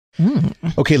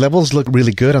Okay, levels look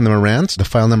really good on the Marantz. The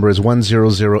file number is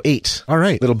 1008. All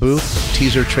right, little booth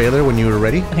teaser trailer when you were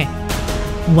ready. Okay.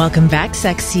 Welcome back,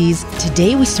 Sexies.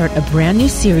 Today we start a brand new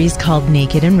series called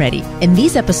Naked and Ready. In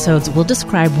these episodes, we'll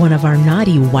describe one of our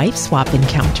naughty wife swap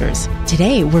encounters.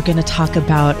 Today, we're going to talk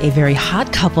about a very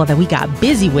hot couple that we got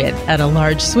busy with at a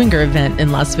large swinger event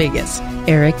in Las Vegas.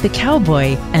 Eric the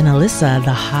cowboy and Alyssa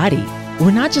the hottie. We're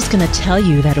not just going to tell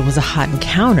you that it was a hot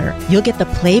encounter. You'll get the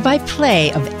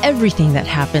play-by-play of everything that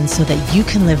happened so that you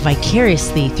can live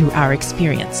vicariously through our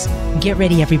experience. Get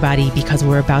ready, everybody, because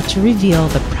we're about to reveal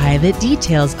the private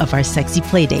details of our sexy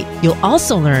playdate. You'll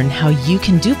also learn how you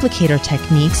can duplicate our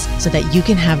techniques so that you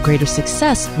can have greater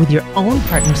success with your own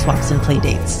partner swaps and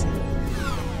playdates.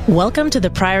 Welcome to the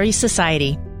Priory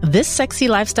Society. This sexy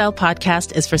lifestyle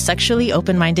podcast is for sexually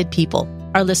open-minded people.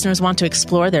 Our listeners want to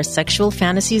explore their sexual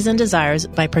fantasies and desires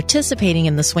by participating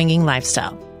in the swinging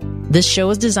lifestyle. This show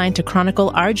is designed to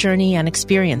chronicle our journey and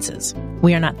experiences.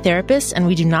 We are not therapists and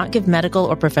we do not give medical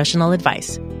or professional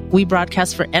advice. We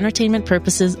broadcast for entertainment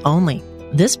purposes only.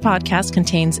 This podcast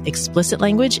contains explicit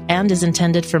language and is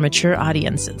intended for mature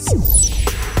audiences.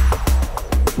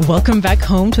 Welcome back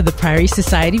home to the Priory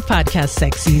Society podcast,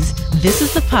 Sexies. This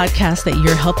is the podcast that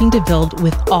you're helping to build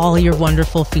with all your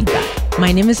wonderful feedback.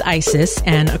 My name is Isis,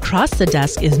 and across the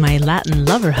desk is my Latin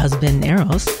lover husband,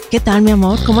 Eros. ¿Qué tal, mi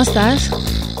amor? ¿Cómo estás?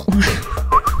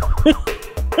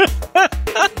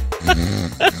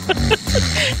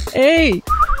 Hey,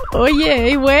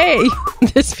 oye, güey,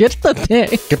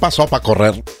 despiértate. ¿Qué pasó para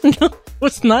correr? No,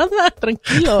 pues nada,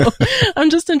 tranquilo. I'm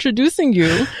just introducing you.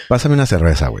 Pásame una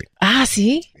cerveza, güey. Ah,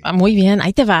 sí. Muy bien,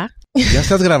 ahí te va. ¿Ya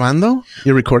estás grabando?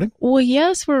 You're recording? Well,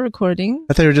 yes, we're recording.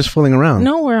 I thought you were just fooling around.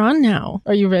 No, we're on now.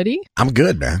 Are you ready? I'm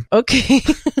good, man. Okay.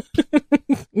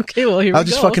 Okay, well, here we go. I was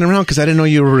just fucking around because I didn't know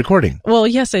you were recording. Well,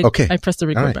 yes, I pressed the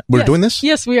record All right. button. We're Yes. doing this?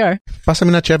 Yes, we are. Pásame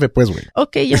una cheve, pues, güey.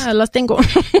 Okay, yeah, las tengo.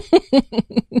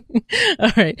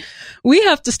 All right. We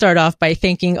have to start off by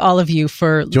thanking all of you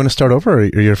for... Do you want to start over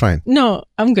or you're fine? No,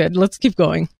 I'm good. Let's keep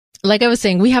going. Like I was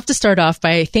saying, we have to start off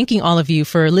by thanking all of you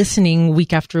for listening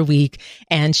week after week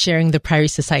and sharing the Priory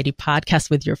Society podcast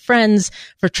with your friends,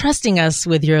 for trusting us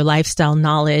with your lifestyle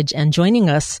knowledge and joining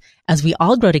us as we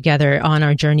all grow together on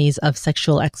our journeys of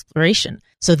sexual exploration.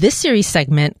 So this series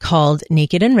segment called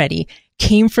Naked and Ready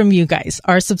came from you guys,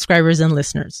 our subscribers and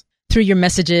listeners. Through your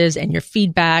messages and your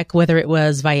feedback, whether it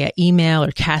was via email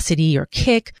or Cassidy or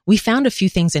Kik, we found a few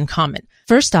things in common.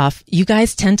 First off, you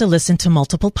guys tend to listen to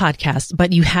multiple podcasts,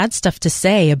 but you had stuff to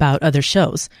say about other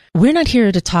shows. We're not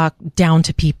here to talk down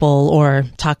to people or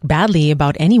talk badly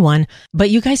about anyone, but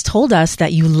you guys told us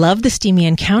that you love the steamy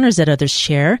encounters that others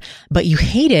share, but you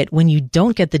hate it when you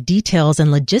don't get the details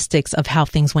and logistics of how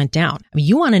things went down. I mean,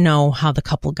 you want to know how the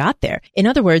couple got there. In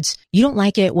other words, you don't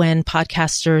like it when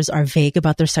podcasters are vague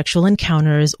about their sexual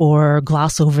encounters or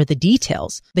gloss over the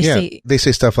details. They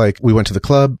say stuff like, we went to the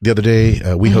club the other day,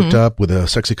 we hooked up with a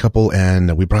sexy couple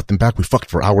and we brought them back. We fucked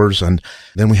for hours and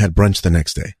then we had brunch the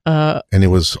next day. And it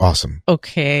was awesome.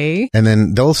 Okay. And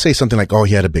then they'll say something like, oh,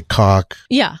 he had a big cock.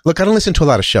 Yeah. Look, I don't listen to a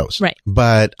lot of shows. Right.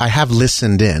 But I have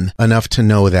listened in enough to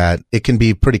know that it can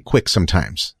be pretty quick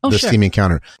sometimes. Oh, the sure. steamy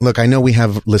encounter. Look, I know we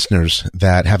have listeners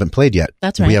that haven't played yet.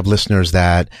 That's right. We have listeners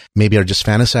that maybe are just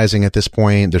fantasizing at this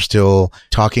point. They're still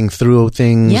talking through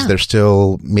things. Yeah. They're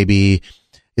still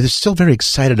very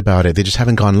excited about it. They just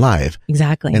haven't gone live.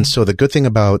 Exactly. And so the good thing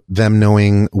about them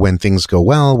knowing when things go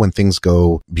well, when things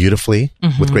go beautifully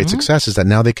with great success is that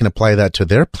now they can apply that to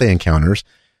their play encounters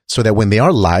so that when they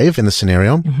are live in the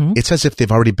scenario, it's as if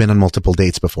they've already been on multiple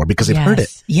dates before because they've heard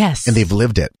it. Yes. And they've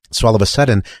lived it. So all of a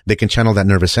sudden they can channel that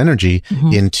nervous energy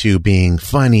into being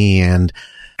funny and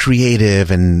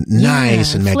creative and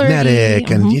nice and magnetic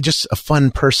flirty, and you're just a fun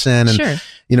person. And, Sure.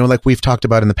 you know, like we've talked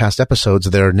about in the past episodes,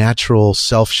 their natural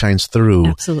self shines through.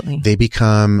 Absolutely. They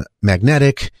become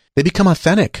magnetic. They become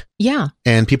authentic. Yeah.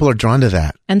 And people are drawn to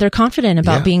that. And they're confident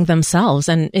about Yeah. being themselves.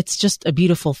 And it's just a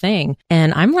beautiful thing.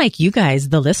 And I'm like you guys,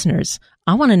 the listeners.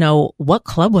 I want to know, what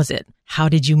club was it? How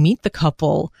did you meet the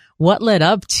couple? What led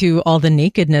up to all the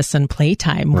nakedness and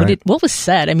playtime? Right. What was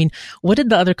said? I mean, what did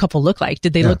the other couple look like?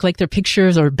 Did they look like their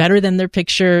pictures or better than their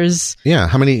pictures? Yeah.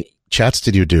 How many chats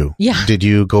did you do? Yeah. Did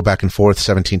you go back and forth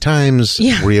 17 times?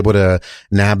 Yeah. Were you able to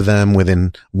nab them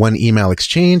within one email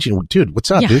exchange? Dude, what's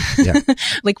up, dude? Yeah.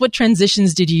 Like, what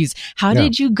transitions did you use? How Yeah.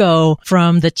 did you go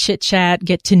from the chit chat,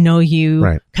 get to know you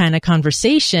Right. kind of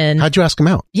conversation? How'd you ask them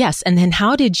out? Yes. And then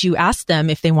how did you ask them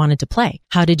if they wanted to play?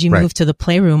 How did you Right. move to the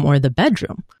playroom or the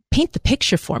bedroom? Paint the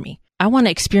picture for me. I want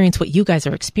to experience what you guys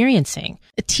are experiencing.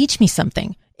 Teach me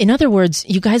something. In other words,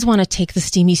 you guys want to take the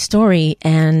steamy story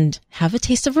and have a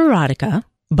taste of erotica,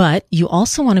 But you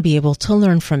also want to be able to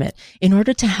learn from it in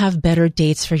order to have better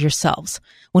dates for yourselves.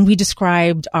 When we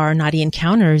described our naughty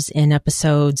encounters in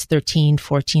episodes 13,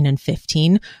 14, and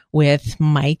 15 with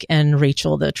Mike and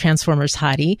Rachel, the Transformers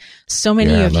hottie, so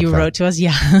many of you wrote to us.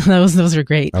 Yeah, those are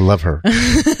great. I love her.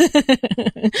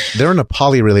 They're in a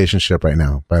poly relationship right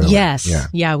now, by the way. Yes.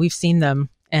 Yeah, we've seen them.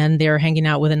 And they're hanging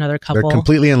out with another couple. They're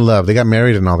completely in love. They got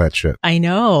married and all that shit. I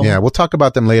know. Yeah, we'll talk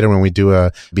about them later when we do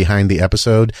a behind the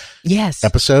episode. Yes.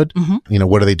 Episode. Mm-hmm.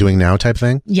 What are they doing now type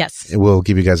thing? Yes. We'll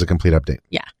give you guys a complete update.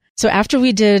 Yeah. So after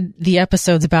we did the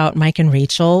episodes about Mike and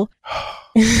Rachel,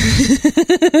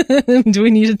 do we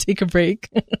need to take a break?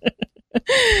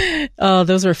 Oh,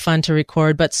 those were fun to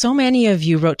record. But so many of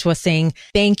you wrote to us saying,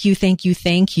 thank you,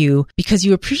 because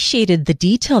you appreciated the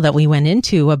detail that we went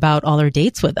into about all our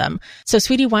dates with them. So,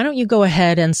 sweetie, why don't you go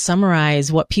ahead and summarize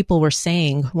what people were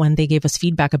saying when they gave us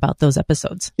feedback about those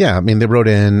episodes? Yeah, I mean, they wrote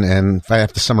in, and if I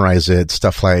have to summarize it,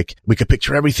 stuff like, we could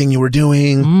picture everything you were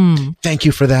doing. Thank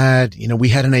you for that. We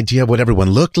had an idea of what everyone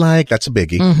looked like. That's a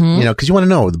biggie. Because you want to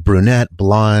know, the brunette,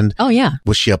 blonde. Oh, yeah.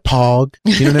 Was she a pog?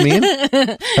 You know what I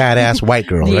mean? Fat ass white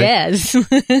girl, right? Yes.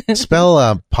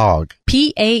 Spell pog.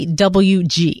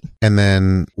 PAWG. And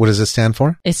then what does it stand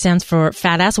for? It stands for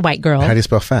fat ass white girl. How do you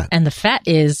spell fat? And the fat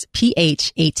is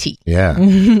PHAT.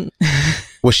 Yeah.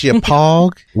 Was she a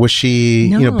pog? Was she,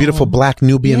 beautiful black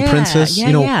Nubian princess?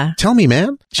 Tell me,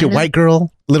 man. She a white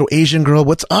girl, little Asian girl?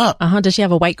 What's up? Does she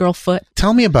have a white girl foot?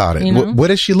 Tell me about it. What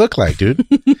does she look like, dude?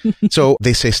 So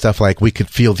they say stuff like, we could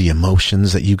feel the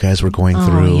emotions that you guys were going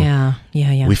through.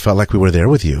 Yeah. We felt like we were there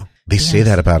with you. They say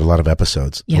that about a lot of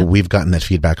episodes. Yep. We've gotten that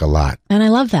feedback a lot. And I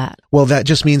love that. Well, that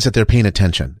just means that they're paying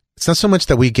attention. It's not so much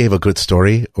that we gave a good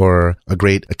story or a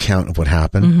great account of what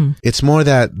happened. It's more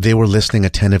that they were listening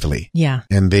attentively. Yeah.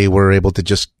 And they were able to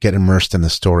just get immersed in the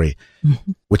story,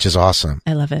 which is awesome.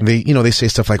 I love it. They say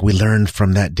stuff like, we learned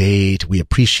from that date. We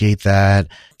appreciate that.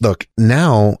 Look,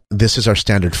 now this is our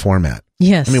standard format.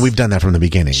 Yes. I mean, we've done that from the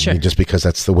beginning, just because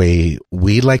that's the way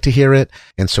we like to hear it.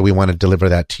 And so we want to deliver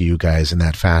that to you guys in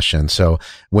that fashion. So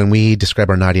when we describe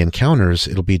our naughty encounters,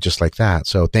 it'll be just like that.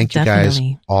 So thank you guys,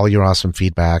 all your awesome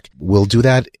feedback. We'll do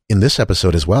that in this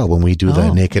episode as well when we do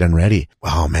the Naked and Ready.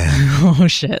 Oh, man. Oh,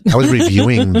 shit. I was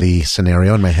reviewing the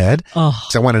scenario in my head.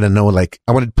 Because I wanted to know,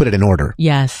 I wanted to put it in order.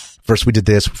 Yes. First we did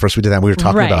this, first we did that. We were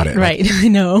talking about it. Right. I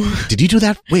know. Did you do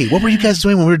that? Wait, what were you guys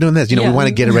doing when we were doing this? We want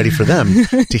to get it ready for them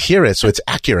to hear it so it's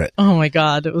accurate. Oh my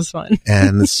God, it was fun.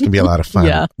 And this is going to be a lot of fun.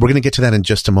 Yeah. We're going to get to that in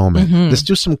just a moment. Let's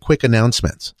do some quick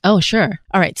announcements. Oh, sure.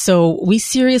 All right. So we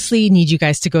seriously need you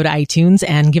guys to go to iTunes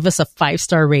and give us a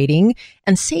 5-star rating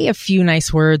and say a few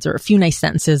nice words or a few nice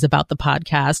sentences about the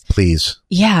podcast. Please.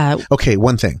 Yeah. Okay,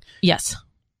 one thing. Yes.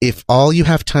 If all you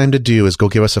have time to do is go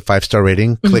give us a 5-star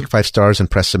rating, click 5 stars and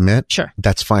press submit. Sure.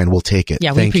 That's fine. We'll take it.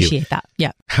 Yeah, we appreciate that.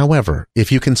 Yeah. However,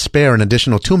 if you can spare an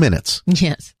additional 2 minutes,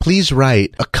 yes, please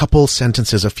write a few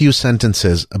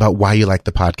sentences about why you like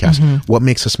the podcast. What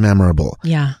makes us memorable?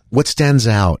 Yeah. What stands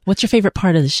out? What's your favorite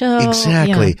part of the show?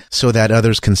 Exactly. Yeah. So that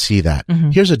others can see that.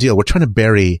 Here's the deal. We're trying to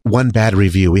bury one bad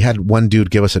review. We had one dude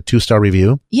give us a 2-star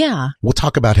review. Yeah. We'll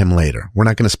talk about him later. We're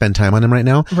not going to spend time on him right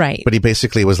now. Right. But he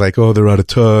basically was like, they're out of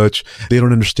touch. They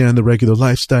don't understand the regular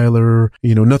lifestyler.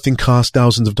 Nothing costs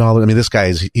thousands of dollars. I mean, this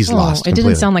guy he's lost. It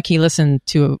didn't sound like he listened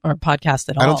to our podcast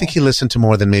at all. I don't think he listened to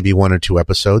more than maybe 1 or 2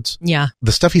 episodes. Yeah.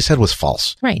 The stuff he said was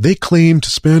false. Right. They claim to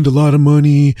spend a lot of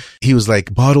money. He was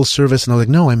like, bottle service. And I was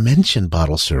like, no, I mentioned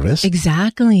bottle service.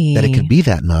 Exactly. That it could be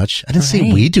that much. I didn't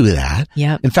say we do that.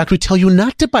 Yep. In fact, we tell you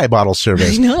not to buy bottle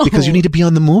service because you need to be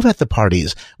on the move at the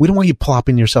parties. We don't want you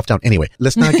plopping yourself down. Anyway,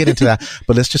 let's not get into that,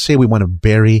 but let's just say we want to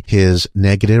bury his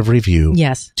negative review.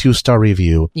 Yes. 2-star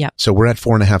review. Yeah. So we're at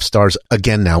 4.5 stars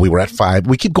again now. We were at 5.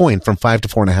 We keep going from 5 to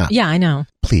 4.5. Yeah, I know.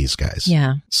 Please, guys.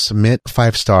 Yeah. Submit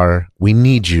 5-star. We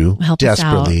need you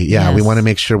desperately. Yeah. Yes. We want to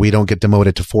make sure we don't get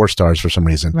demoted to 4 stars for some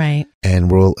reason. Right.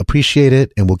 And we'll appreciate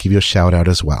it and we'll give you a shout out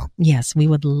as well. Yes, we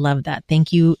would love that.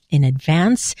 Thank you in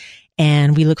advance.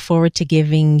 And we look forward to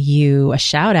giving you a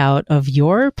shout out of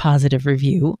your positive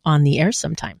review on the air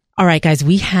sometime. All right, guys,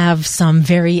 we have some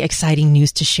very exciting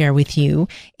news to share with you.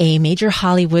 A major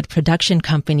Hollywood production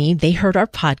company, they heard our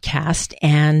podcast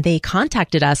and they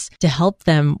contacted us to help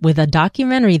them with a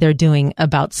documentary they're doing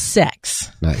about sex.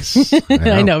 Nice.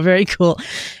 I know, very cool.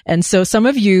 And so some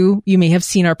of you may have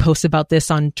seen our posts about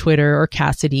this on Twitter or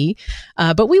Cassidy,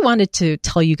 but we wanted to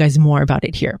tell you guys more about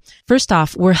it here. First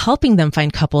off, we're helping them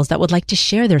find couples that would like to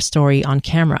share their story on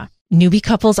camera. Newbie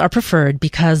couples are preferred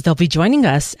because they'll be joining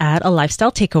us at a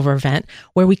lifestyle takeover event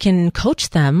where we can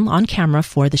coach them on camera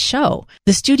for the show.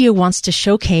 The studio wants to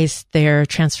showcase their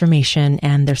transformation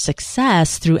and their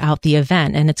success throughout the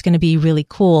event, and it's going to be really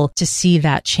cool to see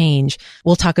that change.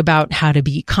 We'll talk about how to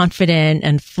be confident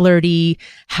and flirty,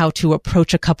 how to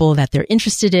approach a couple that they're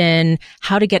interested in,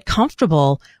 how to get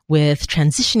comfortable with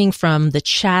transitioning from the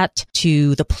chat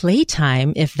to the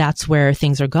playtime, if that's where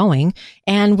things are going.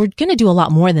 And we're going to do a lot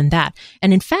more than that.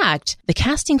 And in fact, the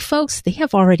casting folks, they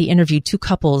have already interviewed 2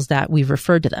 couples that we've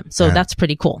referred to them. So that's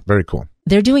pretty cool. Very cool.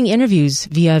 They're doing interviews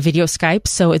via video Skype,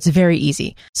 so it's very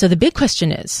easy. So the big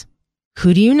question is,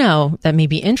 who do you know that may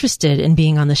be interested in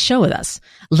being on the show with us?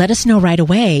 Let us know right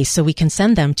away so we can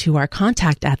send them to our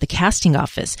contact at the casting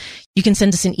office. You can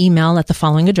send us an email at the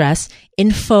following address,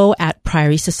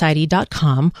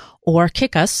 info@priorysociety.com, or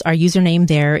kick us. Our username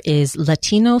there is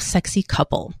Latino Sexy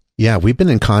Couple. Yeah, we've been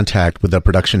in contact with the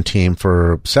production team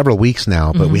for several weeks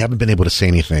now, but we haven't been able to say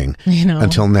anything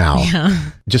until now. Yeah.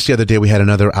 Just the other day, we had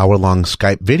another hour-long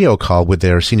Skype video call with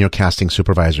their senior casting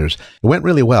supervisors. It went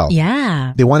really well.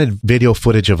 Yeah. They wanted video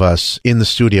footage of us in the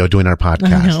studio doing our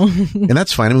podcast. And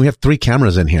that's fine. I mean, we have 3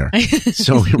 cameras in here.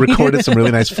 So we recorded some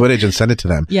really nice footage and sent it to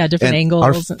them. Yeah, different angles.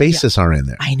 Our faces are in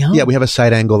there. I know. Yeah, we have a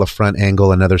side angle, a front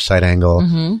angle, another side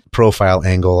angle, profile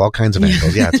angle, all kinds of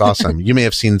angles. Yeah, it's awesome. You may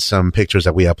have seen some pictures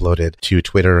that we uploaded to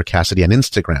Twitter, Cassidy, and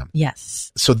Instagram.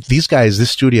 Yes. So these guys,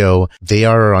 this studio, they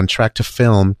are on track to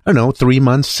film, I don't know, 3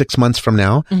 months, 6 months from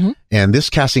now. And this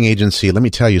casting agency, let me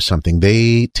tell you something,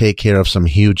 they take care of some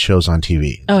huge shows on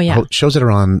TV. Oh, yeah. Shows that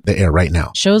are on the air right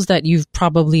now. Shows that you've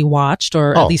probably watched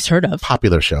or at least heard of.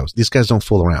 Popular shows. These guys don't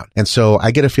fool around. And so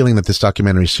I get a feeling that this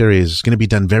documentary series is going to be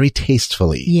done very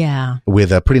tastefully. Yeah.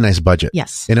 With a pretty nice budget.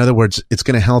 Yes. In other words, it's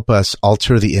going to help us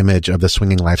alter the image of the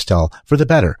swinging lifestyle for the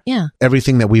better. Yeah.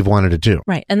 Everything that we've wanted to do.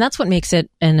 Right. And that's what makes it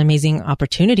an amazing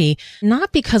opportunity.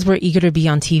 Not because we're eager to be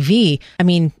on TV. I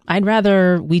mean, I'd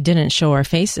rather we didn't show our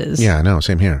faces. Yeah, I know.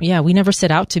 Same here. Yeah. We never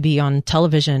set out to be on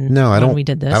television. No, I don't. We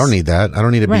did this. I don't need that. I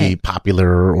don't need to be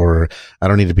popular, or I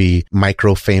don't need to be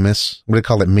micro famous. What do they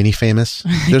call it? Mini famous?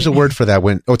 There's a word for that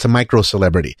it's a micro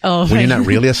celebrity. Oh, when you're not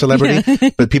really a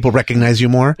celebrity, but people recognize you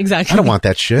more. Exactly. I don't want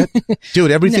that shit. Dude,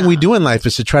 everything we do in life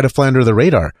is to try to fly under the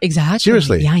radar. Exactly.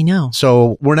 Seriously. Yeah, I know.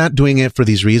 So we're not doing it for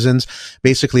these reasons.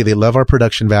 Basically, they love our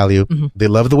production value. They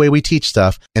love the way we teach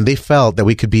stuff, and they felt that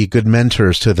we could be good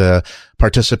mentors to the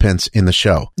participants in the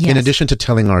show, in addition to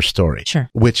telling our story,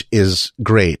 which is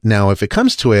great. Now, if it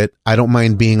comes to it, I don't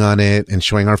mind being on it and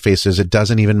showing our faces. It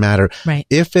doesn't even matter. Right.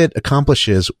 If it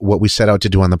accomplishes what we set out to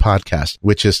do on the podcast,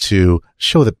 which is to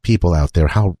show the people out there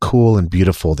how cool and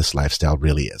beautiful this lifestyle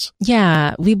really is.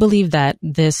 Yeah, we believe that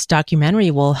this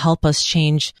documentary will help us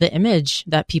change the image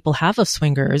that people have of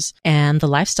swingers and the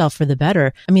lifestyle for the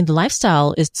better. I mean, the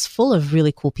lifestyle is full of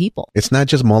really cool people. It's not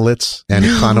just mullets and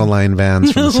Econoline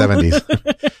vans from the 70s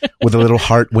with a little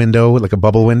heart window, like a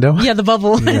bubble window. Yeah, the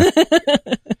bubble. Yeah.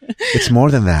 It's more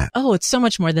than that. Oh, it's so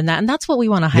much more than that. And that's what we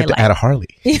want to highlight. You have to add a Harley.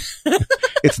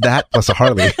 It's that plus a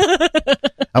Harley.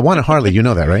 I want a Harley. You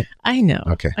know that, right? I know.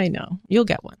 Okay. I know. You'll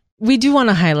get one. We do want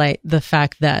to highlight the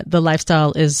fact that the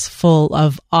lifestyle is full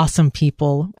of awesome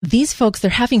people. These folks,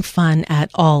 they're having fun at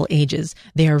all ages.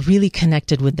 They are really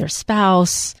connected with their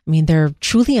spouse. I mean, they're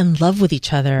truly in love with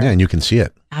each other. Yeah, and you can see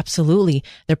it. Absolutely.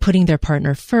 They're putting their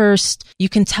partner first. You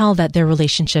can tell that their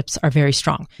relationships are very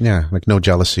strong. Yeah, like no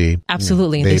jealousy.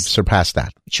 Absolutely. They've surpassed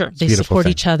that. Sure. They support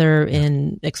each other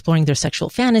in exploring their sexual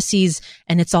fantasies,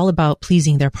 and it's all about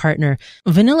pleasing their partner.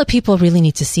 Vanilla people really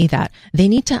need to see that. They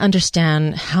need to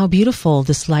understand how beautiful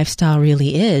this lifestyle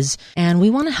really is, and we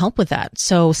want to help with that.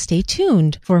 So stay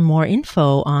tuned for more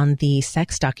info on the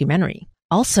sex documentary.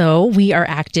 Also, we are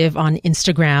active on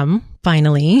Instagram,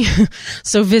 finally.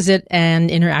 So visit and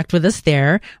interact with us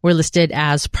there. We're listed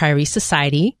as Priory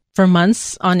Society. For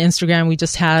months on Instagram, we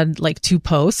just had like 2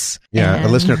 posts. Yeah, a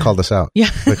listener called us out. Yeah.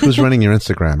 Like, who's running your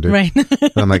Instagram, dude? Right.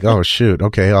 And I'm like, oh, shoot.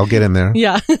 Okay, I'll get in there.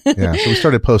 Yeah. Yeah. So we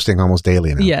started posting almost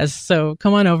daily now. Yes. So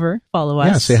come on over, follow us.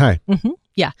 Yeah, say hi.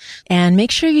 Yeah. And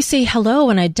make sure you say hello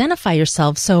and identify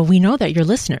yourself so we know that you're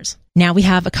listeners. Now we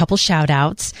have a couple shout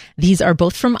outs. These are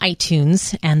both from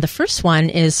iTunes. And the first one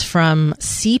is from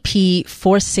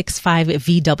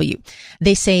CP465VW.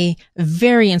 They say,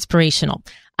 very inspirational.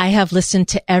 I have listened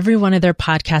to every one of their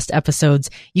podcast episodes.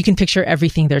 You can picture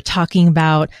everything they're talking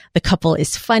about. The couple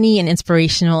is funny and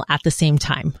inspirational at the same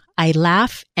time. I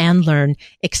laugh and learn.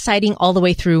 Exciting all the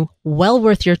way through. Well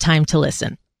worth your time to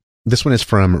listen. This one is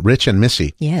from Rich and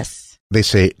Missy. Yes. They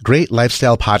say, great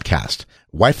lifestyle podcast.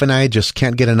 Wife and I just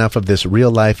can't get enough of this real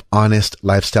life, honest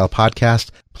lifestyle podcast.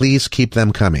 Please keep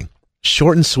them coming.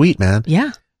 Short and sweet, man.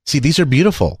 Yeah. See, these are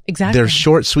beautiful. Exactly. They're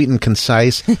short, sweet, and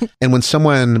concise. And when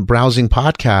someone browsing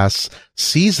podcasts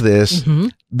sees this,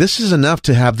 this is enough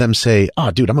to have them say,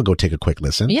 oh, dude, I'm going to go take a quick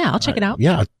listen. Yeah, I'll check it out.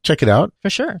 Yeah, check it out. For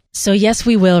sure. So yes,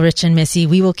 we will, Rich and Missy.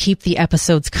 We will keep the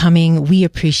episodes coming. We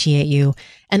appreciate you.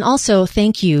 And also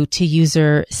thank you to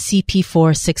user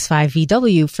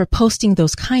CP465VW for posting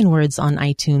those kind words on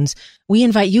iTunes. We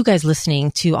invite you guys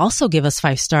listening to also give us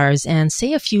 5 stars and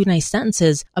say a few nice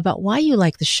sentences about why you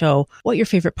like the show, what your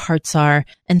favorite parts are.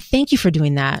 And thank you for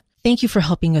doing that. Thank you for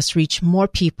helping us reach more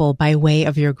people by way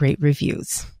of your great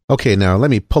reviews. Okay, now let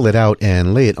me pull it out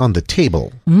and lay it on the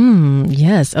table.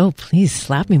 Yes. Oh, please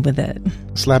slap me with it.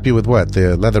 Slap you with what?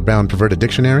 The leather-bound perverted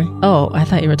dictionary? Oh, I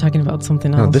thought you were talking about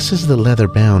something else. No, this is the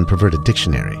leather-bound perverted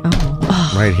dictionary.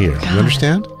 Oh, right here. God. You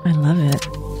understand? I love it.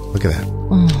 Look at that.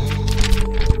 Oh,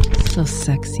 so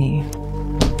sexy.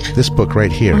 This book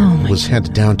right here was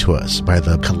handed down to us by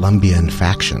the Colombian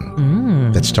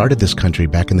faction that started this country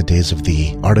back in the days of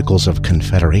the Articles of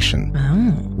Confederation,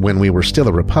 when we were still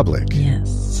a republic.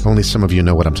 Yes. Only some of you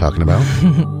know what I'm talking about,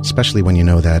 especially when you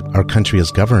know that our country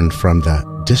is governed from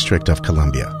the District of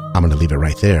Columbia. I'm going to leave it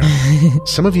right there.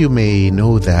 Some of you may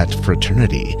know that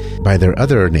fraternity by their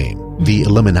other name, the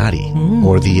Illuminati,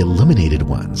 or the Illuminated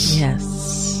Ones.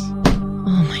 Yes.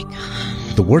 Oh my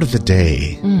God. The word of the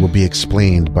day will be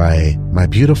explained by my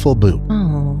beautiful boo.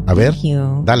 Oh, A ver, thank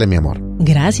you. dale mi amor.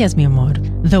 Gracias, mi amor.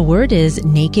 The word is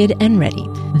naked and ready.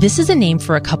 This is a name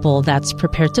for a couple that's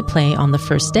prepared to play on the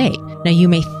first date. Now, you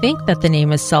may think that the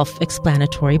name is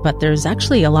self-explanatory, but there's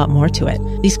actually a lot more to it.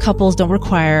 These couples don't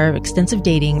require extensive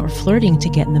dating or flirting to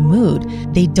get in the mood.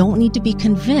 They don't need to be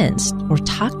convinced or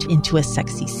talked into a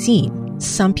sexy scene.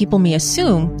 Some people may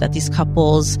assume that these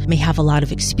couples may have a lot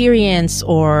of experience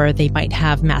or they might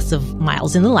have massive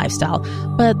miles in the lifestyle,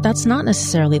 but that's not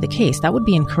necessarily the case. That would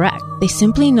be incorrect. They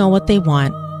simply know what they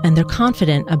want and they're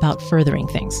confident about furthering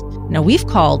things. Now, we've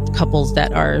called couples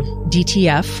that are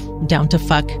DTF, down to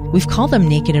fuck, we've called them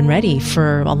naked and ready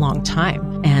for a long time.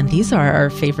 And these are our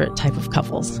favorite type of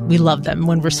couples. We love them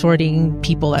when we're sorting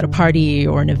people at a party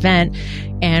or an event.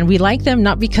 And we like them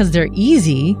not because they're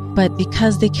easy, but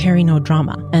because they carry no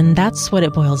drama. And that's what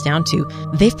it boils down to.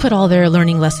 They've put all their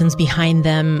learning lessons behind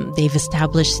them. They've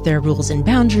established their rules and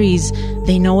boundaries.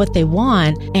 They know what they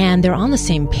want and they're on the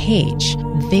same page.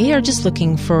 They are just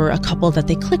looking for a couple that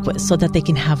they click with so that they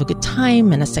can have a good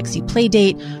time and a sexy play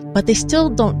date, but they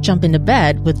still don't jump into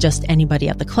bed with just anybody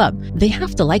at the club. They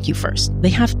have to like you first.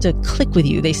 They have to click with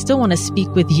you. They still want to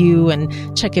speak with you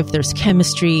and check if there's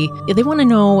chemistry. They want to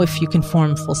know if you can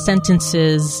form full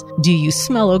sentences. Do you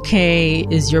smell okay?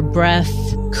 Is your breath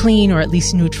clean or at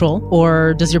least neutral?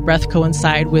 Or does your breath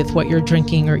coincide with what you're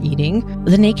drinking or eating?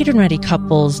 The naked and ready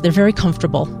couples, they're very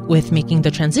comfortable with making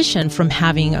the transition from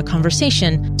having a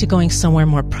conversation to going somewhere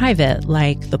more private,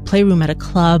 like the playroom at a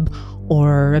club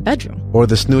or a bedroom. Or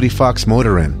the Snooty Fox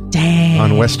Motor Inn. Dang.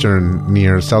 On Western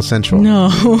near South Central. No.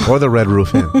 Or the Red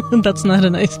Roof Inn. That's not a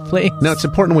nice place. Now, it's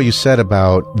important what you said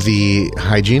about the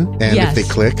hygiene and Yes. if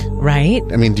they click. Right?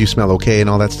 I mean, do you smell okay and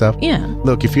all that stuff? Yeah.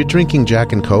 Look, if you're drinking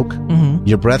Jack and Coke,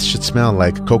 your breath should smell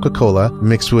like Coca-Cola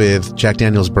mixed with Jack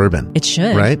Daniel's bourbon. It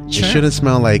should. Right? Sure. It shouldn't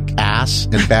smell like ass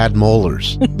and bad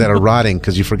molars that are rotting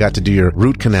because you forgot to do your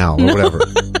root canal or whatever.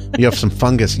 You have some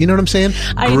fungus. You know what I'm saying?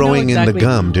 I know Growing in the exactly.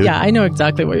 gum, dude. Yeah, I know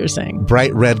exactly what you're saying.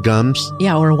 Bright red gums.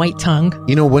 Yeah, or a white tongue.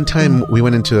 You know, one time we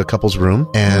went into a couple's room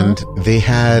and they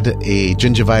had a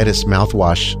gingivitis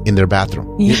mouthwash in their bathroom.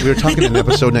 Yeah. We were talking in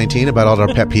episode 19 about all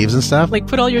our pet peeves and stuff. Like,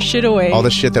 put all your shit away. All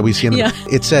the shit that we see in the... Yeah.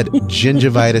 It said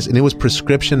gingivitis and it was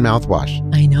prescription mouthwash.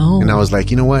 I know. And I was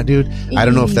like, you know what, dude? I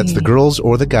don't know if that's the girls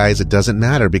or the guys. It doesn't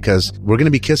matter because we're going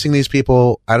to be kissing these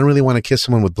people. I don't really want to kiss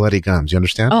someone with bloody gums. You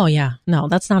understand? Oh, yeah. No,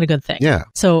 that's not a good thing. Yeah.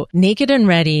 So naked and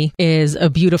ready is a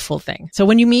beautiful thing. So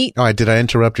when you meet... Oh, did I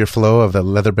interrupt your flow of the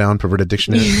leather-bound perverted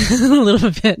dictionary? a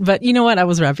little bit, but you know what? I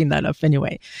was wrapping that up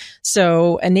anyway.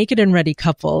 So a naked and ready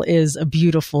couple is a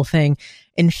beautiful thing.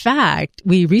 In fact,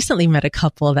 we recently met a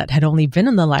couple that had only been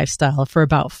in the lifestyle for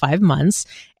about 5 months.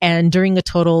 And during a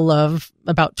total of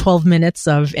about 12 minutes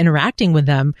of interacting with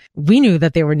them, we knew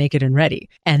that they were naked and ready.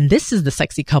 And this is the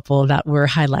sexy couple that we're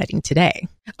highlighting today.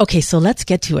 Okay, so let's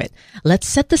get to it. Let's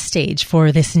set the stage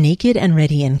for this naked and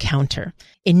ready encounter.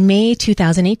 In May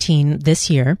 2018, this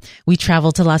year, we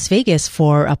traveled to Las Vegas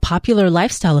for a popular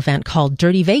lifestyle event called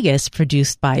Dirty Vegas,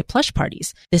 produced by Plush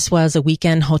Parties. This was a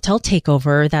weekend hotel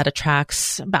takeover that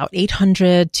attracts about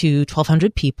 800 to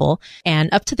 1,200 people. And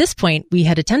up to this point, we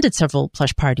had attended several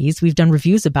Plush Parties. We've done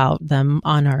reviews about them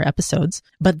on our episodes.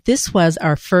 But this was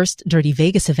our first Dirty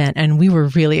Vegas event, and we were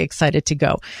really excited to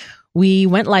go. We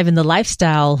went live in the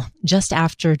lifestyle just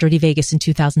after Dirty Vegas in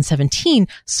 2017.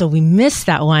 So we missed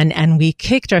that one and we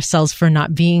kicked ourselves for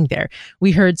not being there.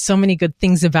 We heard so many good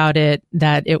things about it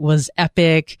that it was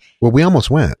epic. Well, we almost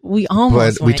went.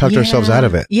 But we talked ourselves out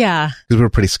of it. Yeah. Because we were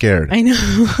pretty scared. I know.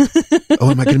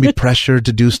 Oh, am I going to be pressured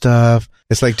to do stuff?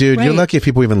 It's like, dude, you're lucky if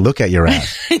people even look at your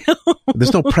ass. I know.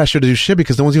 There's no pressure to do shit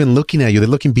because no one's even looking at you. They're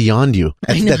looking beyond you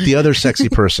at the other sexy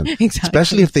person. Exactly.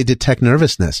 Especially if they detect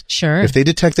nervousness. Sure. If they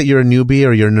detect that you're a newbie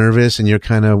or you're nervous and you're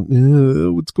kind of,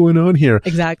 what's going on here?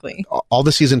 Exactly. All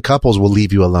the seasoned couples will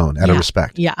leave you alone out of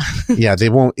respect. Yeah. Yeah, they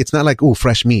won't. It's not like,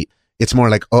 fresh meat. It's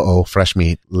more like, fresh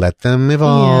meat. Let them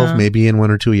evolve maybe in 1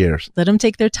 or 2 years. Let them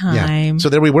take their time. Yeah. So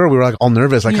there we were like all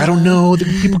nervous. Like, I don't know. The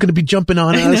people going to be jumping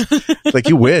on us. Like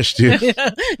you wish, dude.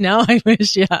 Yeah. No, I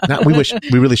wish. Yeah.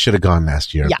 We really should have gone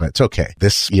last year, but it's okay.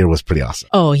 This year was pretty awesome.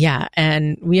 Oh yeah.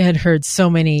 And we had heard so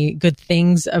many good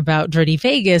things about Dirty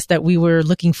Vegas that we were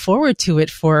looking forward to it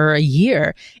for a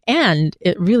year. And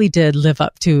it really did live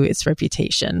up to its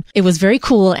reputation. It was very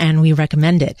cool and we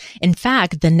recommend it. In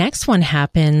fact, the next one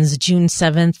happens June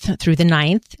 7th through the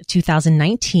 9th,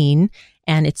 2019.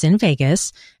 And it's in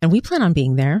Vegas, and we plan on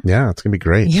being there. Yeah, it's going to be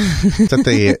great. Yeah. It's at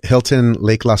the Hilton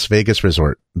Lake Las Vegas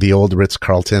Resort, the old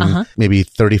Ritz-Carlton, maybe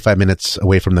 35 minutes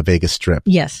away from the Vegas Strip.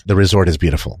 Yes. The resort is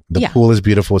beautiful. The pool is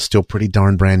beautiful. It's still pretty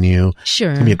darn brand new. Sure.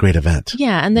 It's going to be a great event.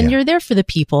 Yeah, and then you're there for the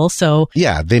people, so...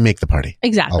 Yeah, they make the party.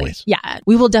 Exactly. Always. Yeah.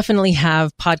 We will definitely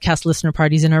have podcast listener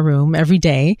parties in our room every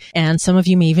day, and some of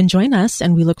you may even join us,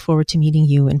 and we look forward to meeting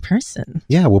you in person.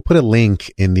 Yeah, we'll put a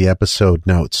link in the episode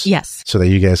notes. Yes. So that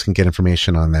you guys can get information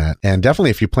on that. And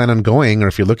definitely, if you plan on going or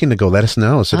if you're looking to go, let us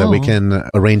know so that we can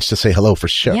arrange to say hello for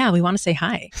sure. Yeah, we want to say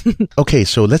hi. Okay,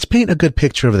 so let's paint a good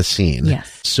picture of the scene.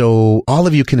 Yes. So all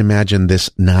of you can imagine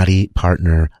this naughty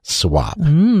partner swap.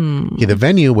 Okay, the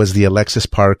venue was the Alexis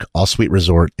Park All-Suite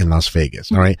Resort in Las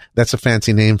Vegas. All right. That's a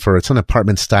fancy name for it's an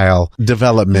apartment style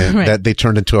development that they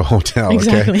turned into a hotel.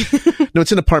 Exactly. Okay. No,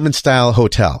 it's an apartment style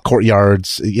hotel,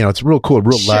 courtyards, it's real cool,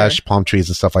 real lush, palm trees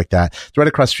and stuff like that. It's right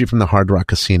across the street from the Hard Rock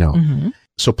Casino.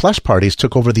 So plush parties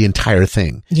took over the entire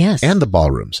thing. Yes. And the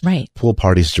ballrooms. Right. Pool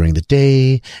parties during the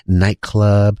day,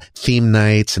 nightclub, theme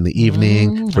nights in the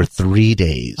evening for 3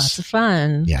 days. Lots of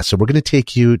fun. Yeah. So we're going to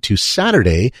take you to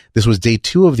Saturday. This was day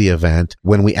 2 of the event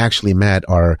when we actually met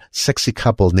our sexy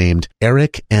couple named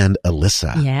Eric and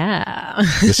Alyssa. Yeah.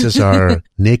 This is our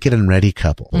naked and ready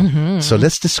couple. So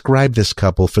let's describe this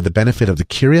couple for the benefit of the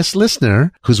curious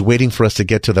listener who's waiting for us to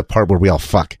get to the part where we all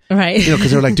fuck. Right.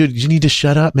 Because they're like, dude, you need to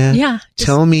shut up, man. Yeah.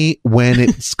 Tell me when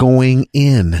it's going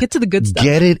in. Get to the good stuff.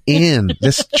 Get it in.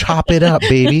 Let's chop it up,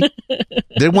 baby.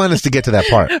 They want us to get to that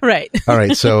part. Right. All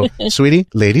right. So, sweetie,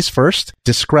 ladies first,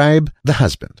 describe the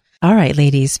husband. All right,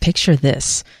 ladies, picture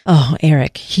this. Oh,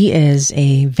 Eric, he is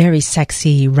a very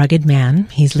sexy, rugged man.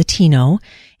 He's Latino,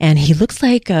 and he looks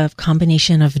like a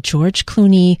combination of George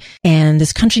Clooney and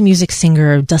this country music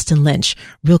singer, Dustin Lynch.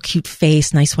 Real cute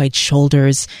face, nice wide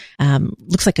shoulders,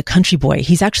 looks like a country boy.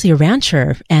 He's actually a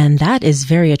rancher, and that is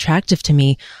very attractive to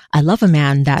me. I love a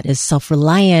man that is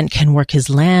self-reliant, can work his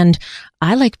land.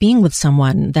 I like being with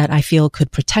someone that I feel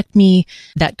could protect me,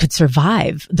 that could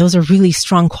survive. Those are really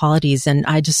strong qualities. And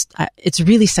it's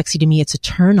really sexy to me. It's a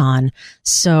turn on.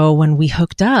 So when we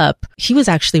hooked up, he was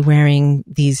actually wearing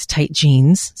these tight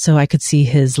jeans. So I could see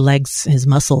his legs, his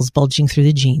muscles bulging through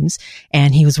the jeans.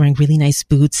 And he was wearing really nice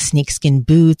boots, snakeskin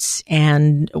boots,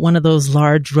 and one of those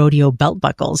large rodeo belt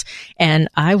buckles. And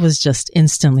I was just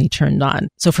instantly turned on.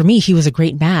 So for me, he was a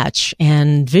great match.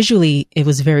 And visually, it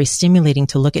was very stimulating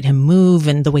to look at him move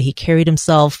and the way he carried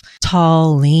himself,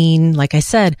 tall, lean, like I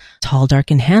said, tall, dark,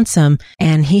 and handsome.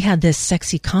 And he had this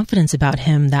sexy confidence about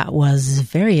him that was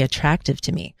very attractive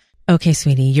to me. Okay,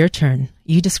 sweetie, your turn.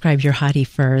 You describe your hottie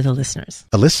for the listeners.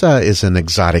 Alyssa is an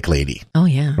exotic lady. Oh,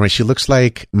 yeah. Right. She looks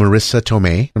like Marissa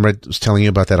Tomei. Remember I was telling you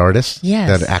about that artist?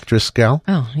 Yes. That actress gal?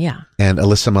 Oh, yeah. And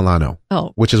Alyssa Milano.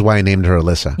 Oh. Which is why I named her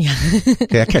Alyssa. Yeah.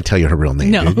 Okay, I can't tell you her real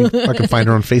name. No. Dude. I can find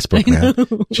her on Facebook,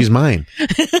 man. She's mine.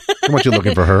 I want you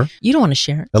looking for her. You don't want to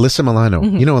share. Alyssa Milano.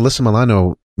 Alyssa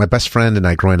Milano, my best friend and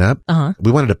I growing up,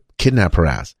 we wanted to kidnap her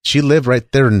ass. She lived right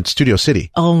there in Studio City.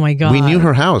 Oh my God. We knew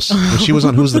her house when she was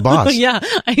on Who's the Boss. Yeah,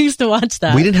 I used to watch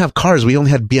that. We didn't have cars. We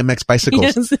only had BMX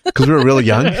bicycles because we were real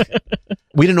young.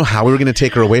 We didn't know how we were going to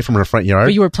take her away from her front yard.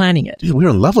 But you were planning it. Dude, we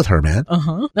were in love with her, man.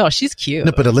 No, she's cute.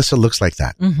 No, but Alyssa looks like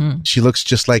that. She looks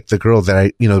just like the girl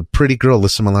that pretty girl,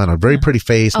 Alyssa Milano. Very pretty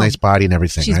face, nice body and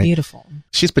everything. She's beautiful.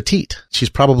 She's petite. She's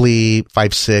probably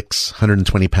 5'6",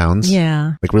 120 pounds.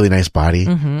 Yeah. Like really nice body.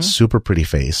 Super pretty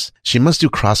face. She must do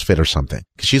CrossFit or something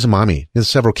She's a mommy. She has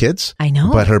several kids. I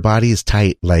know. But her body is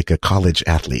tight like a college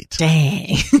athlete.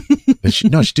 Dang.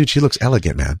 Dude, she looks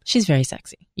elegant, man. She's very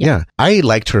sexy. Yeah. I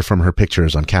liked her from her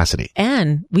pictures on Cassidy.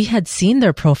 And we had seen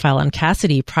their profile on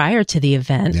Cassidy prior to the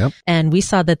event. Yep. And we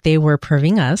saw that they were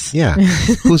perving us. Yeah.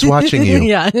 Who's watching you?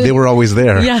 Yeah. They were always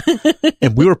there. Yeah.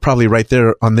 And we were probably right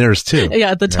there on theirs too.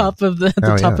 Yeah, at the top of the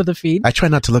top of the feed. I try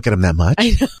not to look at them that much.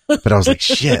 I know. But I was like,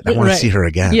 shit, I want to see her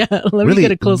again. Yeah, let me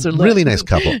get a closer look. Really nice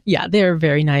couple. Yeah, they're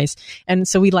very nice. And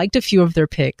so we liked a few of their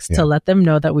pics to let them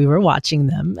know that we were watching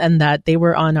them and that they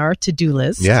were on our to-do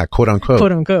list. Yeah, quote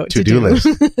unquote to-do list.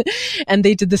 And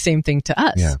they did the same thing to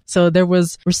us. Yeah. So there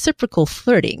was reciprocal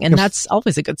flirting, and that's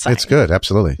always a good sign. It's good,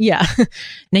 absolutely. Yeah.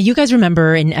 Now, you guys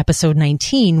remember in episode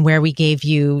 19 where we gave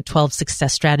you 12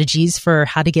 success strategies for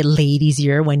how to get laid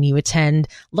easier when you attend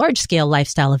large-scale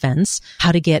lifestyle events,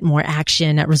 how to get more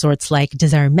action at resorts like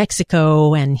Desire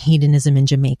Mexico and Hedonism in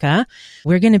Jamaica.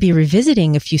 We're going to be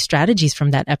revisiting a few strategies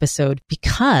from that episode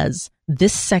because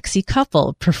this sexy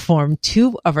couple performed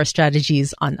 2 of our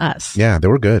strategies on us. Yeah, they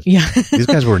were good. Yeah. These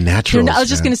guys were naturals. I was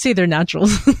just going to say they're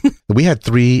naturals. We had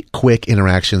 3 quick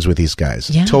interactions with these guys.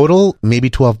 Yeah. Total, maybe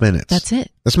 12 minutes. That's it.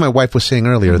 That's what my wife was saying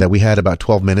earlier, that we had about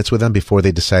 12 minutes with them before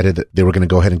they decided that they were going to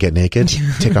go ahead and get naked.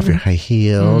 Take off your high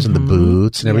heels and the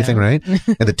boots and everything, right?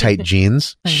 And the tight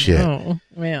jeans. Shit.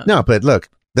 Yeah. No, but look,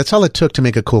 that's all it took to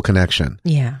make a cool connection.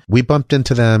 Yeah. We bumped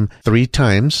into them 3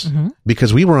 times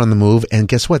because we were on the move, and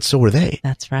guess what? So were they.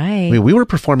 That's right. I mean, we were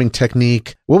performing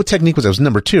technique. What technique was that? It was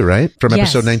number 2, right? From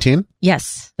episode 19?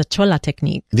 Yes. The Chola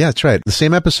technique. Yeah, that's right. The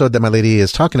same episode that my lady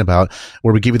is talking about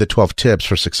where we give you the 12 tips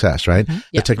for success, right?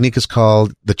 The technique is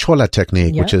called the Chola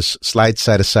technique, which is slide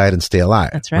side to side and stay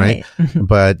alive. That's right.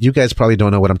 But you guys probably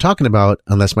don't know what I'm talking about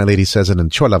unless my lady says it in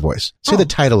Chola voice. Say the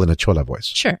title in a Chola voice.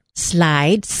 Sure.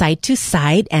 Slide side to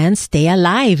side and stay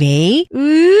alive, eh?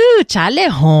 Ooh, chale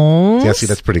Holmes. Yeah, see,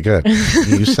 that's pretty good.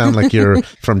 You sound like you're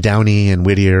from Downey and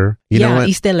Whittier. You know what?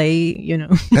 East LA, you know.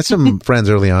 Had some friends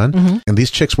early on, and these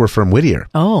chicks were from Whittier.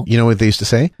 Oh. You know what they used to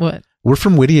say? What? We're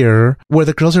from Whittier, where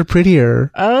the girls are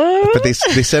prettier. Oh. But they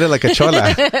said it like a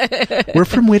chola. We're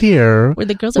from Whittier. Where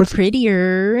the girls are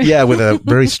prettier. Yeah, with a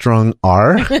very strong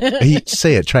R. Hey,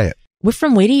 say it, try it. We're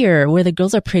from Whittier, where the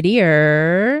girls are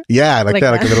prettier. Yeah, I like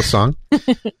that, like a little song.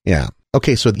 Yeah.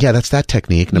 Okay, so yeah, that's that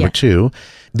technique. Number 2,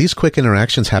 these quick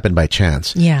interactions happen by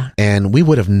chance. Yeah. And we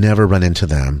would have never run into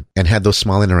them and had those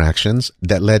small interactions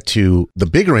that led to the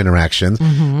bigger interactions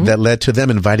that led to them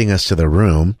inviting us to their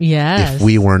room. Yes. If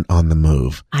we weren't on the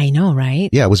move. I know, right?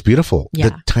 Yeah, it was beautiful. Yeah.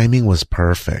 The timing was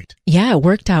perfect. Yeah, it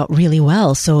worked out really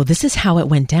well. So this is how it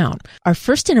went down. Our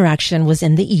first interaction was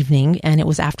in the evening and it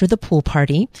was after the pool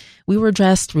party. We were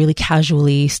dressed really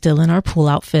casually, still in our pool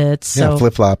outfits. So, yeah,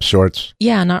 flip-flops, shorts.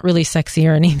 Yeah, not really sexy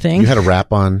or anything. You had a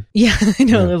wrap on. Yeah, I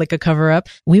know, like a cover up.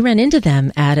 We ran into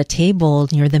them at a table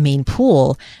near the main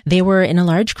pool. They were in a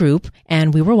large group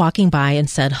and we were walking by and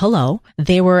said hello.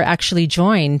 They were actually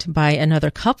joined by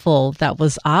another couple that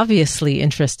was obviously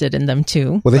interested in them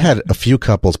too. Well, they had a few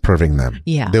couples perving them.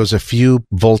 Yeah. There was a few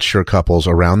vulture couples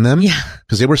around them. Yeah.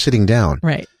 Because they were sitting down.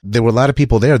 Right. There were a lot of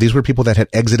people there. These were people that had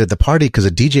exited the party because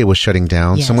a DJ was shutting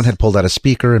down. Yes. Someone had pulled out a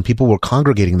speaker and people were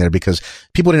congregating there because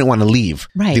people didn't want to leave.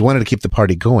 Right. They wanted to keep the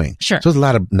party going. Sure. So there's a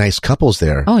lot of nice couples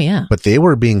there. Oh, yeah. But they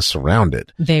were being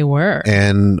surrounded. They were.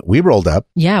 And we rolled up.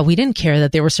 Yeah, we didn't care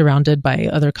that they were surrounded by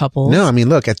other couples. No, I mean,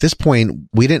 look, at this point,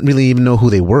 we didn't really even know who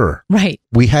they were. Right.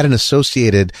 We hadn't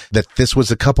associated that this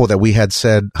was a couple that we had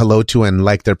said hello to and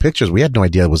liked their pictures. We had no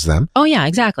idea it was them. Oh, yeah,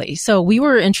 exactly. So we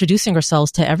were introducing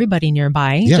ourselves to everybody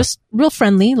nearby, just real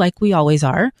friendly like we always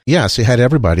are. Yeah, so you had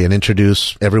everybody and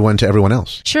introduce everyone to everyone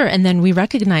else. Sure. And then we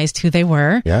recognized who they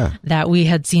were. Yeah. That we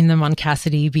had seen them on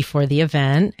Cassidy before the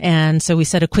event. And so we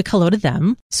said a quick hello to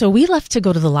them. So we left to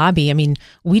go to the lobby. I mean,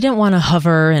 we didn't want to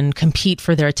hover and compete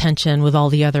for their attention with all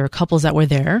the other couples that were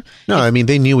there. No, I mean,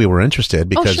 they knew we were interested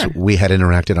because we had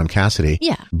interacted on Cassidy.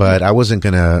 Yeah. But I wasn't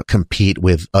going to compete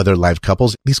with other live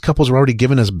couples. These couples were already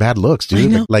giving us bad looks,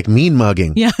 dude. Like mean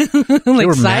mugging. Yeah.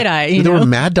 Like side eye. They were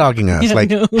mad dogging us, like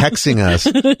hexing us.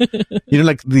 You know,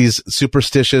 like these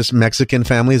superstitious Mexican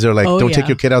families are like, don't take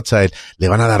your kid outside. Le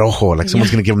van a dar ojo. Like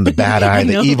someone's going to give them the bad eye,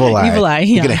 the evil eye. Evil eye.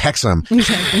 You're going to hex them.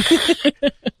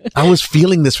 Exactly. I was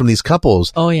feeling this from these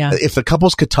couples. Oh, yeah. If the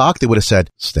couples could talk, they would have said,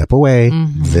 step away.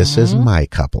 This is my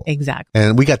couple. Exactly.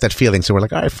 And we got that feeling. So we're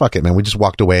like, all right, fuck it, man. We just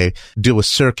walked away, do a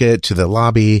circuit to the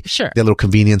lobby. Sure. The little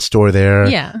convenience store there.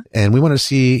 Yeah. And we wanted to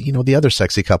see, you know, the other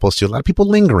sexy couples too. A lot of people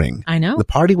lingering. I know. The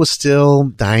party was still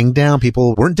dying down.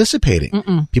 People weren't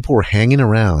dissipating. People were hanging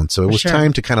around. So it was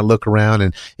time to kind of look around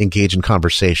and engage in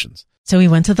conversations. So we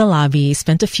went to the lobby,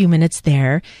 spent a few minutes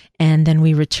there, and then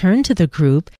we returned to the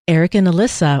group. Eric and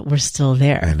Alyssa were still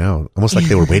there. I know. Almost like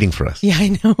they were waiting for us. Yeah,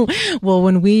 I know. Well,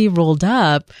 when we rolled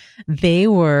up, they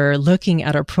were looking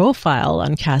at our profile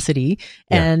on Kasidie,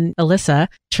 and Alyssa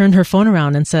turned her phone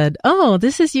around and said, "Oh,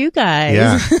 this is you guys."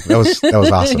 Yeah, that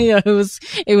was awesome. Yeah,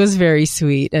 it was very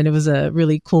sweet, and it was a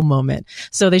really cool moment.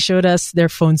 So they showed us their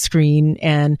phone screen,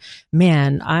 and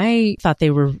man, I thought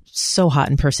they were so hot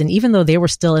in person. Even though they were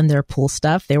still in their pool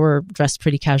stuff, they were dressed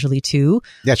pretty casually too.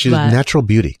 Yeah, she's natural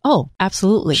beauty. Oh,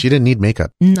 absolutely. She didn't need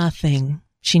makeup. Nothing.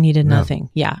 She needed nothing.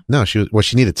 Yeah. No, she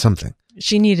needed something.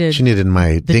 She needed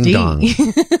my ding dong.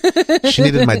 She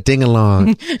needed my ding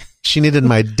along. She needed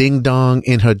my ding dong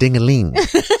in her ding a ling.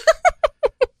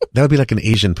 That would be like an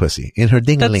Asian pussy in her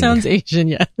ding a ling. That sounds Asian,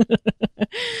 yeah.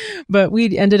 But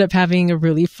we ended up having a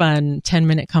really fun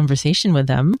 10-minute conversation with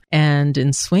them. And in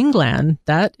Swingland,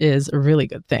 that is a really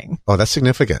good thing. Oh, that's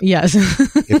significant. Yes.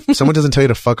 If someone doesn't tell you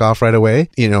to fuck off right away,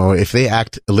 if they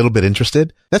act a little bit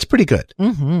interested, that's pretty good.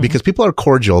 Mm-hmm. Because people are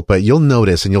cordial, but you'll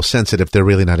notice and you'll sense it if they're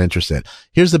really not interested.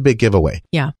 Here's the big giveaway.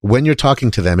 Yeah. When you're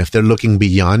talking to them, if they're looking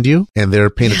beyond you and they're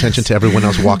paying attention to everyone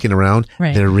else walking around,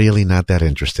 they're really not that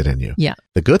interested in you. Yeah.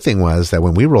 The good thing was that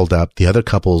when we rolled up, the other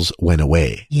couples went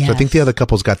away. Yes. So I think the other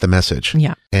couples got the message.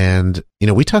 Yeah. And,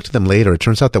 we talked to them later. It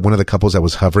turns out that one of the couples that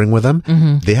was hovering with them,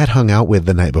 they had hung out with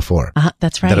the night before.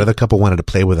 That's right. That other couple wanted to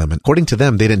play with them. And according to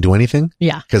them, they didn't do anything.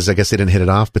 Yeah. Because I guess they didn't hit it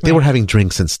off, but they were having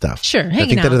drinks and stuff. Sure. I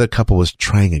think that other couple was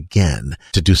trying again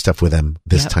to do stuff with them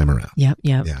this time around. Yep.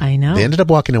 Yeah. I know. They ended up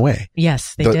walking away.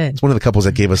 Yes, they did. It's one of the couples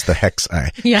that gave us the hex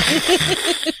eye. Yeah.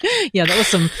 Yeah, that was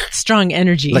some strong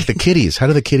energy. Like the kitties. How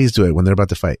do the kitties do it when they're about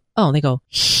to fight? Oh, they go,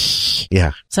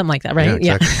 yeah. Something like that, right?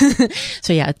 Yeah. Exactly.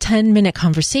 So yeah, a 10-minute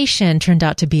conversation turned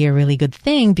out to be a really good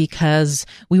thing because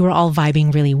we were all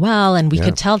vibing really well and we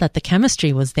could tell that the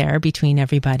chemistry was there between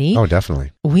everybody. Oh,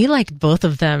 definitely. We liked both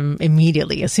of them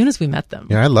immediately as soon as we met them.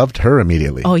 Yeah, I loved her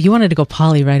immediately. Oh, you wanted to go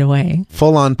poly right away.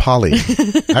 Full on poly.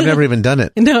 I've never even done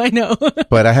it. No, I know.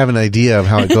 But I have an idea of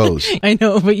how it goes. I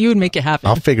know, but you would make it happen.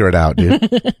 I'll figure it out, dude.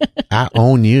 I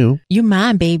own you. You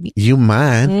mine, baby. You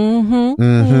mine. Mm-hmm.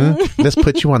 Mm-hmm. Let's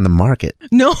put you on the market.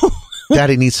 No.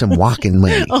 Daddy needs some walking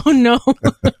money. Oh, no.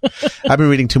 I've been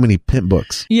reading too many pimp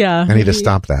books. Yeah. I need to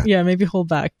stop that. Yeah, maybe hold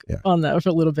back on that for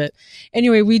a little bit.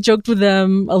 Anyway, we joked with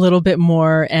them a little bit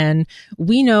more, and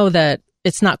we know that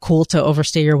it's not cool to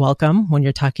overstay your welcome when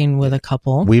you're talking with a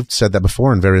couple. We've said that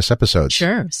before in various episodes.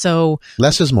 Sure. So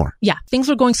less is more. Yeah. Things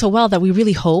were going so well that we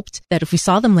really hoped that if we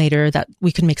saw them later that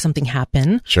we could make something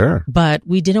happen. Sure. But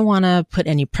we didn't want to put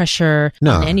any pressure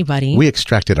on anybody. We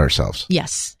extracted ourselves.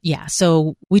 Yes. Yeah.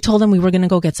 So we told them we were going to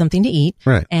go get something to eat.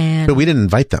 Right. But we didn't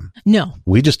invite them. No.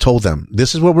 We just told them,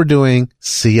 this is what we're doing.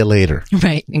 See you later.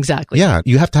 Right. Exactly. Yeah.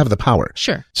 You have to have the power.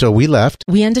 Sure. So we left.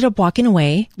 We ended up walking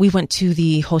away. We went to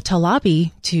the hotel lobby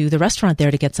to the restaurant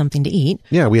there to get something to eat.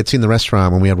 Yeah. We had seen the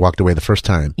restaurant when we had walked away the first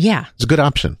time. Yeah. It's a good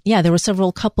option. Yeah. There were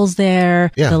several couples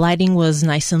there. Yeah. The lighting was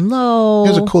nice and low. It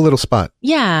was a cool little spot.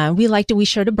 Yeah. We liked it. We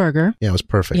shared a burger. Yeah. It was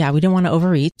perfect. Yeah. We didn't want to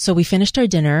overeat. So we finished our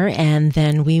dinner and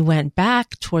then we went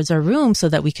back towards our room so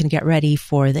that we could get ready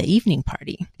for the evening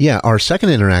party. Yeah. Our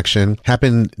second interaction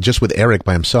happened just with Eric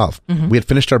by himself. Mm-hmm. We had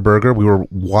finished our burger. We were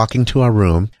walking to our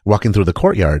room, walking through the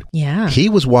courtyard. Yeah. He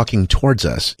was walking towards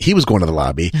us. He was going to the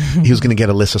lobby. He was going to get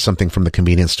Alyssa something from the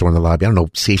convenience store in the lobby. I don't know,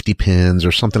 safety pins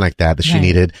or something like that she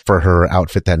needed for her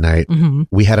outfit that night. Mm-hmm.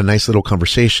 We had a nice little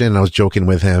conversation. I was joking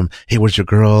with him. Hey, where's your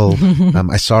girl?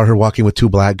 I saw her walking with two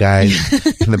black guys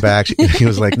in the back. He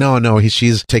was like, no,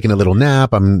 she's taking a little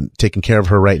nap. I'm taking care of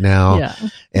her right now. Yeah.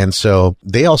 And so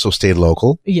they also stayed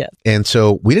local. Yeah. And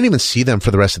so we didn't even see them for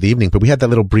the rest of the evening, but we had that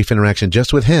little brief interaction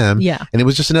just with him. Yeah. And it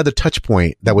was just another touch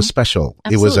point that was special.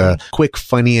 Absolutely. It was a quick,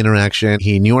 funny interaction.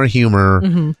 He knew our humor.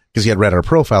 Mm-hmm. Because he had read our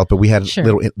profile, but we had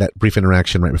that brief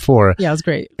interaction right before. Yeah, it was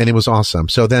great. And it was awesome.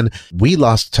 So then we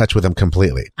lost touch with them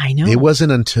completely. I know. It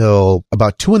wasn't until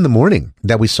about 2 a.m.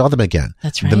 that we saw them again.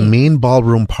 That's right. The main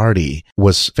ballroom party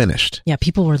was finished. Yeah,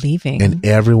 people were leaving. And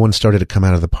everyone started to come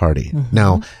out of the party. Mm-hmm.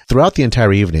 Now, throughout the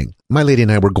entire evening, my lady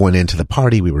and I were going into the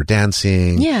party. We were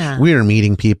dancing. Yeah. We were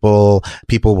meeting people.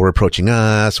 People were approaching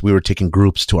us. We were taking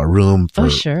groups to our room for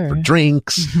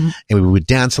drinks. Mm-hmm. And we would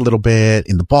dance a little bit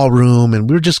in the ballroom. And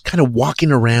we were just kind of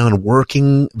walking around,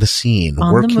 working the scene,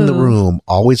 working the room,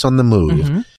 always on the move.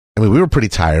 Mm-hmm. I mean, we were pretty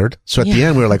tired. So at the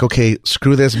end, we were like, okay,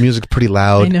 screw this. Music's pretty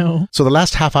loud. I know. So the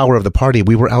last half hour of the party,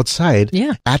 we were outside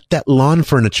at that lawn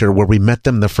furniture where we met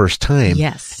them the first time.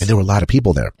 Yes. And there were a lot of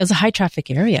people there. It was a high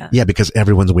traffic area. Yeah, because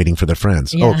everyone's waiting for their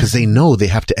friends. Yeah. Oh, because they know they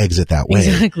have to exit that way.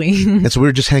 Exactly. And so we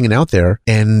were just hanging out there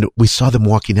and we saw them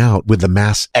walking out with the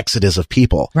mass exodus of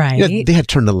people. Right. You know, they had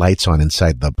turned the lights on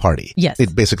inside the party. Yes. They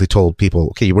basically told people,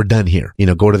 okay, we're done here. You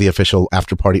know, go to the official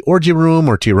after party orgy room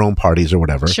or to your own parties or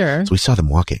whatever. Sure. So we saw them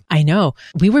walking. I know.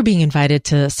 We were being invited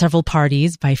to several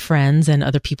parties by friends and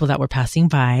other people that were passing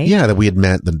by. Yeah, that we had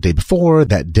met the day before,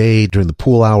 that day during the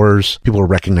pool hours. People were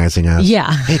recognizing us.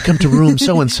 Yeah. Hey, come to room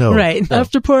so-and-so. Right. Oh.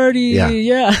 After party.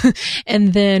 Yeah.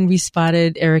 And then we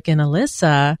spotted Eric and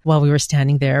Alyssa while we were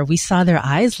standing there. We saw their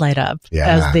eyes light up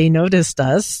as they noticed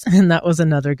us. And that was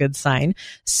another good sign.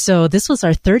 So this was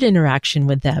our third interaction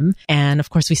with them. And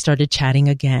of course, we started chatting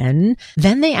again.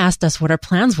 Then they asked us what our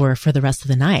plans were for the rest of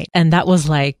the night. And that was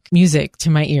like music to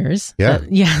my ears. Yeah.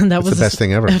 That was the best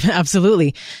thing ever.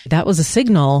 Absolutely. That was a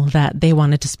signal that they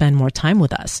wanted to spend more time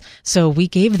with us. So we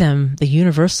gave them the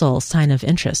universal sign of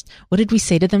interest. What did we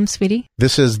say to them, sweetie?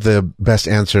 This is the best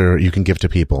answer you can give to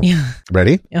people. Yeah.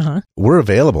 Ready? Uh-huh. We're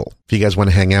available. If you guys want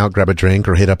to hang out, grab a drink,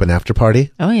 or hit up an after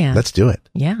party. Oh, yeah. Let's do it.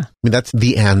 Yeah. I mean, that's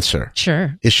the answer.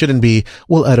 Sure. It shouldn't be,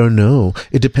 well, I don't know.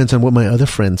 It depends on what my other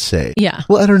friends say. Yeah.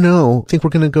 Well, I don't know. I think we're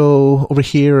going to go over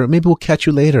here. Maybe we'll catch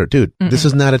you later. Dude, this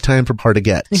is not a time for hard to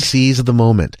get. Seize the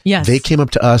moment. Yes. They came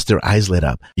up to us. Their eyes lit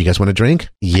up. You guys want a drink?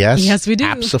 Yes. Yes, we do.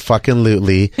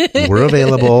 Abso-fucking-lutely. We're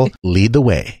available. Lead the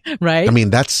way. Right. I mean,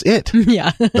 that's it.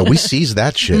 Yeah. No, we seized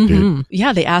that shit, dude.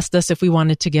 Yeah. They asked us if we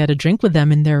wanted to get a drink with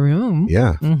them in their room.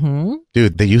 Yeah. Mm-hmm.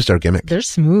 Dude, they used our gimmick. They're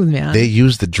smooth, man. They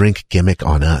used the drink gimmick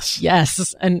on us.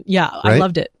 Yes. And yeah, Right? I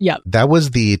loved it. Yeah. That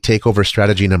was the takeover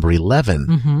strategy number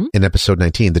 11 in episode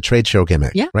 19, the trade show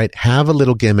gimmick. Yeah. Right? Have a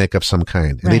little gimmick of some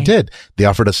kind. And they Right. did. They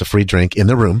offered us a free drink in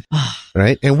the room.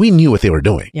 Right? And we knew what they were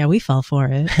doing. Yeah, we fell for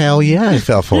it. Hell yeah, I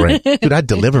fell for it. Dude, I'd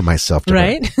deliver myself to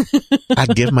Right? her.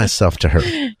 I'd give myself to her.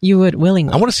 You would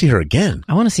willingly. I want to see her again.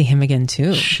 I want to see him again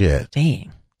too. Shit.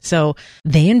 Dang. So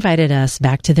they invited us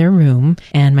back to their room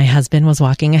and my husband was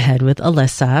walking ahead with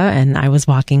Alyssa and I was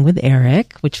walking with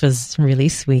Eric, which was really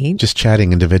sweet. Just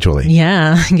chatting individually.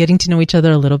 Yeah. Getting to know each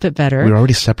other a little bit better. We were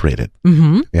already separated.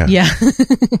 Yeah.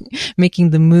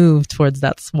 Making the move towards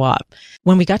that swap.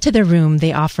 When we got to their room,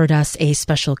 they offered us a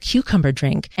special cucumber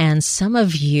drink. And some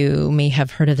of you may have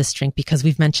heard of this drink because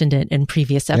we've mentioned it in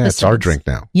previous episodes. Yeah, it's our drink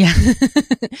now. Yeah.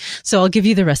 So I'll give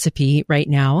you the recipe right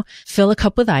now. Fill a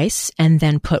cup with ice and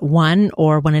then put 1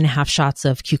 or 1.5 shots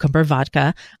of cucumber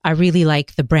vodka. I really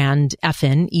like the brand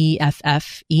Effin,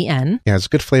 E-F-F-E-N. Yeah, it's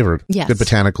good flavor. Yes. Good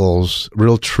botanicals,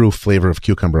 real true flavor of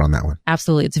cucumber on that one.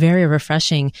 Absolutely. It's very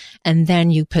refreshing. And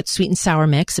then you put sweet and sour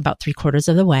mix about 3/4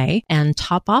 of the way and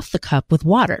top off the cup with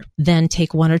water. Then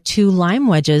take 1 or 2 lime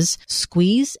wedges,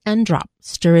 squeeze and drop.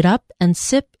 Stir it up and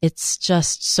sip. It's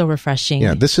just so refreshing.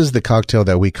 Yeah, this is the cocktail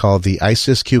that we call the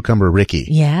Isis Cucumber Ricky.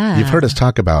 Yeah. You've heard us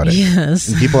talk about it. Yes.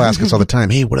 And people ask us all the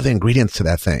time, hey, what are the ingredients to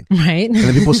that thing? Right. And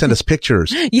then people send us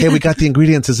pictures. Yeah. Hey, we got the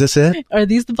ingredients. Is this it? Are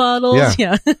these the bottles?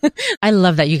 Yeah. I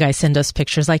love that you guys send us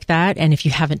pictures like that. And if you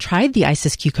haven't tried the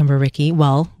Isis Cucumber Ricky,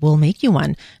 well, we'll make you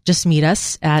one. Just meet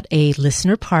us at a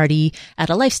listener party, at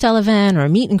a lifestyle event or a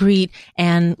meet and greet,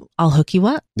 and I'll hook you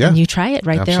up. Yeah. And you try it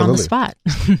right there on the spot.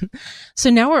 Absolutely. So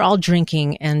now we're all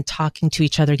drinking and talking to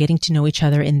each other, getting to know each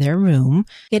other in their room,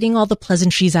 getting all the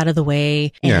pleasantries out of the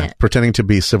way. Yeah, pretending to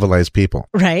be civilized people.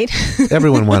 Right.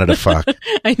 Everyone wanted to fuck.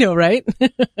 I know, right?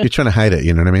 You're trying to hide it,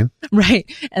 you know what I mean? Right.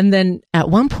 And then at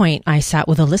one point I sat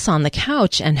with Alyssa on the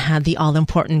couch and had the all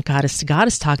important goddess to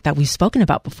goddess talk that we've spoken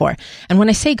about before. And when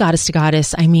I say goddess to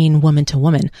goddess, I mean woman to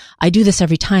woman. I do this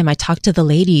every time. I talk to the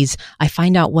ladies. I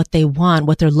find out what they want,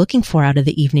 what they're looking for out of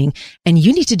the evening. And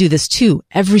you need to do this too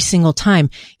every single time.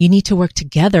 You need to work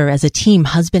together as a team,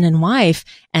 husband and wife,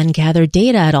 and gather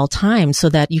data at all times so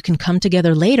that you can come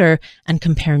together later and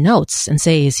compare notes and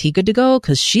say, is he good to go?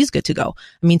 Because she's good to go.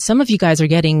 I mean, some of you guys are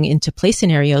getting into play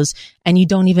scenarios and you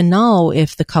don't even know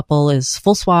if the couple is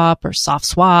full swap or soft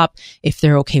swap, if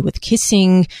they're okay with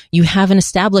kissing. You haven't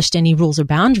established any rules or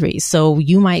boundaries. So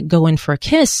you might go in for a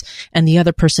kiss and the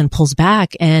other person pulls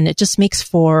back and it just makes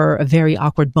for a very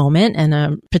awkward moment and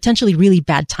a potentially really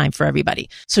bad time for everybody.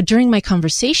 So during my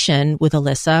conversation with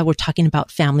Alyssa, we're talking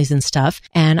about families and stuff,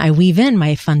 and I weave in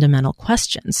my fundamental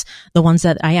questions, the ones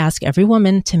that I ask every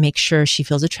woman to make sure she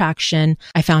feels attraction.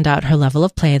 I found out her level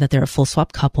of play, that they're a full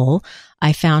swap couple.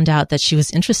 I found out that she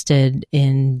was interested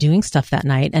in doing stuff that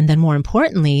night. And then more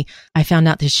importantly, I found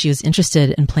out that she was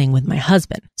interested in playing with my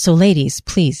husband. So ladies,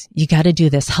 please, you got to do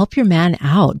this. Help your man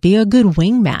out. Be a good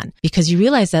wingman, because you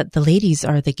realize that the ladies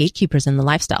are the gatekeepers in the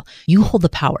lifestyle. You hold the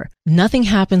power. Nothing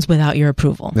happens without your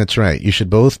approval. That's right. You should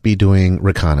both be doing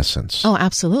reconnaissance. Oh,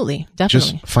 absolutely.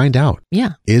 Definitely. Just find out.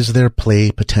 Yeah. Is there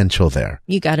play potential there?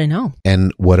 You got to know.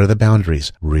 And what are the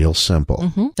boundaries? Real simple.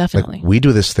 Mm-hmm, definitely. Like, we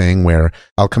do this thing where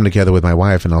I'll come together with my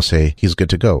wife and I'll say, he's good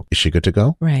to go. Is she good to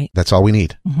go? Right. That's all we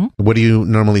need. Mm-hmm. What do you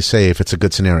normally say if it's a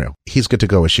good scenario? He's good to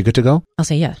go. Is she good to go? I'll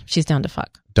say, yeah, she's down to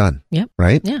fuck. Done. Yep.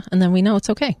 Right? Yeah. And then we know it's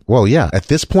okay. Well, yeah. At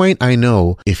this point, I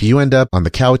know if you end up on the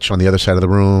couch on the other side of the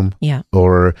room, Yeah.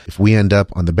 or if we end up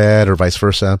on the bed or vice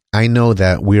versa, I know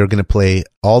that we are going to play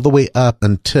all the way up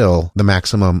until the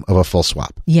maximum of a full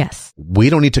swap. Yes. We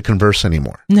don't need to converse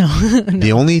anymore. No.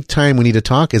 The only time we need to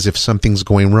talk is if something's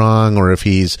going wrong or if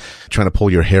he's trying to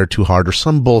pull your hair too hard or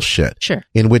some bullshit. Sure.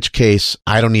 In which case,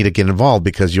 I don't need to get involved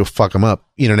because you'll fuck him up.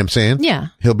 You know what I'm saying? Yeah.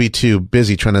 He'll be too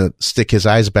busy trying to stick his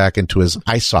eyes back into his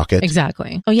eye socket.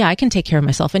 Exactly. Oh yeah, I can take care of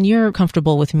myself. And you're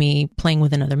comfortable with me playing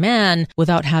with another man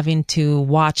without having to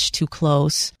watch too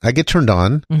close. I get turned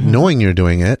on knowing you're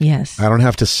doing it. Yes. I don't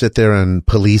have to sit there and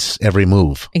police every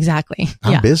move. Exactly.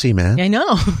 I'm busy, man. I know.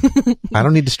 I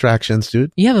don't need distractions,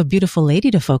 dude. You have a beautiful lady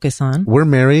to focus on. We're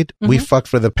married. We fucked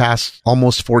for the past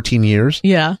almost 14 years.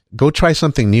 Yeah. Go try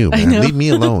something new, man. Leave me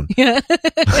alone. Yeah.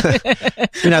 I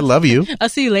mean, I love you. I'll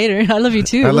see you later. I love you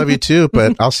too. I love you too,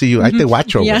 but I'll see you. I te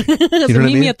watcho. Yeah. You know So what I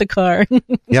meet mean? me at the car.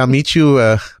 Yeah, I'll meet you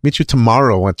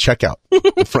tomorrow at checkout,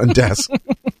 the front desk.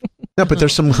 No, but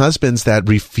there's some husbands that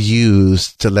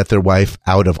refuse to let their wife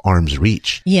out of arm's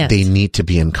reach. Yes. They need to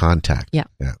be in contact. Yeah.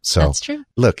 So That's true.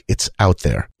 look, it's out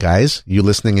there. Guys, you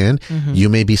listening in, you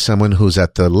may be someone who's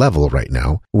at the level right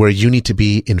now where you need to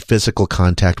be in physical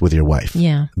contact with your wife.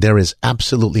 Yeah. There is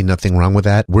absolutely nothing wrong with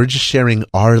that. We're just sharing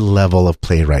our level of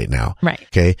play right now. Right.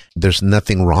 Okay. There's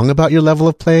nothing wrong about your level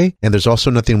of play, and there's also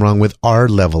nothing wrong with our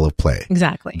level of play.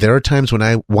 Exactly. There are times when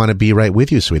I want to be right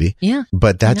with you, sweetie. Yeah.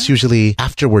 But that's usually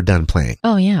after we're done playing.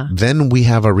 Oh yeah. Then we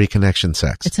have our reconnection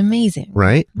sex. It's amazing.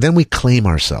 Right? Then we claim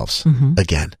ourselves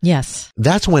again. Yes.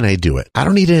 That's when I do it. I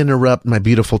don't need to interrupt my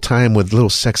beautiful time with little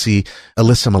sexy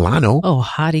Alyssa Milano. Oh,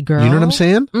 hottie girl. You know what I'm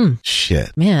saying? Mm.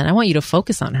 Shit. Man, I want you to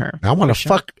focus on her. I want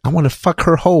to fuck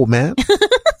her whole, man.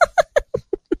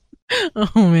 Oh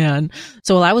man.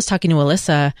 So while I was talking to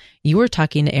Alyssa, you were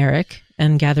talking to Eric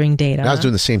and gathering data. I was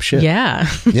doing the same shit. Yeah.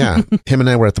 Yeah. Him and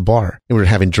I were at the bar and we were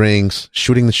having drinks,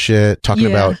 shooting the shit, talking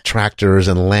about tractors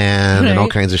and land and all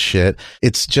kinds of shit.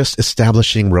 It's just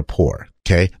establishing rapport.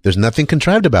 Okay. There's nothing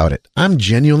contrived about it. I'm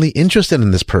genuinely interested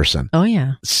in this person. Oh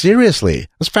yeah. Seriously. I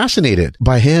was fascinated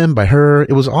by him, by her.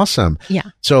 It was awesome. Yeah.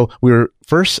 So we were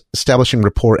first establishing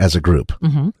rapport as a group.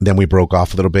 Then we broke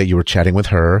off a little bit. You were chatting with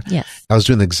her. Yes. I was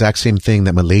doing the exact same thing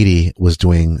that my lady was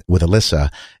doing with Alyssa.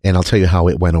 And I'll tell you how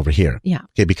it went over here. Yeah.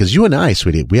 Okay. Because you and I,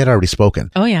 sweetie, we had already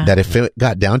spoken. Oh yeah. That if it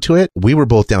got down to it, we were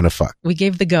both down to fuck. We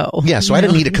gave the go. Yeah. So I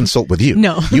didn't need to consult with you.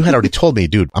 No. You had already told me,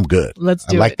 dude, I'm good. Let's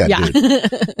do I like it. that Yeah.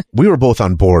 dude. We were both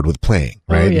on board with playing,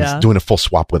 right? Oh, yeah. Doing a full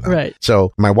swap with him. Right.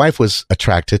 So my wife was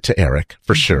attracted to Eric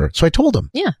for sure. So I told him.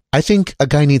 Yeah. I think a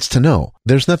guy needs to know.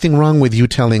 There's nothing wrong with you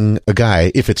telling a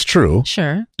guy, if it's true,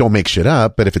 Sure. don't make shit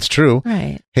up, but if it's true,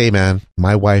 Right. hey man,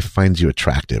 my wife finds you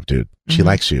attractive, dude. She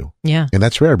likes you. Yeah. And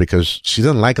that's rare because she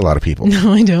doesn't like a lot of people.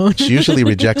 No, I don't. She usually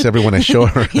rejects everyone I show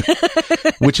her,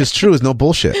 which is true, is no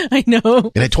bullshit. I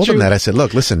know. And I told him that. I said,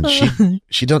 look, listen,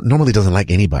 she normally doesn't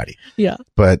like anybody, Yeah.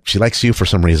 but she likes you for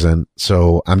some reason.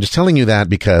 So I'm just telling you that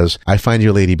because I find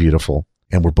your lady beautiful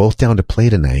and we're both down to play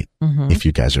tonight. If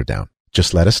you guys are down,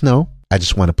 just let us know. I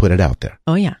just want to put it out there.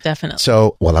 Oh yeah, definitely.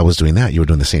 So while I was doing that, you were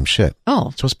doing the same shit.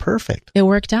 Oh, So it's perfect. it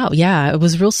worked out. Yeah, it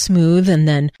was real smooth. And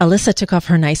then Alyssa took off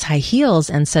her nice high heels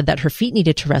and said that her feet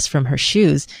needed to rest from her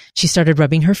shoes. She started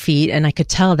rubbing her feet and I could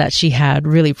tell that she had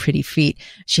really pretty feet.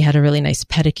 She had a really nice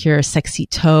pedicure, sexy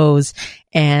toes.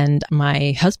 And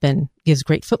my husband gives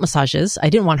great foot massages. I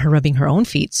didn't want her rubbing her own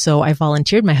feet, so I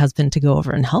volunteered my husband to go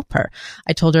over and help her.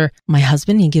 I told her, my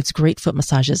husband, he gives great foot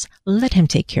massages. Let him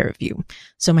take care of you.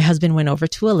 So my husband went over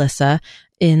to Alyssa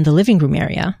in the living room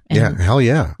area. And Yeah. Hell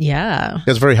yeah. yeah. I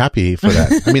was very happy for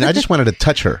that. I mean, I just wanted to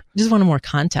touch her. Just wanted more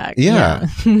contact. Yeah.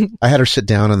 I had her sit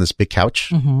down on this big couch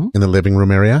Mm-hmm. in the living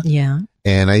room area Yeah.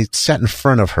 and I sat in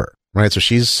front of her, right? So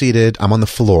she's seated. I'm on the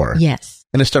floor. Yes.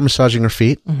 and I start massaging her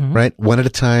feet, right? One at a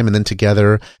time and then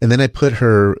together. And then I put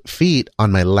her feet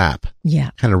on my lap.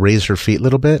 Yeah. Kind of raise her feet a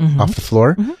little bit off the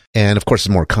floor. And of course, it's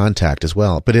more contact as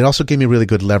well. But it also gave me really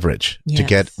good leverage to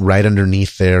get right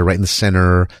underneath there, right in the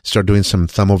center, start doing some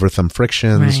thumb over thumb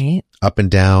frictions, up and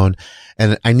down.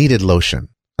 And I needed lotion.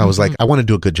 I was like, I want to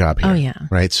do a good job here. Oh, yeah.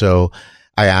 Right. So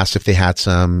I asked if they had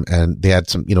some, and they had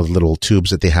some, little tubes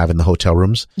that they have in the hotel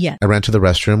rooms. Yeah. I ran to the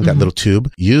restroom, got a little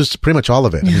tube, used pretty much all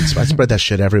of it. I mean, I spread that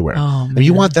shit everywhere. Oh, I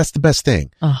mean, that's the best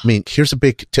thing. I mean, here's a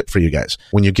big tip for you guys.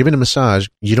 When you're giving a massage,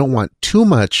 you don't want too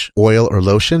much oil or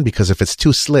lotion, because if it's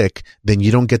too slick, then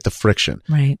you don't get the friction.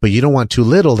 Right. But you don't want too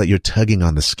little that you're tugging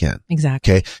on the skin.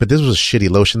 Exactly. Okay. But this was a shitty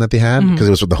lotion that they had because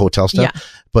it was with the hotel stuff. Yeah.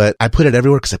 But I put it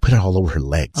everywhere because I put it all over her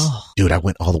legs. Oh. Dude, I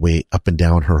went all the way up and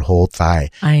down her whole thigh.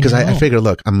 Because I figured,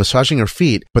 look, I'm massaging her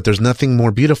feet, but there's nothing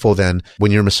more beautiful than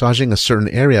when you're massaging a certain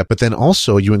area, but then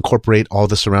also you incorporate all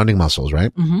the surrounding muscles,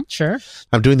 right? Sure.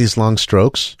 I'm doing these long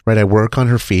strokes, right? I work on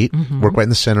her feet, work right in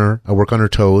the center. I work on her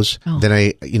toes. Oh. Then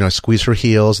I squeeze her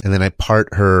heels, and then I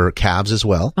part her calves as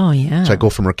well. Oh, yeah. So I go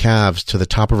from her calves to the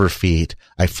top of her feet.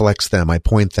 I flex them. I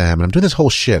point them. And I'm doing this whole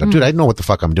shit. Dude, I know what the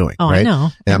fuck I'm doing. Oh, right? I know.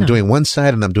 And I'm doing one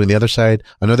side and I'm doing the other side.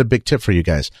 Another big tip for you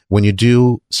guys. When you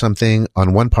do something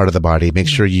on one part of the body, make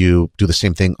sure you do the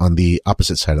same thing on the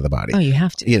opposite side of the body. Oh, you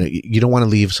have to. You don't want to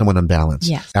leave someone unbalanced.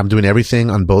 Yes. I'm doing everything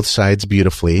on both sides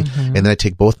beautifully. And then I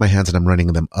take both my hands and I'm running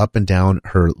them up and down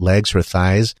her legs, her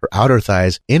thighs, her outer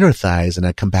thighs, inner thighs, and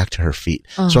I come back to her feet.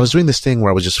 So I was doing this thing where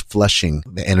I was just flushing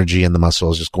the energy and the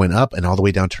muscles, just going up and all the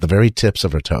way down to the very tips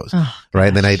of her toes. Right.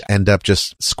 And then I'd end up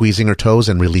just squeezing her toes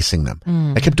and releasing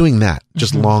them. I kept doing that.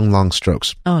 Just long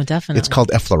strokes. Oh, definitely. It's called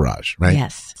effleurage, right?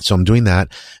 Yes. So I'm doing that.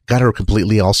 Got her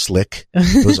completely all slick.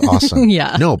 It was awesome.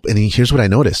 Yeah. No, and here's what I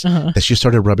noticed. That she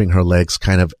started rubbing her legs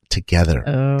kind of together.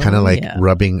 Kind of like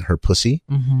rubbing her pussy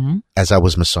as I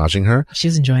was massaging her. She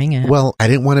was enjoying it. Well, I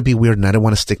didn't want to be weird and I didn't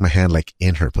want to stick my hand like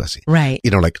in her pussy. Right.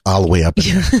 Like all the way up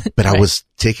in there. But I was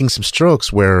taking some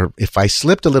strokes where if I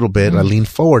slipped a little bit, I leaned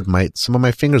forward, some of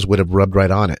my fingers would have rubbed right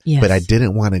on it. Yes. But I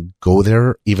didn't want to go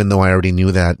there, even though I already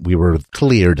knew that we were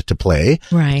cleared to play.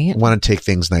 Right. I want to take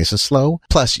things nice and slow.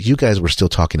 Plus, you guys were still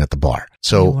talking at the bar.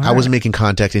 So I was making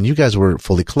contact and you guys were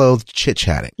fully clothed,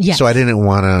 chit-chatting. Yes. So I didn't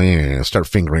want to start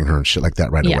fingering her and shit like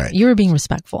that right away. You were being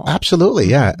respectful. Absolutely,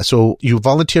 yeah. So you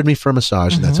volunteered me for a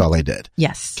massage and that's all I did.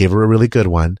 Yes. Gave her a really good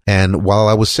one. And while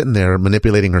I was sitting there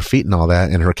manipulating her feet and all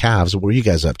that and her calves, what were you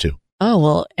guys up to? Oh,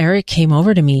 well, Eric came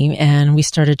over to me and we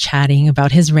started chatting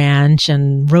about his ranch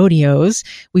and rodeos.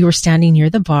 We were standing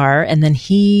near the bar and then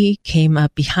he came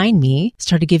up behind me,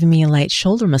 started giving me a light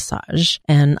shoulder massage.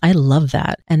 And I love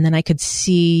that. And then I could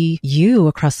see you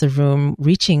across the room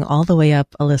reaching all the way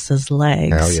up Alyssa's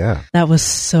legs. Hell yeah. That was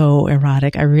so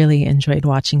erotic. I really enjoyed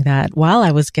watching that while I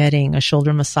was getting a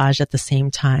shoulder massage at the same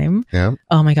time. Yeah.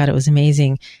 Oh my God, it was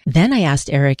amazing. Then I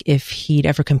asked Eric if he'd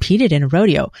ever competed in a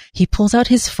rodeo. He pulls out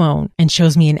his phone and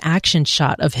shows me an action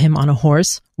shot of him on a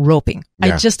horse roping.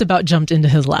 Yeah. I just about jumped into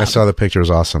his lap. I saw the picture. It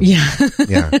was awesome. Yeah.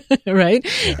 Yeah. Right.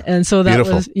 Yeah. And so that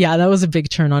was a big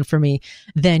turn on for me.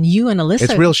 Then you and Alyssa.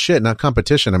 It's real shit, not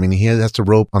competition. I mean, he has to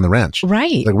rope on the ranch.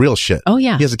 Right. Like real shit. Oh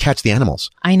yeah. He has to catch the animals.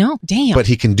 I know. Damn. But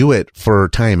he can do it for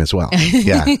time as well.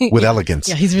 Yeah. With elegance.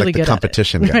 Yeah. He's really like good the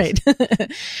competition at it.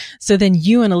 Right. So then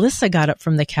you and Alyssa got up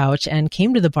from the couch and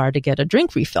came to the bar to get a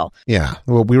drink refill. Yeah.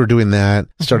 Well, we were doing that,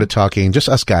 started talking, just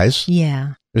us guys.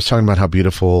 Yeah. He was talking about how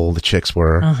beautiful the chicks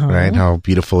were, right? How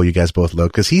beautiful you guys both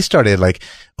look. Cause he started like,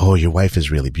 oh, your wife is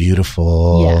really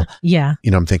beautiful. Yeah.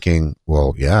 Yeah. I'm thinking,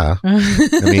 well, yeah.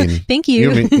 I mean, thank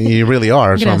you. You really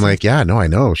are. So I'm like, yeah, no, I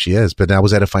know she is. But I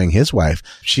was edifying his wife.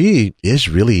 She is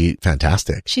really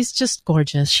fantastic. She's just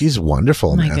gorgeous. She's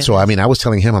wonderful, man. Goodness. So, I mean, I was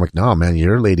telling him, I'm like, no, man,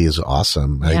 your lady is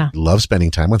awesome. Yeah. I love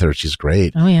spending time with her. She's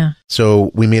great. Oh, yeah.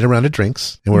 So we made a round of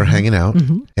drinks and we were hanging out.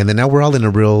 And then now we're all in a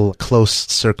real close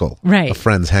circle of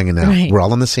friends hanging out. Right. We're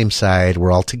all on the same side.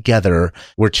 We're all together.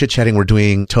 We're chit-chatting. We're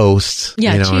doing toasts,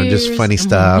 and just funny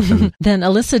stuff. And then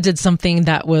Alyssa did something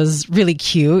that was really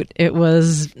cute. It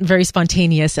was very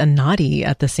spontaneous and naughty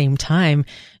at the same time.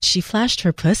 She flashed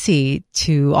her pussy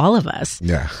to all of us.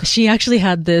 Yeah. She actually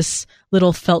had this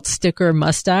little felt sticker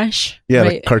mustache. Yeah,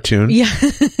 right? like cartoon. Yeah.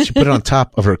 She put it on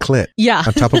top of her clit. Yeah.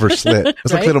 On top of her slit. It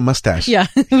was like a little mustache. Yeah.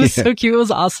 It was so cute. It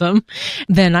was awesome.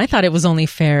 Then I thought it was only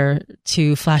fair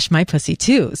to flash my pussy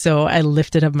too. So I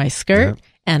lifted up my skirt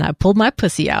And I pulled my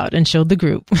pussy out and showed the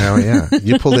group. Oh yeah.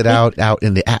 You pulled it out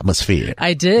in the atmosphere.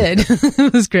 I did.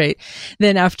 It was great.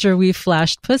 Then after we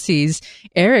flashed pussies,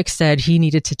 Eric said he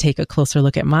needed to take a closer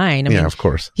look at mine. I mean, of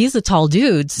course. He's a tall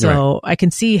dude, so I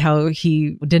can see how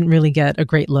he didn't really get a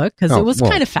great look because it was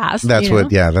kind of fast. That's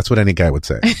that's what any guy would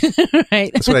say.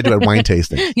 Right. That's what I do at wine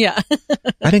tasting. Yeah.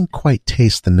 I didn't quite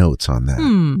taste the notes on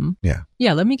that. Yeah.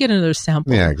 Yeah, let me get another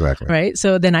sample. Yeah, exactly. Right.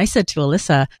 So then I said to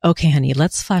Alyssa, okay, honey,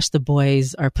 let's flash the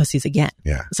boys our pussies again.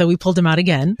 Yeah. So we pulled him out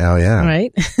again. Oh, yeah.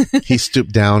 Right. He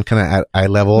stooped down kind of at eye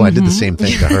level. I did the same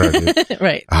thing to her, dude.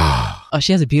 Right. Oh,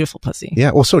 she has a beautiful pussy. Yeah.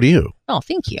 Well, so do you. Oh,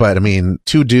 thank you. But I mean,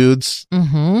 two dudes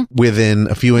within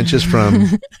a few inches from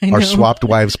our swapped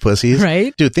wives' pussies.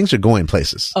 Right. Dude, things are going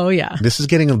places. Oh, yeah. This is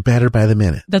getting better by the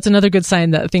minute. That's another good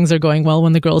sign that things are going well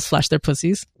when the girls flash their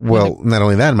pussies. Well, not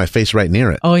only that, my face right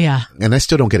near it. Oh, yeah. And I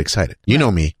still don't get excited. You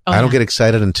know me. Oh, I don't get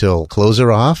excited until clothes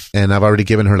are off and I've already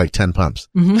given her like 10 pumps.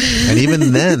 And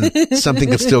even then, something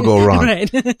could still go wrong. Right.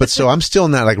 But so I'm still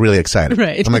not like really excited.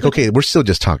 Right. I'm like, okay, we're still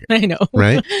just talking. I know.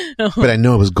 Right? But I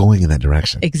know it was going in that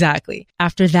direction. Exactly.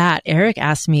 After that, Eric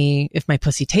asked me if my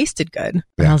pussy tasted good. And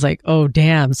Yeah. I was like, oh,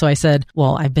 damn. So I said,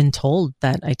 well, I've been told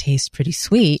that I taste pretty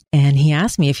sweet. And he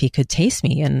asked me if he could taste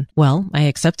me. And well, I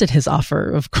accepted his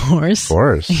offer, of course. Of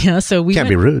course. Yeah. So we Can't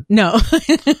be rude. No.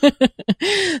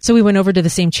 So we went over to the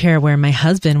same chair where my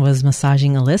husband was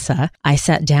massaging Alyssa. I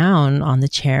sat down on the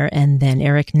chair and then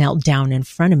Eric knelt down in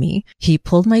front of me. He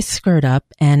pulled my skirt up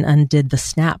and undid the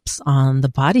snaps on the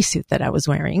bodysuit that I was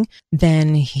wearing.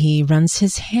 Then he runs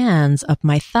his hands up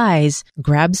my thighs,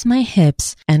 grabs my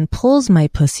hips, and pulls my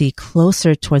pussy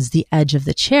closer towards the edge of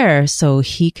the chair so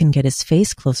he can get his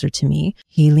face closer to me.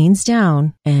 He leans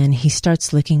down and he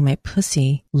starts licking my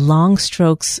pussy. Long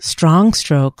strokes, strong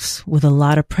strokes with a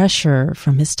lot of pressure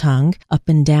from his tongue up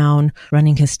and down,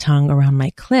 running his tongue around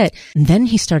my clit. And then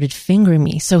he started fingering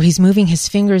me. So he's moving his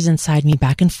fingers inside me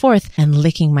back and forth and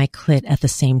licking my clit at the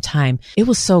same time. It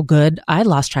was so good. I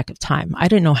lost track of time. I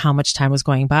didn't know how much time was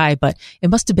going by, but it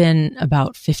must have been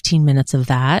about 15 minutes of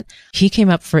that. He came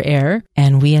up for air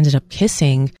and we ended up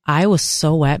kissing. I was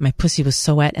so wet. My pussy was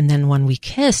so wet. And then when we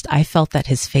kissed, I felt that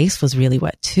his face was really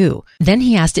wet too. Then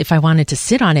he asked if I wanted to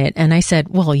sit on it. And I said,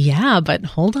 well, yeah, but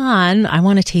hold on. I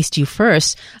want to taste you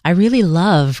first. I really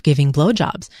love giving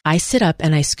blowjobs. I sit up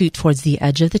and I scoot towards the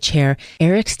edge of the chair.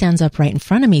 Eric stands up right in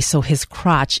front of me, so his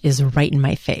crotch is right in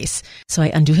my face. So I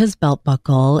undo his belt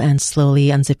buckle and slowly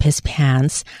unzip his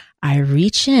pants. I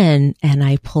reach in and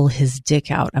I pull his dick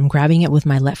out. I'm grabbing it with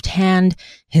my left hand.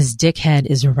 His dick head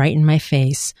is right in my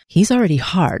face. He's already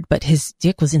hard, but his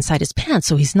dick was inside his pants,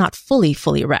 so he's not fully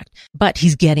erect, but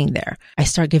he's getting there. I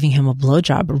start giving him a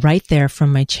blowjob right there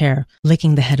from my chair,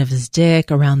 licking the head of his dick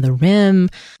around the rim,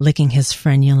 licking his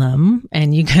frenulum.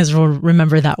 And you guys will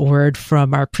remember that word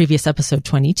from our previous episode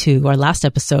 22, our last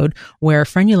episode, where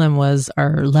frenulum was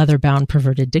our leather-bound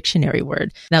perverted dictionary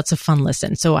word. That's a fun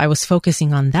listen. So I was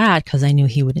focusing on that because I knew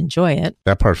he would enjoy it.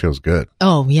 That part feels good.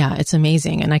 Oh, yeah, it's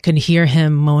amazing. And I could hear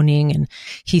him moaning and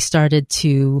he started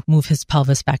to move his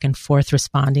pelvis back and forth,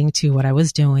 responding to what I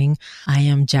was doing. I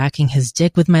am jacking his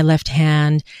dick with my left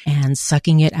hand and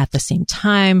sucking it at the same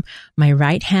time. My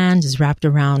right hand is wrapped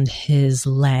around his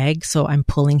leg, so I'm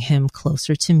pulling him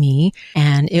closer to me.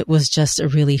 And it was just a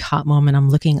really hot moment. I'm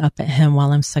looking up at him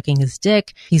while I'm sucking his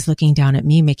dick. He's looking down at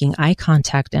me, making eye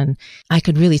contact, and I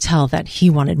could really tell that he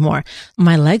wanted more.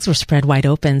 My legs were spread wide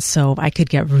open, so I could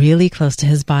get really close to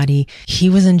his body. He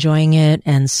was enjoying it,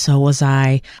 and so was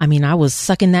I. I mean, I was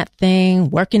sucking that thing,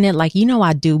 working it like, you know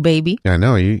I do, baby. Yeah, I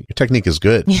know. Your technique is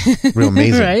good. Real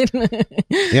amazing. Right?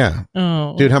 Yeah.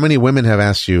 Oh. Dude, how many women have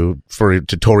asked you for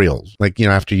tutorials? Like, you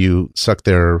know, after you suck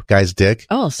their guy's dick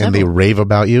Oh, and several. they rave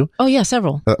about you? Oh, yeah,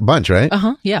 several. A bunch, right?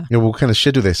 Uh-huh, yeah. You know, what kind of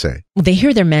shit do they say? They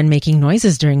hear their man making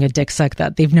noises during a dick suck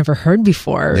that they've never heard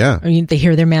before. Yeah. I mean, they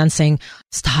hear their man saying,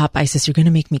 stop, Isis, you're going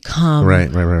to make me come.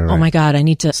 Right. Oh my God, I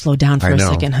need to slow down for I a know.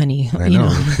 second, honey. I know.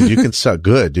 'Cause you can suck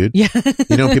good, dude. Yeah.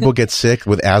 You know, people get sick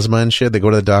with asthma and shit. They go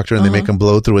to the doctor and they make them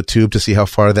blow through a tube to see how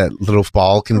far that little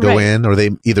ball can go Right. in, or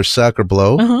they either suck or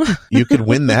blow. You could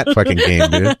win that fucking game,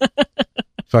 dude.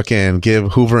 Fucking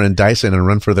give Hoover and Dyson a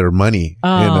run for their money in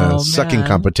a sucking man.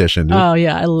 competition, dude. Oh,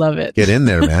 yeah, I love it. Get in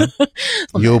there, man.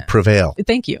 You'll prevail.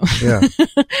 Thank you. Yeah.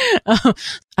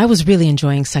 I was really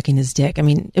enjoying sucking his dick. I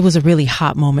mean, it was a really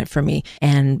hot moment for me.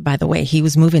 And by the way, he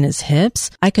was moving his hips.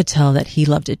 I could tell that he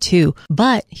loved it too,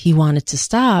 but he wanted to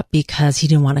stop because he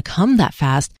didn't want to come that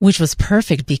fast, which was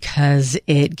perfect because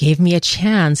it gave me a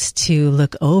chance to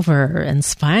look over and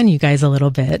spy on you guys a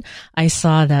little bit. I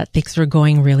saw that things were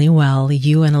going really well.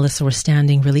 You and Alyssa were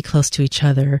standing really close to each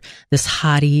other. This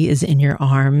hottie is in your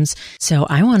arms. So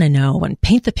I want to know and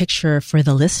paint the picture for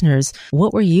the listeners.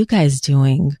 What were you guys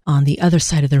doing on the other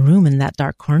side of the room in that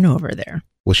dark corner over there?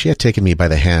 Well, she had taken me by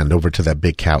the hand over to that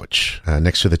big couch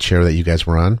next to the chair that you guys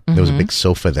were on. There was a big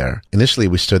sofa there. Initially,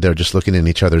 we stood there just looking in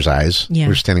each other's eyes. Yeah. We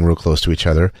were standing real close to each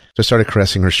other. So I started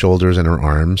caressing her shoulders and her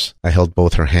arms. I held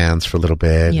both her hands for a little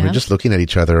bit. Yeah. We were just looking at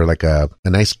each other like a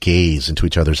nice gaze into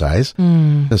each other's eyes.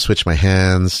 I switched my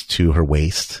hands to her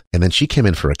waist. And then she came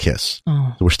in for a kiss.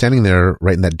 Oh. So we're standing there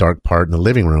right in that dark part in the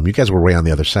living room. You guys were way on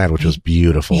the other side, which was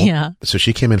beautiful. Yeah. So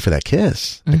she came in for that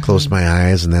kiss. I closed my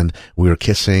eyes and then we were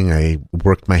kissing. I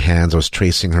worked my hands. I was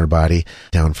tracing her body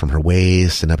down from her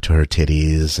waist and up to her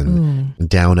titties and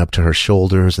down up to her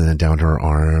shoulders and then down to her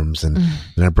arms. And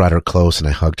then I brought her close and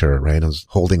I hugged her, right? I was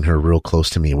holding her real close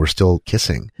to me. We're still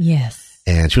kissing. Yes.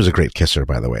 And she was a great kisser,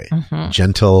 by the way.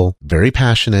 Gentle, very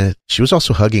passionate. She was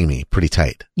also hugging me pretty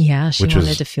tight. Yeah, she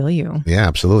wanted to feel you. Yeah,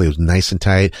 absolutely. It was nice and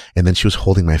tight. And then she was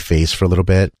holding my face for a little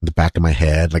bit, the back of my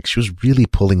head. Like she was really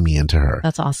pulling me into her.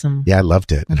 That's awesome. Yeah, I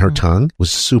loved it. And her tongue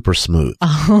was super smooth.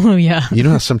 Oh, yeah. You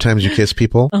know how sometimes you kiss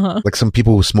people? Like some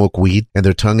people who smoke weed and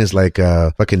their tongue is like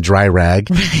a fucking dry rag.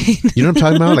 Right. You know what I'm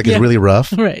talking about? Like it's really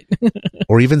rough. Right.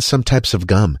 Or even some types of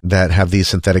gum that have these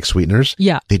synthetic sweeteners.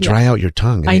 Yeah. They dry out your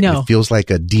tongue. I know. It feels like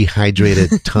a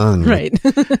dehydrated tongue. Right.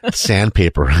 Like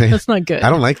sandpaper, right? That's not good. I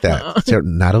don't like that.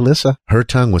 Not Alyssa. Her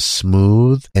tongue was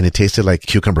smooth and it tasted like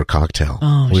cucumber cocktail.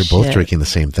 Oh, we were both shit. drinking the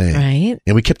same thing. Right.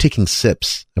 And we kept taking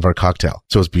sips of our cocktail.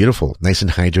 So it was beautiful, nice and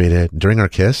hydrated. During our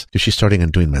kiss, she started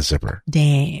undoing my zipper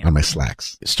Damn. on my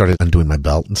slacks. Started undoing my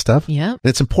belt and stuff. Yep. And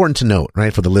it's important to note,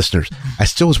 right, for the listeners, I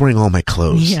still was wearing all my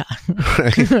clothes. Yeah.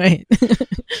 Right? Right.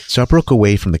 So I broke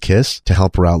away from the kiss to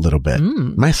help her out a little bit.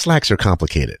 My slacks are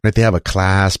complicated, right? They have a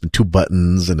clasp and 2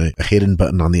 buttons and a hidden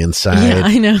button on the inside. Yeah,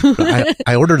 I know.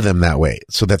 I ordered them that way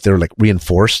so that they're like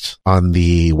reinforced on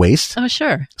the waist Oh,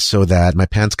 sure. so that my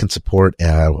pants can support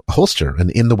a holster, an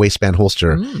in the waistband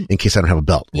holster in case I don't have a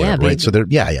belt. Yeah, Right. So they're,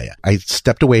 yeah. I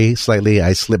stepped away slightly.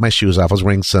 I slipped my shoes off. I was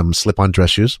wearing some slip-on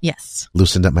dress shoes. Yes.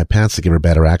 Loosened up my pants to give her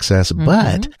better access,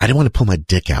 but I didn't want to pull my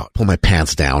dick out, pull my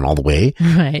pants down all the way.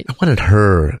 Right. I wanted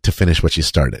her to finish what she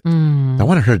started. I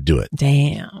wanted her to do it.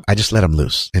 Damn. I just let him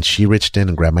loose. And she reached in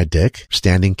and grabbed my dick,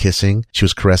 standing, kissing. She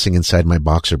was caressing inside my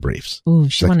boxer briefs. Ooh,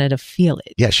 she wanted to feel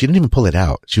it. Yeah, she didn't even pull it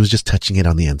out. She was just touching it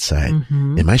on the inside.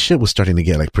 And my shit was starting to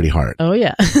get like pretty hard. Oh,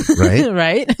 yeah. Right?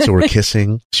 Right. So we're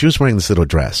kissing. She was wearing this little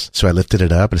dress. So I lifted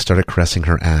it up and started caressing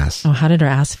her ass. Oh, how did her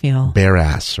ass feel? Bare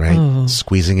ass, right? Oh.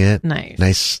 Squeezing it. Nice.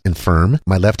 Nice and firm.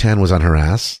 My left hand was on her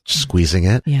ass, squeezing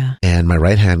it. Yeah. And my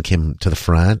right hand came to the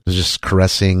front, was just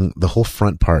caressing the whole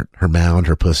front part, her mound,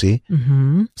 her pussy.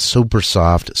 Super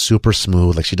soft, super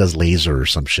smooth, like she does laser or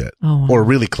some shit. Oh, wow. Or a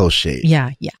really close shave.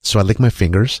 Yeah. Yeah. So I licked my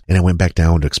fingers and I went back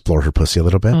down to explore her pussy a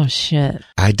little bit. Oh, shit.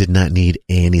 I did not need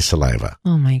any saliva.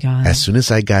 Oh, my God. As soon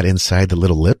as I got inside the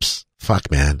little lips, fuck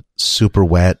man, super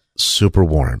wet, super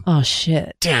warm. Oh,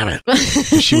 shit. Damn it.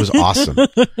 She was awesome.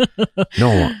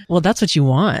 No. Well, that's what you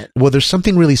want. Well, there's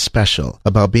something really special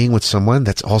about being with someone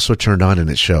that's also turned on and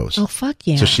it shows. Oh, fuck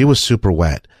yeah. So she was super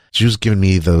wet. She was giving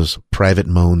me those private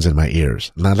moans in my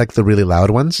ears. Not like the really loud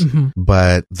ones,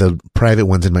 but the private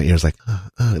ones in my ears, like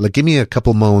give me a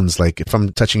couple moans, like if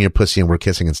I'm touching your pussy and we're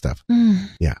kissing and stuff.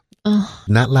 Yeah. Oh.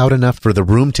 Not loud enough for the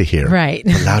room to hear. Right.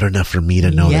 But loud enough for me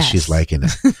to know that Yes. she's liking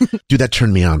it. Dude, that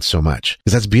turned me on so much.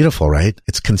 Because that's beautiful, right?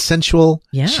 It's consensual.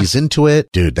 Yeah. She's into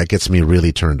it. Dude, that gets me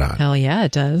really turned on. Hell yeah,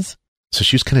 it does. So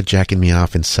she was kind of jacking me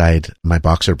off inside my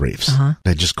boxer briefs.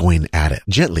 And just going at it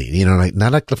gently, you know, like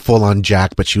not like the full on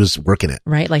jack, but she was working it.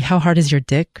 Right? Like, how hard is your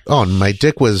dick? Oh, and my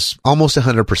dick was almost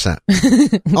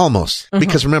 100%. Almost.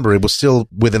 Because remember, it was still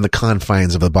within the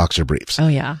confines of the boxer briefs. Oh,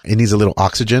 yeah. It needs a little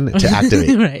oxygen to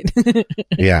activate. Right.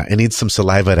 Yeah. It needs some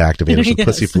saliva to activate or some Yes.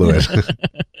 pussy fluid.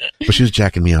 But she was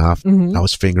jacking me off. I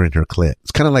was fingering her clit.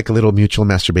 It's kind of like a little mutual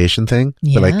masturbation thing,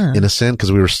 but like Yeah. innocent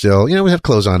because we were still, you know, we had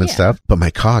clothes on and stuff. But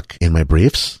my cock in my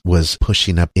briefs was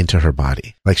pushing up into her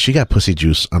body. Like she got pussy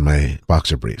juice on my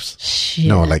boxer briefs. Shit.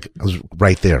 No, like I was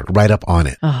right there, right up on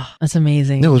it. Oh, that's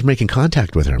amazing. No, I was making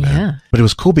contact with her, man. Yeah. But it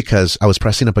was cool because I was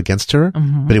pressing up against her,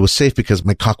 but it was safe because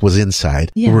my cock was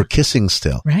inside. Yeah. We were kissing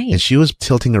still. Right. And she was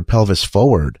tilting her pelvis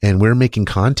forward and we were making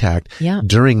contact Yeah.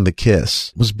 during the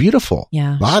kiss. It was beautiful.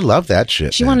 Yeah. A I love that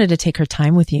shit. She wanted to take her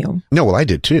time with you. No, well, I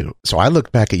did too. So I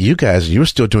looked back at you guys. You were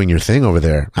still doing your thing over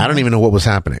there. I don't even know what was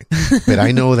happening, but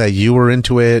I know that you were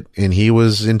into it and he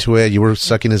was into it. You were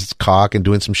sucking his cock and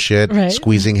doing some shit,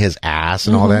 squeezing his ass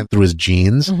and all that through his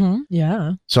jeans.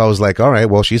 Yeah. So I was like, all right,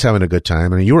 well, she's having a good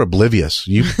time. I mean, you were oblivious.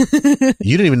 You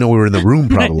didn't even know we were in the room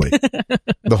probably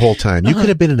the whole time. You could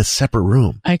have been in a separate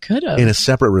room. I could have. In a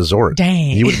separate resort.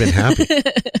 Dang. You would have been happy.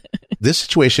 This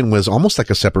situation was almost like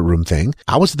a separate room thing.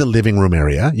 I was in the living room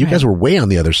area. You guys were way on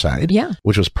the other side. Yeah.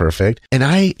 Which was perfect. And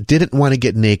I didn't want to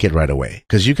get naked right away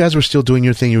because you guys were still doing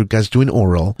your thing. You guys doing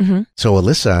oral. So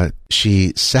Alyssa,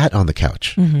 she sat on the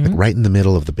couch, like right in the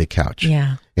middle of the big couch.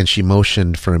 Yeah. And she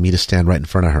motioned for me to stand right in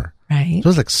front of her. Right. So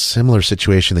it was like a similar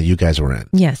situation that you guys were in.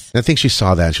 Yes. And I think she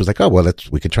saw that. And she was like, oh, well,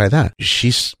 we could try that.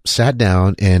 She sat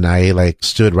down and I like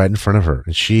stood right in front of her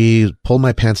and she pulled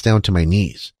my pants down to my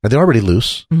knees. Now, they're already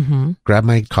loose. Grabbed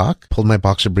my cock, pulled my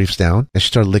boxer briefs down and she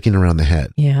started licking around the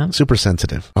head. Yeah. Super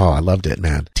sensitive. Oh, I loved it,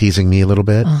 man. Teasing me a little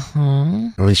bit.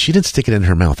 I mean, she didn't stick it in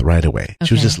her mouth right away.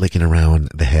 She was just licking around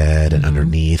the head and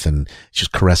underneath and she was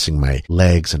caressing my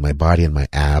legs and my body and my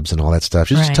abs and all that stuff.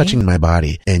 She was just touching my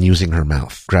body and using her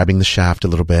mouth, grabbing the shaft a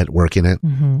little bit, working it.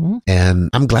 And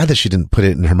I'm glad that she didn't put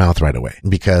it in her mouth right away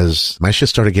because my shit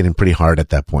started getting pretty hard at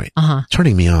that point.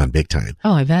 Turning me on big time.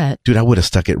 Oh, I bet. Dude, I would have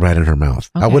stuck it right in her mouth.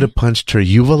 I would have punched her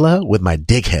uvula with my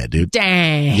dick head, dude.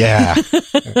 Dang. Yeah.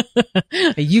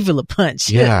 A uvula punch.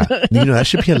 Yeah. You know, that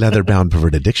should be a leather-bound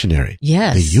perverted dictionary.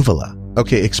 Yes. The uvula.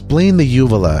 Okay, explain the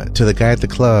uvula to the guy at the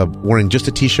club wearing just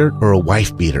a t-shirt or a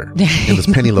wife beater and those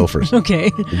penny loafers. Okay.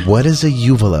 What is a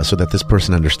uvula so that this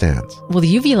person understands? Well, the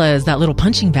uvula is that little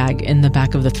punching bag in the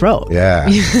back of the throat. Yeah.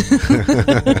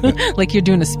 Like you're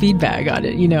doing a speed bag on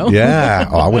it, you know? Yeah.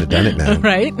 Oh, I would have done it, man.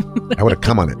 Right? I would have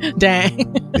come on it.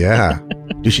 Dang. Yeah.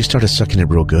 Dude, she started sucking it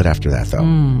real good after that, though.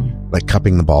 Like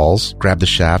cupping the balls, grabbed the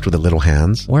shaft with the little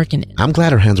hands. Working it. I'm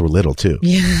glad her hands were little, too.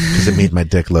 Yeah. Because it made my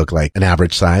dick look like an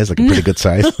average size, like a pretty good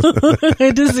size.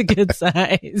 It is a good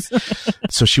size.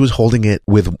 So she was holding it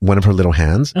with one of her little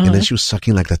hands, and then she was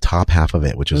sucking like the top half of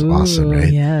it, which was awesome,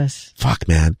 right? Yes. Fuck,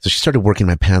 man. So she started working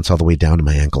my pants all the way down to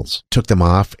my ankles. Took them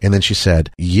off, and then she said,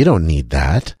 you don't need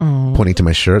that. Pointing to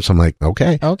my shirt. So I'm like,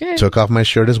 okay. Okay. Took off my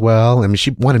shirt as well. I mean,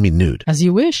 she wanted me nude. As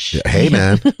you wish. Hey,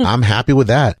 man, I'm happy with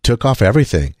that. Took off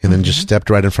everything and then just stepped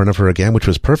right in front of her again, which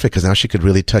was perfect because now she could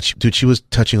really touch. Dude, she was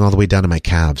touching all the way down to my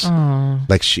calves.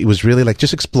 Like she was really like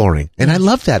just exploring. And I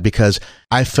love that because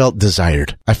I felt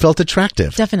desired. I felt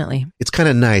attractive. Definitely. It's kind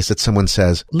of nice that someone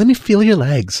says, let me feel your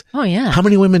legs. Oh, yeah. How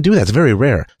many women do that? It's very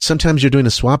rare. Sometimes you're doing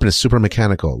a swap and it's super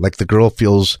mechanical. Like the girl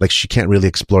feels like she can't really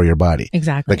explore your body.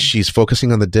 Exactly. Like she's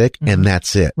focusing on the dick and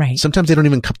that's it. Right. Sometimes they don't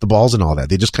even cup the balls and all that.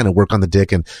 They just kind of work on the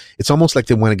dick and it's almost like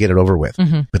they want to get it over with.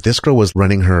 But this girl was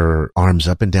running her arms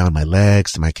up and down my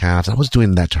legs to my calves. I was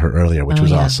doing that to her earlier, which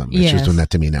was awesome. And she was doing that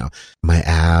to me now. My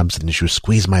abs, and she would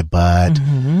squeeze my butt.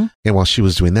 And while she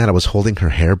was doing that, I was holding her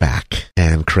hair back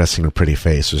and caressing her pretty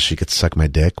face so she could suck my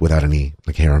dick without any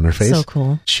like hair on her face. So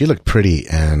cool. She looked pretty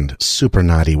and super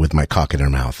naughty with my cock in her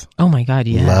mouth. Oh my God,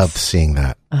 yes. Loved seeing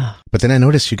that. But then I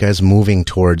noticed you guys moving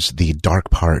towards the dark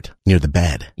part near the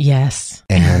bed. Yes.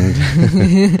 And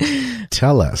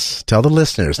tell the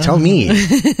listeners, tell me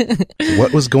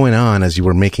what was going on as you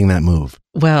were making that move.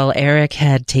 Well, Eric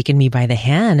had taken me by the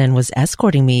hand and was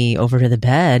escorting me over to the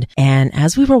bed. And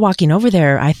as we were walking over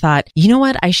there, I thought, you know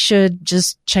what? I should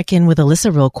just check in with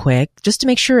Alyssa real quick just to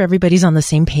make sure everybody's on the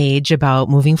same page about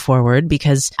moving forward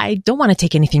because I don't want to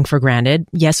take anything for granted.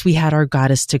 Yes, we had our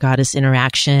goddess to goddess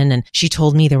interaction and she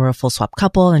told me they were a full swap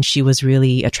couple and she was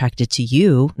really attracted to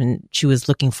you and she was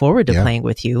looking forward to playing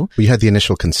with you. Well, you had the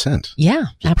initial consent. Yeah,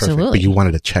 absolutely. Perfect, but you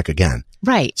wanted to check again.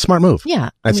 Right. Smart move.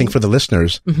 Yeah. I think for the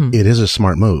listeners, it is a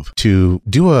smart move to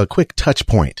do a quick touch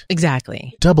point.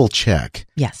 Exactly. Double check.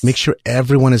 Yes. Make sure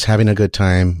everyone is having a good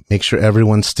time. Make sure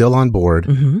everyone's still on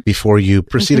board before you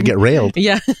proceed to get railed.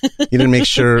 Yeah. You need to make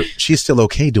sure she's still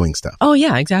okay doing stuff. Oh,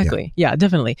 yeah, exactly. Yeah,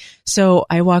 definitely. So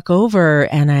I walk over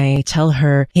and I tell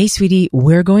her, hey, sweetie,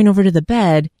 we're going over to the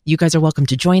bed. You guys are welcome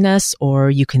to join us or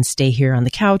you can stay here on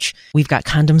the couch. We've got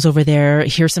condoms over there.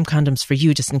 Here's some condoms for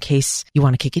you just in case you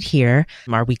want to kick it here.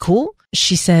 Are we cool?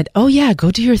 She said, oh yeah,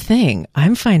 go do your thing.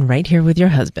 I'm fine right here with your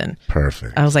husband.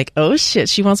 Perfect. I was like, oh shit,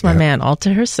 she wants my man all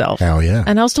to herself. Hell yeah.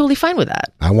 And I was totally fine with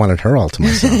that. I wanted her all to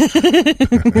myself.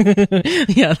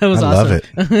 Yeah, that was awesome.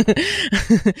 I love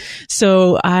it.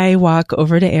 So I walk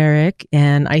over to Eric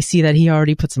and I see that he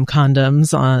already put some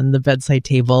condoms on the bedside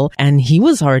table and he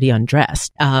was already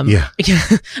undressed.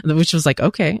 Which was like,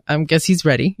 okay, I guess he's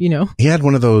ready, you know? He had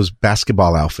one of those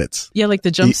basketball outfits. Yeah, like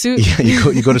the jumpsuit. Yeah,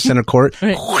 you go to center court.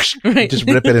 Right. Whoosh, Right. Right. Just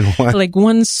rip it in one. Like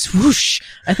one swoosh.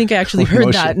 I think I actually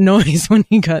heard that noise when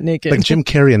he got naked. Like Jim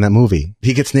Carrey in that movie.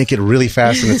 He gets naked really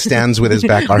fast and it stands with his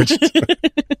back arched.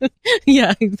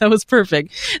 Yeah, that was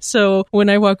perfect. So when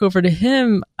I walk over to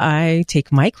him, I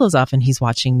take my clothes off and he's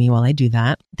watching me while I do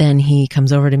that. Then he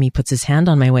comes over to me, puts his hand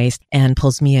on my waist and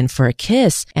pulls me in for a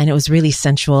kiss. And it was really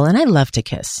sensual. And I love to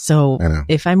kiss. So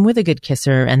if I'm with a good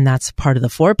kisser and that's part of the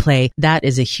foreplay, that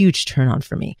is a huge turn on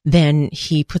for me. Then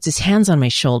he puts his hands on my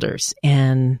shoulders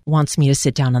and wants me to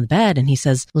sit down on the bed. And he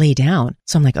says, lay down.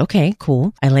 So I'm like, okay,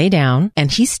 cool. I lay down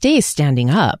and he stays standing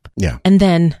up. Yeah. And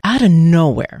then out of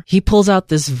nowhere, he pulls out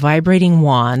this vibrating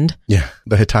wand. Yeah.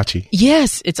 The Hitachi.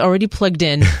 Yes. It's already plugged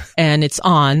in and it's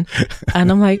on.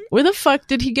 And I'm like, where the fuck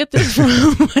did he get this from?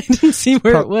 I didn't see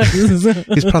where it was.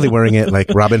 He's probably wearing it like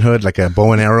Robin Hood, like a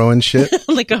bow and arrow and shit.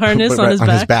 Like a harness on his back.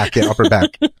 On his back, yeah, upper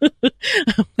back.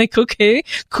 I'm like, okay,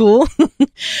 cool.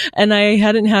 And I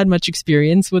hadn't had much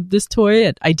experience with this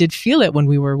toy. I did feel it when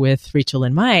we were with Rachel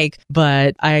and Mike,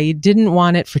 but I didn't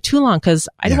want it for too long because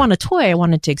I didn't want a toy. I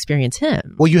wanted to experience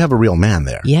him. Well, you have a real man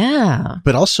there. Yeah.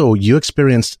 But also you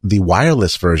experienced the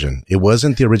wireless version. It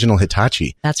wasn't the original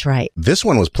Hitachi. That's right. This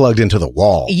one was plugged into the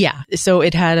wall. Yeah. So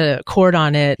it had a cord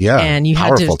on it. Yeah. And you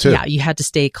powerful had to, too. yeah, you had to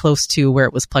stay close to where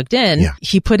it was plugged in. Yeah.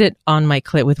 He put it on my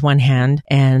clit with one hand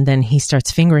and then he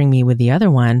starts fingering me with the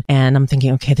other one. And I'm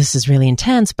thinking, okay, this is really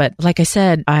intense. But like I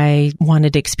said, I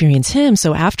wanted to experience him.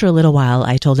 So after a little while,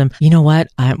 I told him, you know what?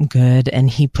 I'm good. And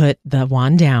he put the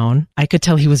wand down. I could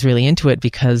tell he was really into it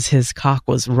because his cock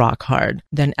was rock hard.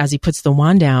 Then as he puts the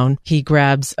wand down, he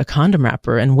grabs a condom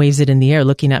wrapper and waves it in the air,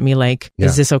 looking at me like,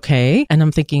 is this okay? And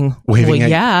I'm thinking, waving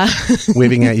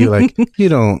at you like, you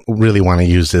don't really want to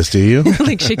use this, do you?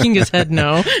 Like shaking his head,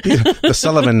 no. The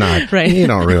Sullivan nod. Right. You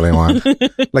don't really want.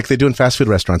 Like they do in fast food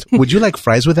restaurants. Would you like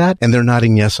fries with that? And they're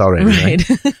nodding yes already. Right.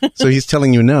 So he's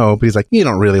telling you no, but he's like, you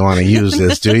don't really want to use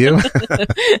this, do you?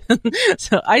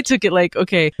 So I took it like,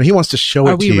 okay. He wants to show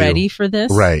it to you. Are we ready for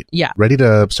this? Right. Yeah. Ready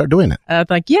to start doing it. I'm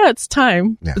like, yeah, it's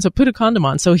time. Yeah. So put a condom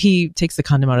on. So he takes the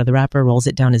condom out of the wrapper, rolls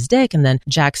it down his dick, and then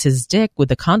jacks his dick with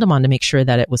the condom on to make sure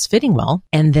that it was fitting well.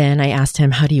 And then I asked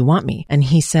him, how do you want me? And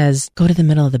he says, go to the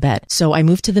middle of the bed. So I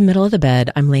moved to the middle of the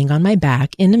bed. I'm laying on my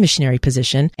back in the missionary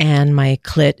position and my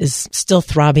clit is still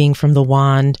throbbing from the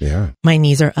wand. Yeah. My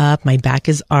knees are up. My back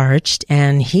is arched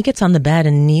and he gets on the bed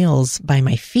and kneels by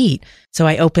my feet. So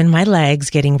I open my legs,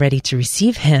 getting ready to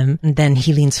receive him. And then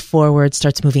he leans forward,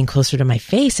 starts moving closer to my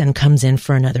face and comes in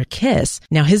for another kiss.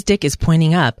 Now his dick is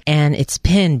pointing up and it's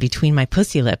pinned between my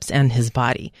pussy lips and his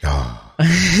body. Oh,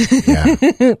 yeah.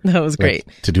 That was great.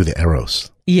 Like to do the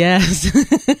Eros. Yes.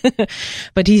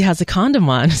 But he has a condom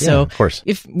on. So of course.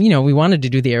 If, we wanted to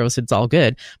do the Eros, it's all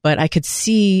good. But I could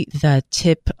see the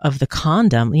tip of the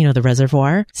condom, the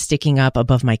reservoir sticking up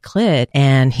above my clit.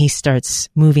 And he starts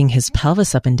moving his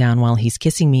pelvis up and down while he's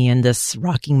kissing me in this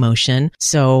rocking motion.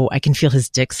 So I can feel his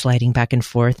dick sliding back and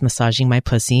forth, massaging my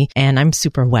pussy. And I'm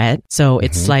super wet. So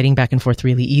it's sliding back and forth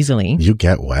really easily. You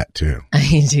get wet too.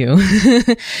 I do.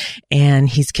 And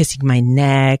he's kissing my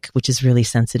neck, which is really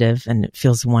sensitive and it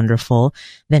feels wonderful.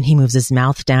 Then he moves his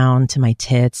mouth down to my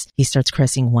tits. He starts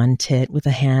caressing one tit with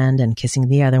a hand and kissing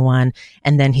the other one.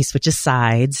 And then he switches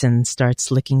sides and starts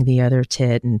licking the other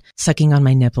tit and sucking on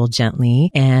my nipple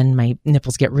gently. And my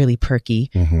nipples get really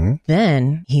perky.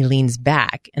 Then he leans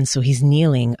back. And so he's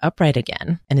kneeling upright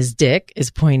again. And his dick is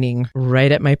pointing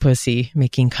right at my pussy,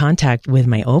 making contact with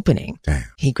my opening. Damn.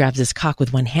 He grabs his cock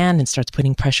with one hand and starts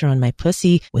putting pressure on my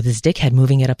pussy with his dick head,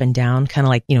 moving it up and down, kind of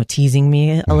like, teasing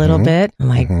me a little bit. I'm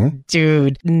like,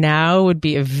 dude, now would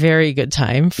be a very good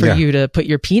time for you to put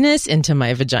your penis into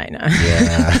my vagina.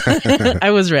 Yeah.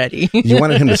 I was ready. You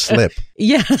wanted him to slip.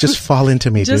 Yeah. Just fall into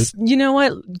me, just, dude. You know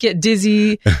what? Get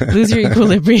dizzy, lose your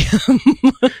equilibrium.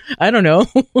 I don't know.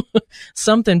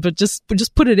 Something, but just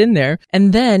put it in there.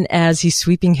 And then as he's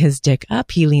sweeping his dick up,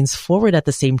 he leans forward at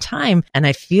the same time. And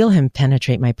I feel him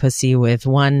penetrate my pussy with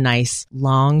one nice,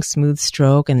 long, smooth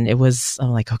stroke. And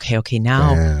I'm like, okay,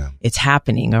 now it's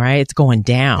happening. All right. It's going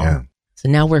down. Yeah. So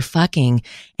now we're fucking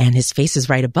and his face is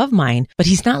right above mine, but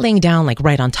he's not laying down like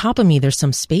right on top of me. There's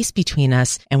some space between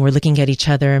us and we're looking at each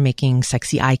other, making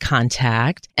sexy eye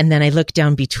contact. And then I look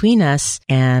down between us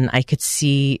and I could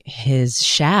see his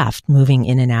shaft moving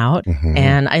in and out.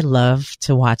 And I love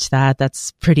to watch that.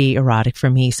 That's pretty erotic for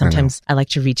me. Sometimes I like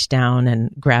to reach down and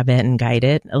grab it and guide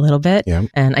it a little bit. Yeah.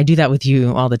 And I do that with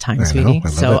you all the time, sweetie.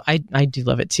 So I do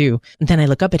love it too. And then I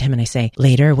look up at him and I say,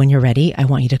 later, when you're ready, I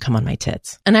want you to come on my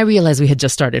tits. And I realize we had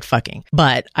just started fucking,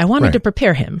 but I wanted to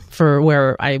prepare him for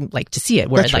where I like to see it,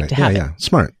 where I'd like to have it. Yeah,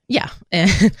 smart. Yeah.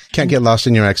 Can't get lost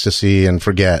in your ecstasy and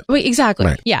forget. Wait, exactly.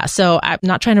 Right. Yeah. So I'm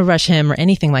not trying to rush him or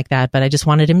anything like that, but I just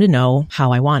wanted him to know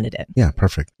how I wanted it. Yeah,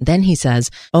 perfect. Then he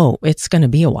says, oh, it's going to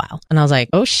be a while. And I was like,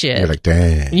 oh shit. You're like,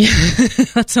 dang. Yeah,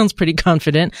 that sounds pretty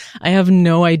confident. I have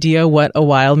no idea what a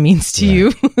while means to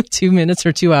you, 2 minutes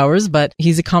or 2 hours, but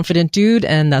he's a confident dude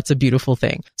and that's a beautiful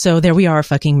thing. So there we are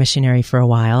fucking missionary for a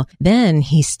while. Then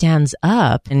he stands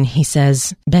up and he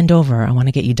says, bend over. I want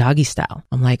to get you doggy style.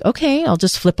 I'm like, okay, I'll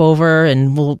just flip over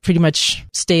and we'll pretty much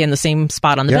stay in the same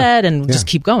spot on the bed and just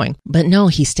keep going. But no,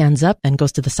 he stands up and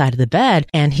goes to the side of the bed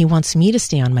and he wants me to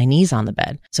stay on my knees on the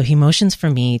bed. So he motions for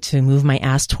me to move my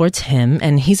ass towards him,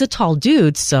 and he's a tall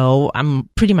dude, so I'm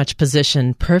pretty much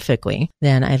positioned perfectly.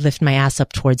 Then I lift my ass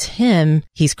up towards him.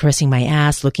 He's caressing my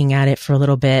ass, looking at it for a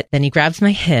little bit. Then he grabs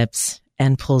my hips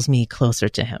and pulls me closer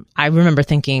to him. I remember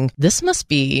thinking, this must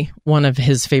be one of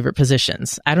his favorite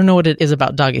positions. I don't know what it is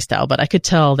about doggy style, but I could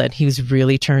tell that he was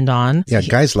really turned on. Yeah,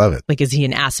 guys love it. Like, is he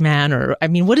an ass man? Or, I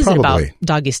mean, what is it about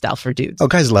doggy style for dudes? Oh,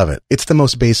 guys love it. It's the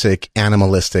most basic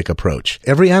animalistic approach.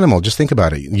 Every animal, just think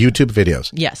about it. YouTube videos.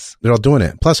 Yes. They're all doing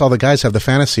it. Plus, all the guys have the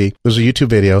fantasy. There's a YouTube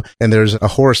video and there's a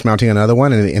horse mounting another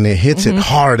one and it hits it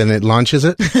hard and it launches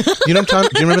it. You know what I'm talking?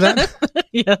 Do you remember that?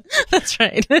 Yeah, that's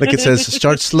right. Like it says,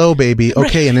 start slow, baby.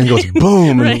 Okay. And then goes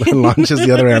boom and launches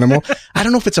the other animal. I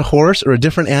don't know if it's a horse or a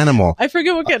different animal. I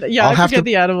forget what kind. Yeah, I forget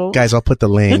the animal. Guys, I'll put the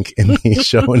link in the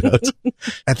show notes.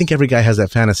 I think every guy has that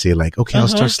fantasy. Like, okay, I'll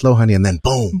start slow, honey. And then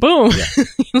boom. Boom. Yeah.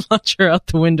 You launch her out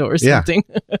the window or something.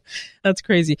 Yeah. That's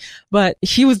crazy. But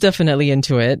he was definitely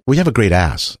into it. We have a great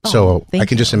ass. So I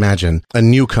can just imagine a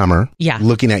newcomer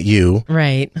looking at you.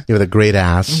 Right. You have a great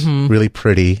ass, really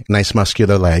pretty, nice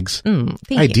muscular legs.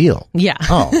 Ideal. Yeah.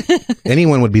 Oh,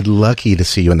 anyone would be lucky to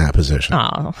see you in that position.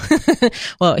 Oh,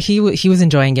 well, he was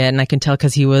enjoying it, and I can tell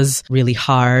because he was really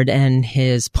hard and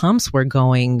his pumps were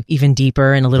going even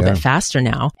deeper and a little bit faster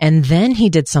now. And then he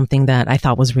did something that I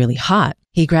thought was really hot.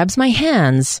 He grabs my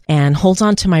hands and holds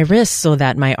onto my wrists so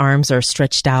that my arms are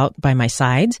stretched out by my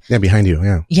sides. Yeah, behind you.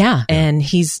 Yeah. Yeah. And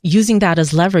he's using that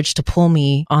as leverage to pull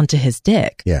me onto his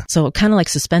dick. Yeah. So kind of like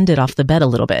suspended off the bed a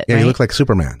little bit. Yeah, right? You look like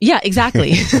Superman. Yeah,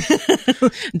 exactly.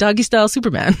 Doggy style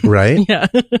Superman. Right? Yeah.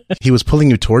 He was pulling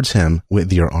you towards him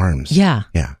with your arms. Yeah.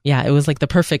 Yeah. Yeah. It was like the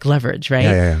perfect leverage, right?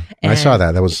 Yeah. I saw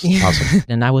that. That was awesome.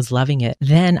 And I was loving it.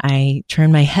 Then I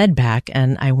turned my head back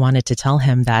and I wanted to tell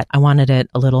him that I wanted it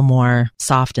a little more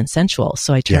soft and sensual.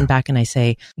 So I turn back and I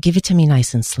say, give it to me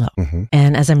nice and slow.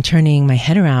 And as I'm turning my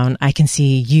head around, I can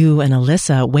see you and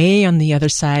Alyssa way on the other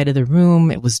side of the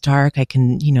room. It was dark. I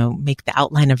can, make the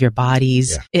outline of your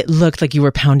bodies. Yeah. It looked like you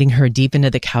were pounding her deep into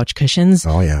the couch cushions.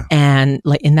 Oh, yeah. And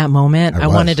like in that moment, I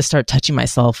wanted to start touching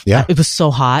myself. Yeah. It was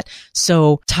so hot.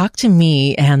 So talk to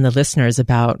me and the listeners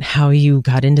about how you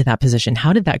got into that position.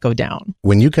 How did that go down?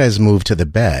 When you guys moved to the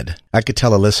bed, I could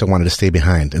tell Alyssa wanted to stay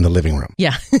behind in the living room.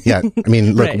 Yeah. Yeah. I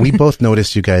mean, look, we both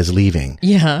noticed you guys leaving.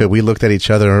 Yeah. But we looked at each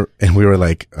other and we were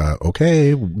like,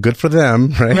 okay, good for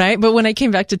them, right? Right. But when I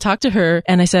came back to talk to her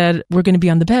and I said, we're going to be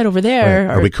on the bed over there.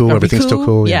 Right. Are we cool? Everything's still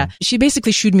cool? Yeah. She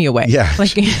basically shooed me away. Yeah.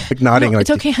 Like nodding. No, like,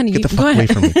 it's okay, honey. Get the fuck away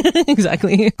from me.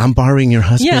 Exactly. I'm borrowing your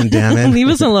husband, damn it. Leave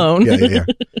us alone. Yeah.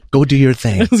 Go do your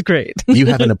thing. It was great. You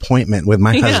have an appointment with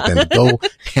my husband. Go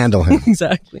handle him.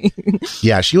 Exactly.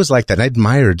 Yeah, she was like that. And I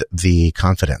admired the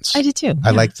confidence. I did too.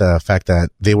 I liked the fact that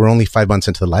they were only 5 months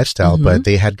into the lifestyle, but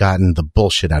they had gotten the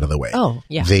bullshit out of the way. Oh,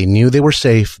 yeah. They knew they were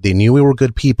safe. They knew we were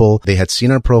good people. They had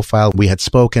seen our profile. We had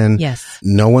spoken. Yes.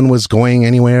 No one was going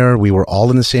anywhere. We were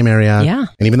all in the same area. Yeah.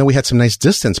 And even though we had some nice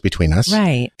distance between us,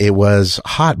 right, it was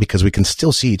hot because we can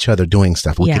still see each other doing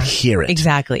stuff. We could hear it.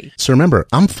 Exactly. So remember,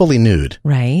 I'm fully nude.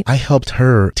 Right. I helped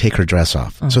her take her dress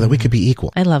off so that we could be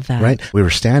equal. I love that. Right? We were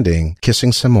standing,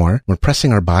 kissing some more. We're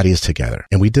pressing our bodies together.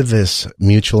 And we did this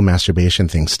mutual masturbation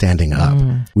thing standing up.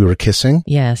 We were kissing.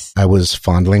 Yes. I was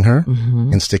fondling her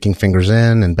and sticking fingers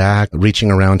in and back,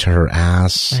 reaching around to her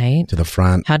ass, to the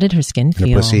front. How did her skin feel?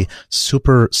 Her pussy,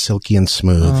 super silky and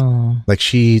smooth. Like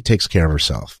she takes care of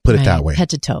herself. Put it that way. Head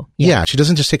to toe. Yeah. She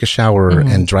doesn't just take a shower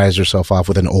and dries herself off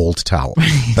with an old towel.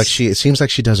 Like it seems like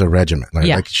she does a regimen. Right?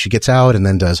 Like she gets out and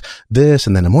then does this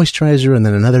and then a moisturizer and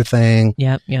then another thing.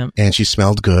 Yep. And she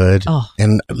smelled good. Oh.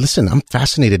 And listen, I'm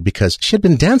fascinated because she had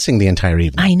been dancing the entire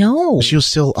evening. I know. She was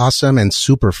still awesome and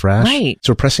super fresh. Right.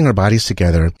 So we're pressing our bodies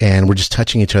together and we're just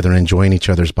touching each other and enjoying each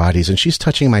other's bodies. And she's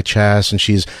touching my chest and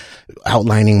she's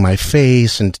outlining my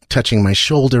face and touching my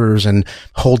shoulders and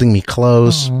holding me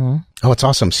close. Oh, it's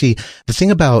awesome. See, the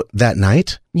thing about that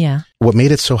night, what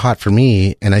made it so hot for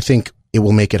me, and I think it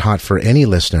will make it hot for any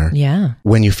listener. Yeah.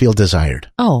 When you feel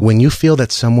desired. Oh. When you feel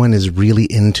that someone is really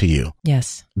into you.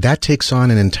 Yes. that takes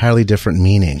on an entirely different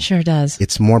meaning. Sure does.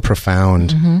 It's more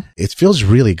profound. It feels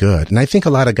really good. And I think a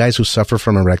lot of guys who suffer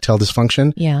from erectile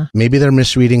dysfunction, maybe they're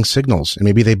misreading signals and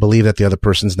maybe they believe that the other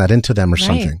person's not into them or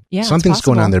something. Yeah, something's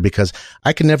going on there, because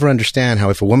I can never understand how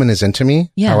if a woman is into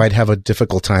me, how I'd have a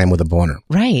difficult time with a boner.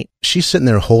 Right. She's sitting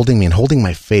there holding me and holding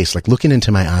my face, like looking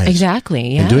into my eyes.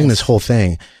 Exactly. And doing this whole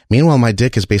thing. Meanwhile, my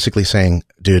dick is basically saying,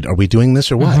 dude, are we doing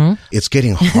this or what? It's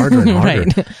getting harder and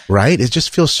harder, right? It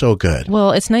just feels so good.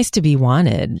 Well, it's nice to be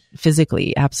wanted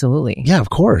physically. Absolutely. Yeah, of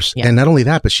course. Yeah. And not only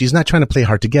that, but she's not trying to play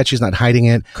hard to get. She's not hiding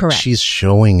it. Correct. She's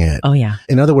showing it. Oh, yeah.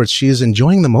 In other words, she is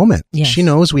enjoying the moment. Yes. She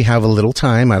knows we have a little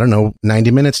time. I don't know,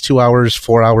 90 minutes, 2 hours,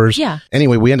 4 hours. Yeah.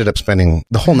 Anyway, we ended up spending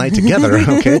the whole night together.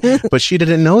 Okay. But she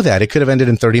didn't know that. It could have ended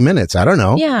in 30 minutes. I don't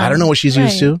know. Yeah. I don't know what she's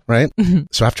used to. Right.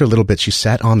 So after a little bit, she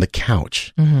sat on the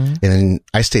couch and then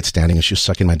I stayed standing and she was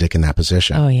sucking my dick in that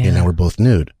position. Oh, yeah. And now we're both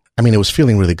nude. I mean, it was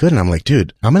feeling really good. And I'm like,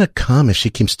 dude, I'm going to come if she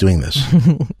keeps doing this.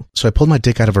 So I pulled my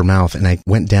dick out of her mouth and I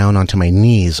went down onto my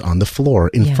knees on the floor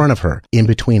in front of her, in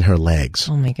between her legs.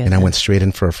 Oh, my goodness. And I went straight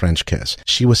in for a French kiss.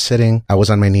 She was sitting. I was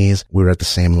on my knees. We were at the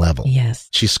same level. Yes.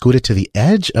 She scooted to the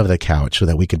edge of the couch so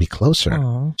that we could be closer.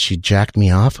 Oh. She jacked me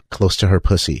off close to her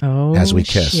pussy as we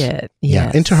kissed. Shit. Yeah,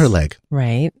 Yes. into her leg.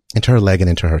 Right. Into her leg and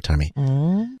into her tummy.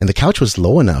 Oh. And the couch was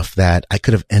low enough that I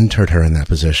could have entered her in that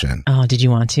position. Oh, did you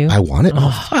want to? I wanted.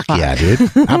 Oh, fuck yeah, dude.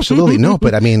 Absolutely. No,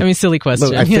 but I mean, silly question.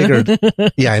 Look, I figured,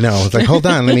 yeah, I know. It's like, hold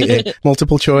on, let me,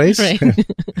 multiple choice. Right.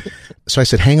 So I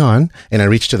said, hang on. And I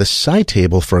reached to the side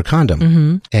table for a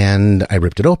condom and I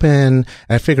ripped it open. And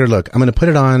I figured, look, I'm going to put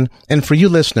it on. And for you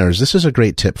listeners, this is a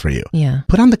great tip for you. Yeah.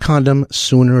 Put on the condom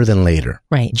sooner than later.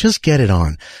 Right. Just get it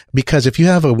on. Because if you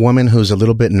have a woman who's a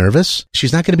little bit nervous,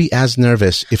 she's not going to be as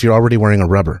nervous if you're already wearing a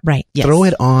rubber. Right. Yes. Throw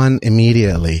it on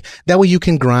immediately. That way you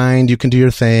can grind, you can do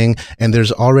your thing, and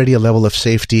there's already a level of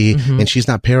safety, and she's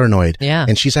not paranoid. Yeah.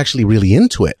 And she's actually really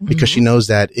into it because she knows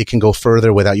that it can go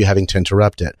further without you having to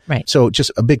interrupt it. Right. So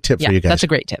just a big tip for you guys. That's a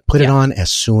great tip. Put it on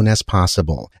as soon as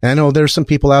possible. And I know there's some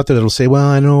people out there that'll say, well,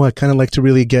 I know I kind of like to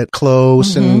really get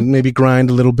close and maybe grind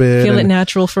a little bit. Feel it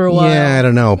natural for a while. Yeah, I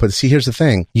don't know. But see, here's the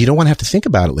thing. You don't want to have to think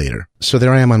about it later. So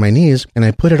there I am on my knees and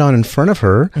I put it on in front of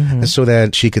her so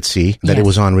that she could see that it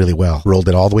was on really well. Rolled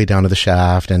it all the way down to the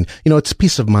shaft. And, you know, it's a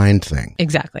peace of mind thing.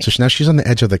 Exactly. So now she's on the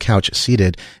edge of the couch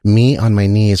seated, me on my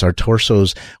knees. Our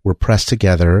torsos were pressed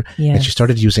together. Yes. And she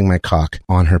started using my cock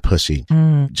on her pussy,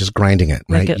 just grinding it,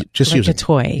 right? Just like using a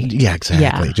toy. Yeah,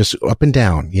 exactly. Yeah. Just up and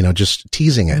down, you know, just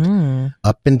teasing it.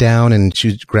 Up and down. And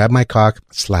she grabbed my cock,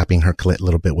 slapping her clit a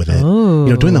little bit with it. Ooh.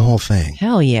 You know, doing the whole thing.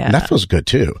 Hell yeah. And that feels good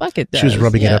too. Fuck it does. She was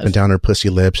rubbing it up and down her pussy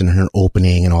lips and her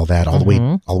opening and all that, all the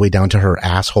way down to her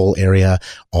asshole area,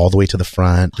 all the way to the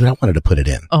front. Dude, I wanted to put it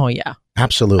in. Oh yeah.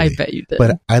 Absolutely. I bet you did.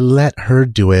 But I let her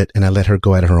do it and I let her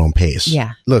go at her own pace.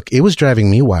 Yeah. Look, it was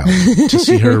driving me wild to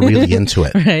see her really into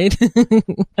it. Right.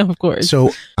 Of course.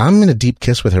 So I'm in a deep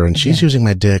kiss with her and she's using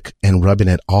my dick and rubbing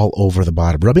it all over the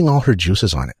bottom, rubbing all her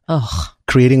juices on it. Ugh.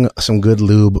 Creating some good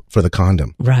lube for the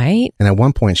condom. Right. And at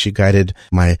one point she guided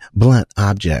my blunt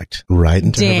object right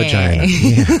into her vagina.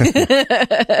 Yeah.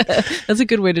 That's a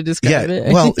good way to describe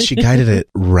it. Well, she guided it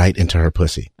right into her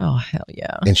pussy. Oh, hell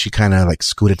yeah. And she kind of like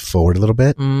scooted forward a little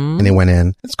bit and it went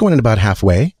in. It's going in about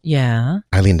halfway. Yeah.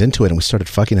 I leaned into it and we started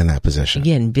fucking in that position.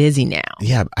 You're getting busy now.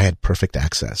 Yeah, I had perfect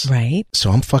access. Right.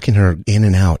 So I'm fucking her in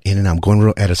and out, in and out. I'm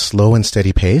going at a slow and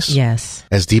steady pace. Yes.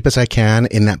 As deep as I can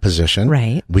in that position.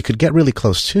 Right. We could get really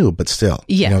close too, but still.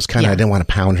 Yeah. You know, it's kind of, I didn't want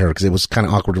to pound her because it was kind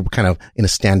of awkward. We're kind of in a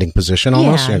standing position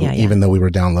almost, even though we were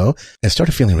down low. I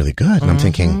started feeling really good. And I'm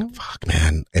thinking, fuck,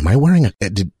 man, am I wearing a,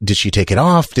 did she take it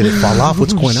off? Did it fall off?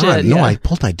 What's going on? No, I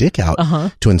pulled my dick out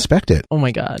to inspect it. Oh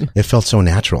my God. It felt so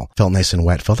natural. Felt nice and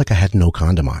wet. Felt like I had no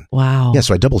condom on. Wow. Yeah,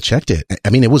 so I double checked it. I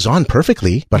mean, it was on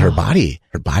perfectly, but her body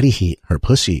heat, her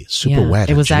pussy, super wet.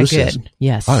 It was that juices. good.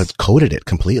 Yes. Oh, it coated it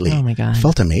completely. Oh my God.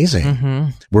 Felt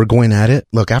amazing. We're going at it.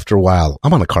 Look, after a while,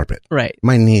 I'm on the carpet. Right.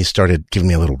 My knees started giving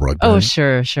me a little rug burn. Oh,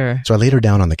 sure. So I laid her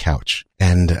down on the couch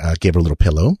and gave her a little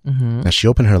pillow. Now she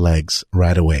opened her legs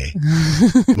right away,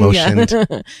 motioned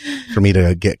for me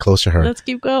to get close to her. Let's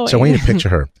keep going. So I want you to picture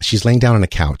her. She's laying down on a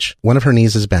couch. One of her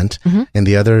knees is bent and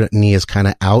the other knee is kind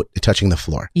of out, touching the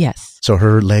floor. Yes. So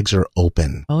her legs are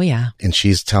open. Oh, yeah. And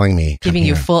she's telling me. Giving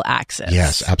you full access.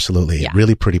 Yes, absolutely. Yeah.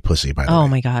 Really pretty pussy, by the way. Oh,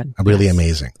 my God. Really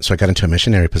amazing. So I got into a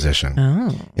missionary position.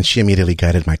 Oh. And she immediately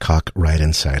guided my cock right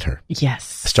inside her.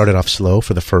 Yes. I started off slow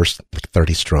for the first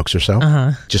 30 strokes or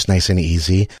so. Just nice and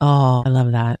easy. Oh, I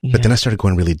love that. Yeah. But then I started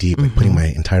going really deep, like putting my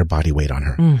entire body weight on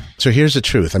her. So here's the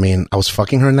truth. I mean, I was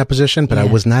fucking her in that position, but I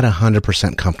was not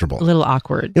 100% comfortable. A little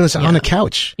awkward. It was on a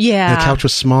couch. Yeah. And the couch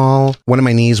was small. One of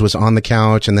my knees was on the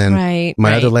couch, and then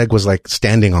my other leg was like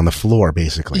standing on the floor,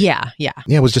 basically. Yeah, yeah.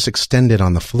 Yeah, it was just extended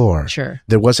on the floor. Sure.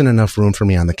 There wasn't enough room for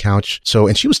me on the couch. So,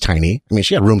 and she was tiny. I mean,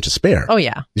 she had room to spare. Oh,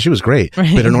 yeah. She was great.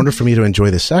 Right. But in order for me to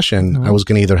enjoy this session, I was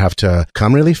going to either have to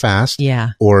come really fast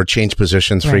or change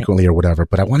positions frequently or whatever.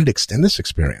 But I wanted to extend this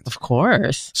experience. Of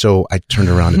course. So I turned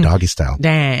around to doggy style.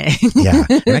 Dang. Yeah.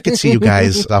 And I could see you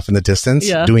guys off in the distance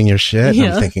doing your shit. And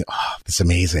I'm thinking, oh, this is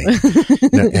amazing.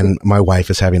 And my wife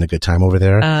is having a good time over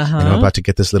there. And I'm about to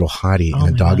get this little hottie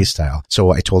in a doggy style.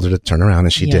 So I told her to turn around,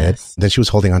 and she did. Then she was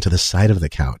holding onto the side of the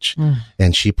couch,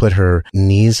 and she put her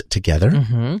knees together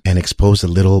and exposed a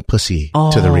little pussy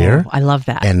to the rear. I love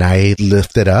that. And I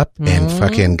lifted up and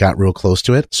fucking got real close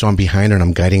to it. So I'm behind her and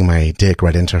I'm guiding my dick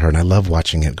right into her. And I love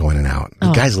watching it going in and out.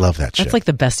 The guys love that shit. That's like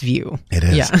the best view. It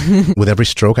is. Yeah. With every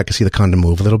stroke, I could see the condom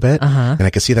move a little bit. And I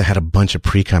could see that it had a bunch of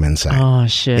pre-cum inside. Oh,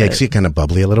 shit. Yeah, I could see it kind of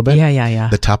bubbly a little bit. Yeah.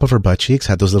 The top of her butt cheeks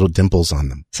had those little dimples on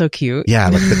them. So cute. Yeah,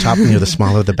 like the top near the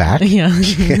small of the back. Yeah.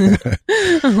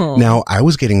 Now, I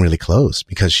was getting really close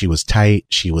because she was tight.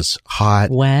 She was hot.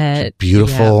 Wet.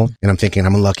 Beautiful. Yeah. And I'm thinking,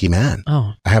 I'm a lucky man.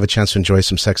 Oh. I have a chance to enjoy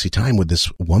some sexy time with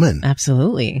this woman.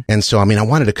 Absolutely. And so, I mean, I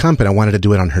wanted to come, but I wanted to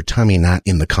do it on her tummy, not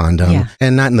in the condom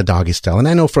and not in the doggy style. And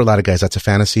I know for a lot of guys that's a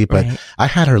fantasy, but I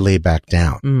had her lay back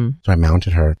down. So I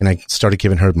mounted her and I started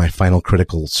giving her my final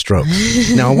critical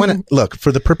strokes. Now, I want to look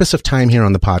for the purpose of time here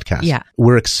on the podcast. Yeah.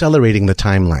 We're accelerating the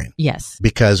timeline. Yes.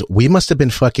 Because we must have been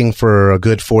fucking for a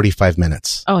good 45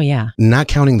 minutes. Oh, yeah. Not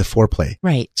counting the foreplay.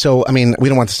 Right. So, I mean, we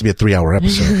don't want this to be a 3-hour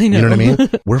episode. You know what I mean?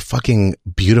 We're fucking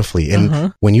beautifully.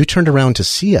 And when you turned around to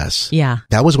see us,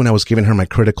 that was when I was giving her my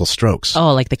critical strokes.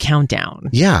 Oh, like the countdown.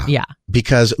 Yeah. Yeah.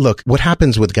 Because look, what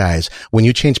happens with guys, when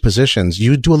you change positions,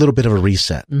 you do a little bit of a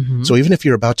reset. So even if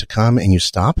you're about to come and you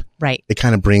stop, it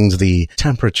kind of brings the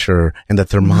temperature and the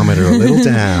thermometer a little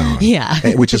down.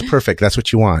 Yeah. Which is perfect. That's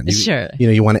what you want. Sure. You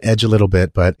know, you want to edge a little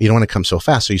bit, but you don't want to come so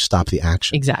fast. So you stop the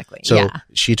action. Exactly. So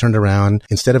she turned around,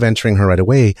 instead of entering her right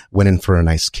away, went in for a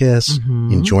nice kiss,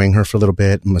 enjoying her for a little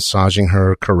bit, massaging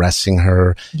her, caressing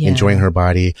her, enjoying her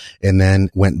body, and then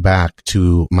went back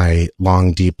to my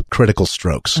long, deep critical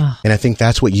strokes. And I think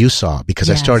that's what you saw because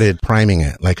I started priming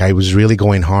it. Like I was really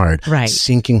going hard,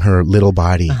 sinking her little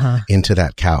body into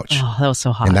that couch. Oh, that was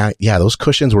so hot. And that, those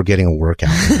cushions were getting a workout.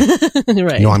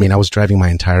 Right. No, I mean, I was driving my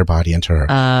entire body into her.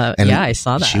 And I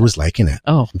saw that. She was liking it.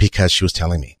 Oh. Because she was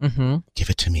telling me, give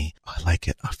it to me. Oh, I like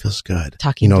it. Oh, it feels good.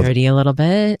 Talking dirty a little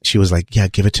bit. She was like, yeah,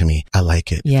 give it to me. I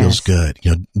like it. It feels good.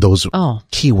 You know, those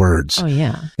key words. Oh,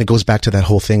 yeah. It goes back to that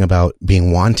whole thing about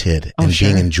being wanted and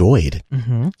being enjoyed.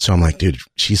 So I'm like, dude,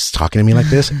 she's talking to me like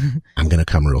this. I'm going to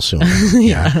come real soon.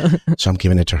 So I'm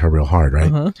giving it to her real hard,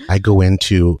 right? I go in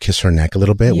to kiss her neck a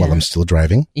little bit while I'm still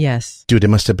driving. Yes. Dude, it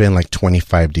must have been like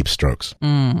 25 deep strokes.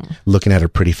 Looking at her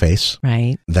pretty face.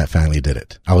 Right. That finally did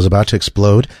it. I was about to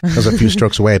explode. I was a few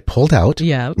strokes away. I pulled out.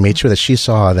 Made sure that she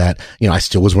saw that, you know, I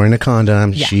still was wearing a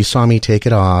condom. She saw me take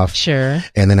it off. Sure.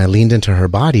 And then I leaned into her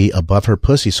body above her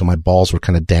pussy. So my balls were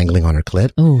kind of dangling on her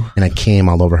clit. Ooh. And I came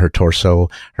all over her torso,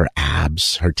 her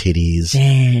abs, her titties.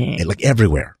 Dang. Like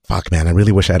everywhere. Fuck, man. I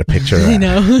really wish I had a picture of that. I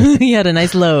know. You had a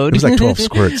nice load. It was like 12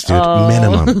 squirts, dude.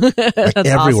 Minimum. Like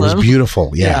everywhere was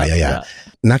beautiful. Yeah.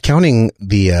 Not counting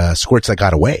the squirts that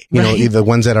got away. You know, the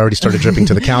ones that already started dripping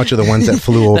to the couch or the ones that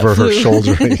flew over her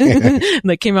shoulder.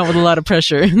 That came out with a lot of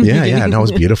pressure. Yeah. No, it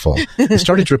was beautiful. It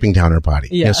started dripping down her body.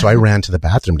 You know, so I ran to the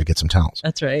bathroom to get some towels.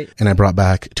 That's right. And I brought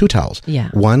back 2 towels. Yeah.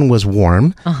 One was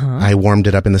warm. I warmed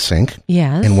it up in the sink.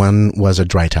 Yes. And one was a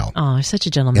dry towel. Oh, you're such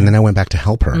a gentleman. And then I went back to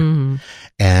help her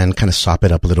and kind of sop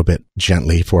it up a little bit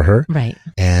gently for her. Right.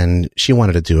 And she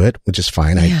wanted to do it, which is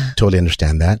fine. I totally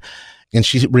understand that. And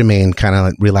she remained kind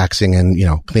of relaxing and, you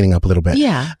know, cleaning up a little bit.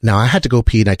 Yeah. Now I had to go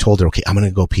pee and I told her, okay, I'm going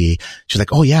to go pee. She's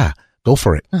like, oh yeah, go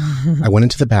for it. I went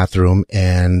into the bathroom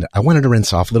and I wanted to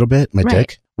rinse off a little bit, my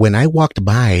dick. When I walked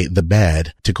by the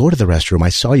bed to go to the restroom, I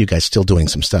saw you guys still doing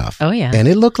some stuff. Oh, yeah. And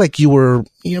it looked like you were,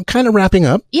 you know, kind of wrapping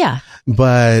up. Yeah.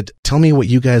 But tell me what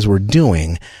you guys were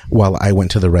doing while I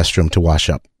went to the restroom to wash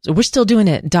up. So we're still doing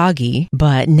it doggy,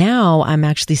 but now I'm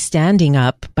actually standing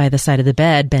up by the side of the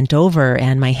bed, bent over,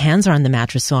 and my hands are on the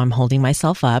mattress, so I'm holding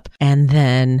myself up. And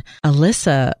then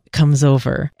Alyssa comes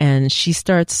over and she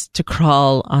starts to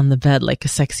crawl on the bed like a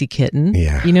sexy kitten.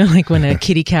 Yeah. You know, like when a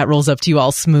kitty cat rolls up to you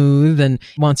all smooth and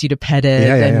wants you to pet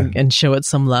it and show it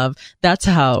some love. That's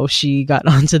how she got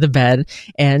onto the bed,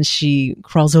 and she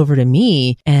crawls over to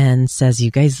me and says, you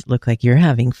guys look like you're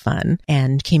having fun,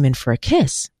 and came in for a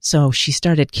kiss. So she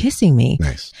started kissing me.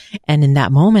 Nice. And in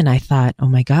that moment, I thought, oh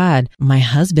my God, my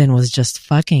husband was just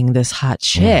fucking this hot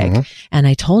chick. And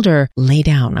I told her, lay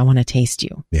down. I want to taste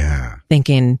you. Yeah.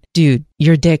 Thinking, dude,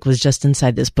 your dick was just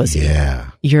inside this pussy. Yeah.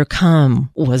 Your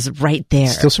cum was right there.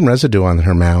 Still some residue on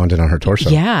her mound and on her torso.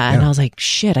 Yeah. And I was like,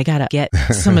 shit, I got to get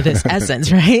some of this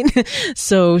essence, right?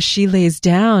 So she lays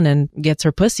down and gets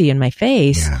her pussy in my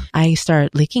face. Yeah. I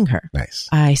start licking her. Nice.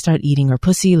 I start eating her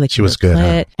pussy, licking She was her good,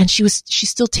 clit, huh? and she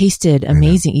still tasted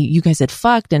amazing. You guys had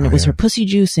fucked, and it was her pussy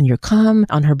juice and your cum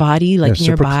on her body, like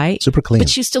nearby. Super clean. But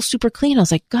she was still super clean. I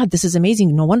was like, God, this is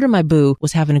amazing. No wonder my boo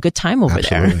was having a good time over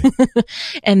there.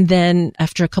 And then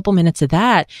after a couple minutes of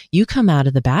that, you come out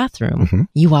of the bathroom,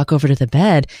 you walk over to the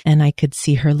bed, and I could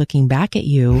see her looking back at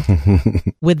you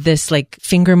with this like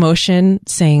finger motion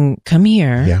saying, come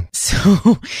here. Yeah.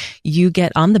 So you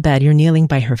get on the bed, you're kneeling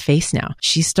by her face now.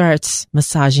 She starts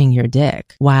massaging your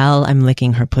dick while I'm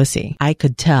licking her pussy. I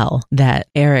could tell that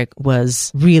Eric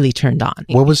was really turned on.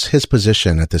 What was his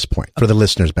position at this point for the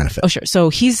listener's benefit? Oh, sure. So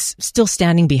he's still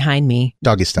standing behind me.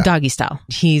 Doggy style. Doggy style.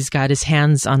 He's got his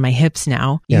hands on my hips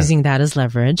now, using that as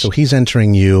leverage. So he's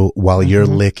entering you while you're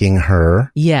licking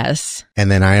her. Yes.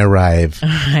 And then I arrive.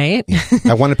 Right.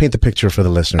 I want to paint the picture for the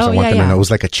listeners. I want them to know it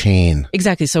was like a chain.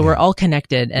 Exactly. So we're all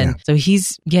connected. And so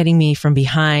he's getting me from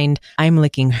behind. I'm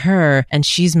licking her and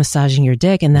she's massaging your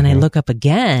dick. And then I look up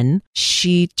again.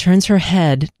 She turns her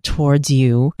head towards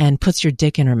you and puts your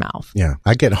dick in her mouth. Yeah.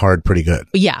 I get hard pretty good.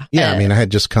 Yeah. Yeah. I mean, I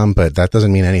had just come, but that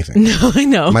doesn't mean anything. No, I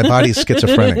know. My body's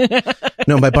schizophrenic.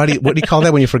 No, my body, what do you call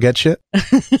that when you forget shit?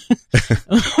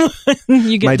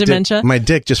 You get dementia? My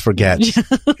dick just forgets.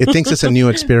 It thinks it's a new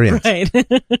experience. Right.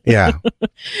 Yeah.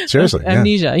 Seriously.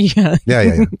 Amnesia. Yeah.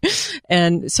 Yeah.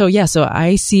 And so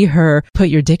I see her put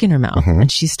your dick in her mouth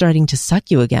and she's starting to suck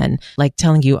you again, like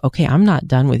telling you, okay, I'm not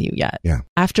done with you yet. Yeah.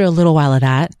 After a little while of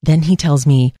that, then he tells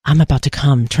me, I'm about to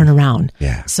come, turn around.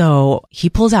 Yeah. So he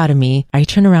pulls out of me. I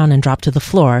turn around and drop to the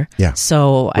floor. Yeah.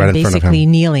 So Right I'm basically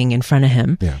kneeling in front of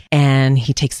him. Yeah. And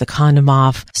he takes the condom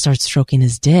off, starts stroking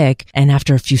his dick. And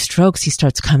after a few strokes, he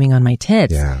starts coming on my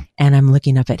tits. Yeah. And I'm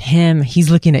looking up at him. He's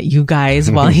looking at you guys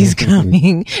while he's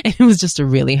coming. And it was just a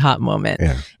really hot moment.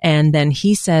 Yeah. And then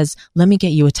he says, let me get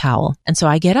you a towel. And so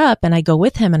I get up and I go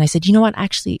with him and I said, you know what?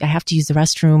 Actually, I have to use the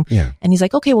restroom. Yeah. And he's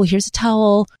like, okay, well, here's a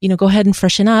towel. Go ahead and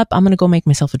freshen up. I'm going to go make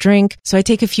myself a drink. So I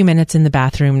take a few minutes in the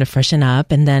bathroom to freshen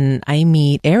up. And then I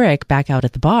meet Eric back out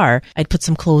at the bar. I'd put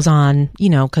some clothes on,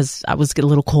 cause I was a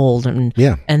little cold. And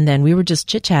then we were just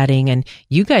chit chatting and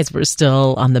you guys were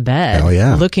still on the bed. Oh,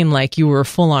 yeah. Looking like you were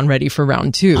full on ready for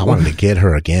round 2. I wanted to get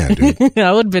her again, dude.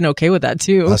 I would have been okay with that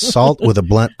too. Assault with a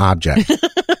blunt object.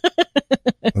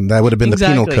 And that would have been the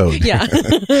penal code. Yeah.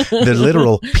 The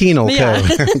literal penal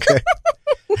code. Okay.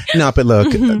 No, but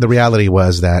look, the reality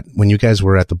was that when you guys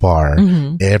were at the bar,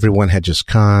 everyone had just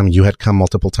come. You had come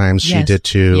multiple times. She did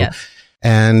too. Yes.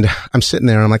 And I'm sitting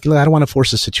there. I'm like, look, I don't want to force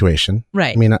the situation.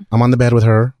 Right. I mean, I'm on the bed with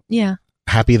her. Yeah.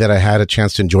 Happy that I had a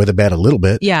chance to enjoy the bed a little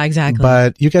bit. Yeah, exactly.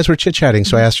 But you guys were chit-chatting,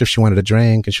 so I asked her if she wanted a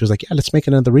drink, and she was like, yeah, let's make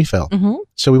another refill.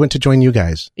 So we went to join you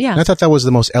guys. Yeah. And I thought that was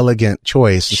the most elegant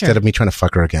choice instead of me trying to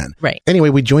fuck her again. Right. Anyway,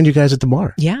 we joined you guys at the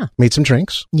bar. Yeah. Made some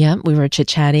drinks. Yeah, we were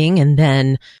chit-chatting, and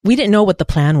then we didn't know what the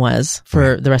plan was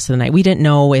for the rest of the night. We didn't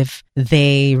know if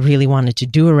they really wanted to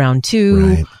do a round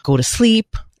 2, go to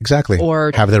sleep. Exactly.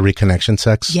 Or have their reconnection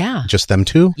sex. Yeah. Just them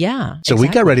two. Yeah. So we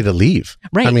got ready to leave.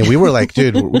 Right. I mean, we were like,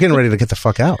 dude, we're getting ready to get the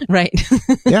fuck out. Right.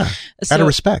 Yeah. So, out of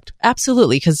respect.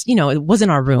 Absolutely. Cause, it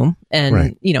wasn't our room.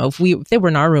 And, if they were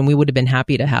in our room, we would have been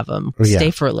happy to have them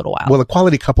stay for a little while. Well, a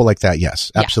quality couple like that,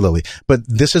 yes, absolutely. But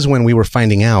this is when we were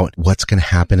finding out what's going to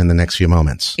happen in the next few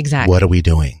moments. Exactly. What are we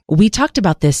doing? We talked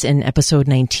about this in episode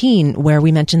 19, where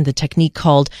we mentioned the technique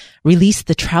called release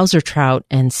the trouser trout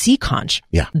and sea conch.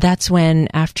 Yeah. That's when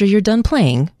after you're done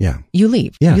playing, you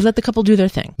leave. Yeah. You let the couple do their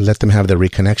thing. Let them have their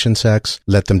reconnection sex.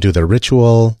 Let them do their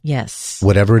ritual. Yes.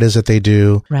 Whatever it is that they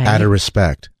do, out of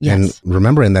respect. Yes. And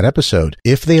remember in that episode,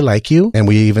 if they like you, and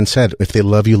we even said, if they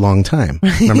love you long time,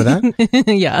 remember that?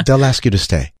 Yeah. They'll ask you to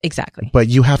stay. Exactly. But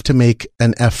you have to make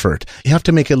an effort. You have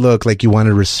to make it look like you want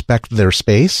to respect their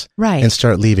space. Right. And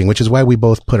start leaving, which is why we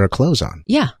both put our clothes on.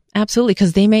 Yeah. Absolutely,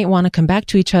 because they may want to come back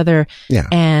to each other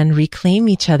and reclaim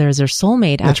each other as their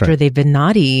soulmate after they've been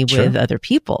naughty with other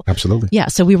people. Absolutely. Yeah,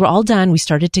 so we were all done. We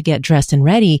started to get dressed and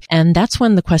ready. And that's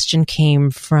when the question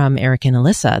came from Eric and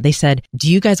Alyssa. They said,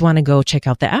 do you guys want to go check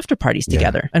out the after parties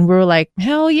together? And we were like,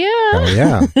 hell yeah. Oh,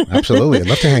 yeah, absolutely. I'd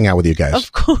love to hang out with you guys.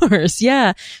 Of course,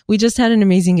 yeah. We just had an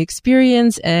amazing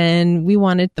experience and we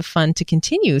wanted the fun to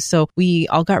continue. So we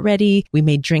all got ready. We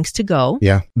made drinks to go.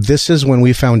 Yeah. This is when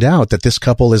we found out that this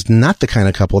couple is was not the kind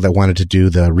of couple that wanted to do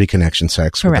the reconnection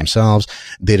sex with Correct. themselves.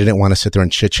 They didn't want to sit there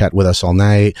and chit chat with us all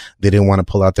night. They didn't want to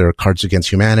pull out their Cards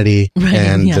Against Humanity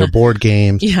and their board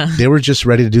games. Yeah. They were just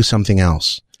ready to do something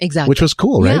else. Exactly. Which was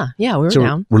cool, right? Yeah, we were So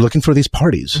down. we're looking for these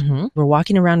parties. Mm-hmm. We're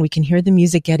walking around. We can hear the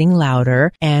music getting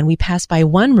louder. And we passed by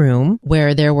one room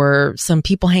where there were some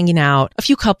people hanging out, a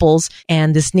few couples,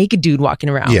 and this naked dude walking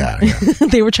around. Yeah.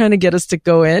 They were trying to get us to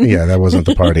go in. Yeah, that wasn't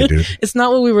the party, dude. It's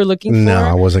not what we were looking for. No,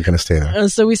 I wasn't going to stay there.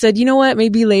 So we said, you know what?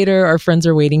 Maybe later our friends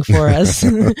are waiting for us.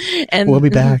 And We'll be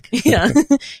back. Yeah.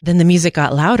 Then the music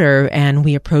got louder and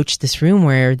we approached this room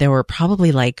where there were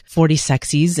probably like 40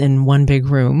 sexies in one big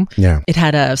room. Yeah. It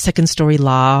had a second story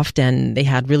loft and they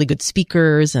had really good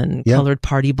speakers and colored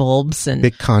party bulbs and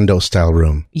Big condo style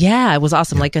room. yeah, it was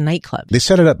awesome. Like a nightclub. They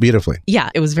set it up beautifully. Yeah,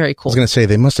 it was very I cool. was going to say,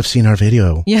 they must have seen our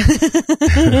video. Yeah.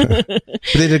 But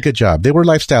they did a good job. They were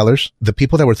lifestylers. The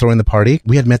people that were throwing the party,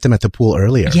 we had met them at the pool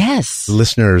earlier. Yes.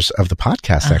 Listeners of the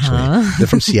podcast, actually. They're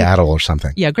from Seattle or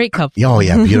something. Yeah, great couple. Oh,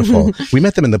 yeah, beautiful. We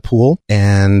met them in the pool,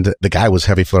 and the guy was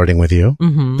heavy flirting with you.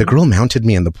 Mm-hmm. The girl mounted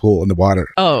me in the pool in the water.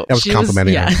 Oh, I was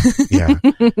complimenting her. Yeah.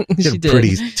 She She had did.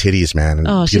 pretty titties, man, and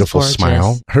Oh, she's beautiful gorgeous.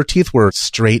 smile. Her teeth were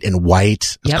straight and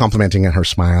white. I was Yep. complimenting her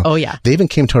smile. Oh, yeah. They even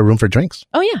came to our room for drinks.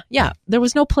 Oh, yeah. Yeah. There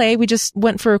was no play. We just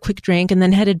went for a quick drink and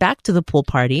then headed back to the pool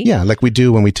party. Yeah, like we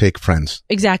do when we take friends.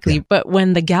 Exactly. Yeah. But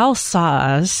when the gal saw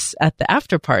us at the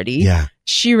after party, Yeah.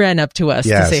 she ran up to us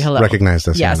Yes, to say hello. recognized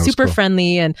us. Yeah, Yeah, that was super cool.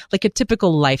 friendly and like a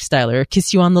typical lifestyler.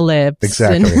 Kiss you on the lips.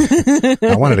 Exactly.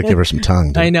 I wanted to give her some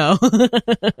tongue. Dude. I know.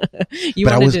 You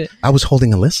But wanted to. I was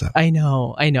holding Alyssa. I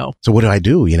know. So what do I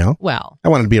do, you know? Well, I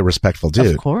wanted to be a respectful dude.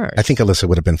 of course. I think Alyssa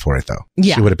would have been for it, though.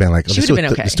 Yeah. She would have been like, She let's would do, have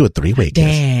been okay. let's do a three-way kiss.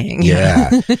 Dang. Yeah.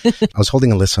 I was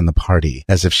holding Alyssa in the party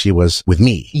as if she was with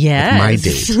me. Yes.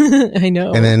 With my date. I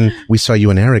know. And then we saw you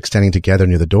and Eric standing together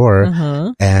near the door.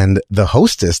 Uh-huh. And the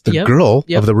hostess, the Yep. girl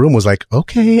Yep. of the room was like,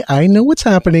 okay, I know what's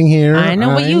happening here. I know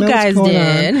what you what's guys going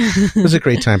did. on." It was a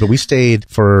great time, but we stayed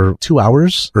for 2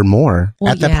 hours or more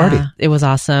Well, at that yeah, party. It was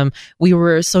awesome. We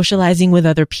were socializing with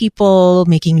other people,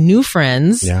 making new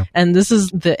friends. Yeah. And this is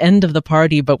the end of the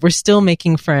party, but we're still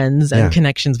making friends and Yeah.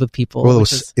 connections with people. Well,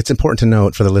 which is- it's important to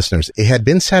note for the listeners, it had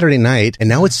been Saturday night and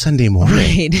now it's Sunday morning.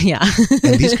 right. Yeah.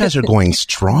 And these guys are going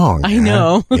strong. I man.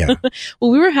 know. Yeah.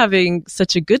 Well, we were having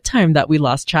such a good time that we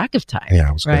lost track of time. Yeah,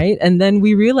 it was good. right. And then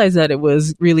we realized that it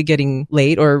was really getting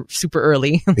late or super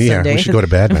early on Yeah, Sunday. we should go to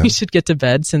bed, man. We should get to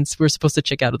bed since we're supposed to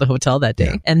check out of the hotel that day.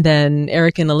 Yeah. And then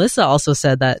Eric and Alyssa also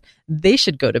said that they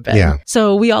should go to bed. Yeah.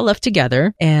 So we all left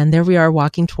together and there we are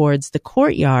walking towards the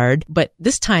courtyard. But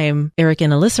this time Eric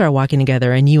and Alyssa are walking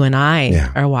together and you and I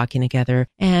Yeah. are walking together.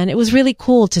 And it was really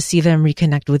cool to see them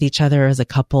reconnect with each other as a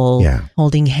couple, Yeah.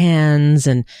 holding hands.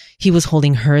 And he was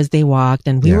holding her as they walked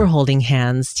and we Yeah. were holding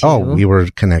hands too. Oh, we were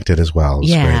connected as well. It was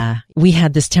Yeah. We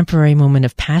had this temporary moment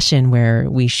of passion where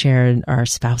we shared our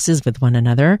spouses with one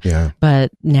another. great. Yeah.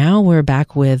 But now we're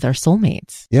back with our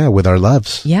soulmates. Yeah, with our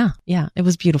loves. Yeah. Yeah. It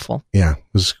was beautiful. Yeah, it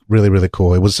was really, really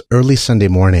cool. It was early Sunday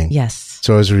morning. Yes.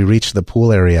 So as we reached the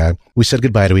pool area, we said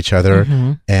goodbye to each other.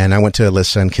 Mhm. And I went to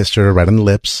Alyssa and kissed her right on the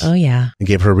lips Oh, yeah. and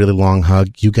gave her a really long hug.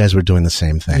 You guys were doing the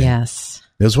same thing. Yes.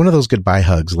 It was one of those goodbye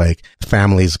hugs like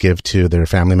families give to their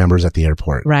family members at the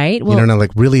airport. Right. Well, you know,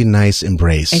 like really nice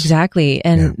embrace. exactly.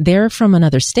 And Yeah. they're from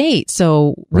another state.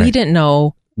 So we Right. didn't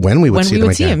know. When we would When see we them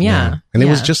would see again. him, yeah. And it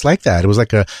was Yeah. just like that. It was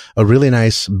like a really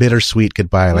nice bittersweet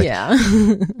goodbye. Like yeah.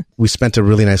 we spent a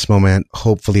really nice moment.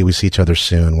 Hopefully we see each other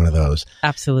soon. One of those.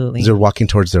 Absolutely. As they're walking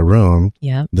towards their room,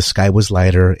 Yeah. the sky was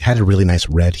lighter. It had a really nice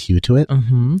red hue to it.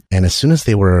 Mm-hmm. And as soon as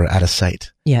they were out of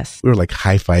sight, Yes. we were like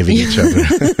high-fiving each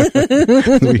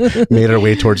other. We made our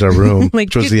way towards our room,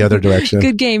 which was good- the other direction.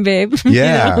 Good game, babe.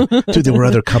 Yeah. Dude, there were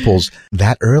other couples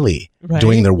that early Right.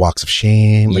 doing their walks of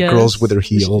shame, like Yes. girls with their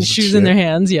heels. and Shoes in their shit.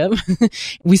 hands. Yep.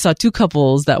 We saw two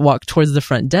couples that walked towards the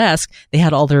front desk. They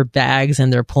had all their bags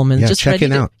and their Pullmans Yeah, just checking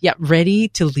ready to, out. Yeah. Ready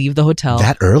to leave the hotel.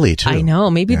 That early, too. I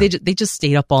know. Maybe Yeah. they just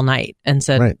stayed up all night and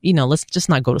said, Right. let's just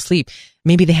not go to sleep.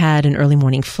 Maybe they had an early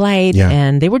morning flight Yeah.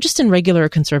 and they were just in regular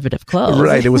conservative clothes.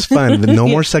 Right. It was fun. No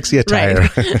more sexy attire.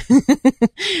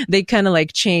 They kind of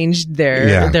like changed their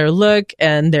Yeah. look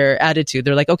and their attitude.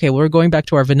 They're like, okay, we're going back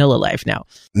to our vanilla life now.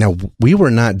 Now, we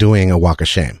were not doing a walk of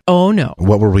shame. Oh no.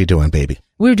 What were we doing, baby?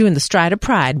 We were doing the Stride of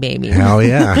Pride, baby. Hell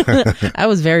yeah. I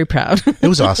was very proud. It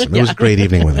was awesome. It was a great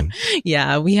evening with him.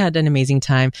 Yeah, we had an amazing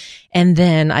time. And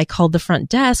then I called the front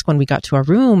desk when we got to our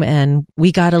room, and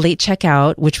we got a late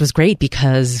checkout, which was great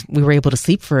because we were able to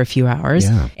sleep for a few hours.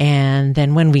 Yeah. And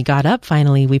then when we got up,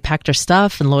 finally, we packed our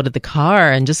stuff and loaded the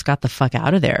car and just got the fuck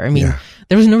out of there. I mean,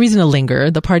 there was no reason to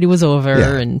linger. The party was over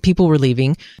and people were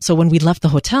leaving. So when we left the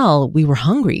hotel, we were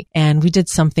hungry, and we did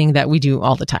something that we do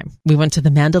all the time. We went to the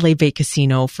Mandalay Bay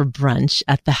Casino for brunch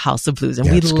at the House of Blues,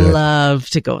 and we love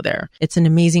to go there. It's an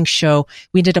amazing show.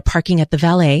 We ended up parking at the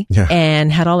valet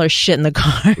and had all our shit in the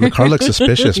car. The car looked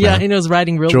suspicious, man. Yeah, and it was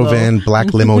riding real Drove low. in,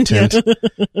 black limo tint,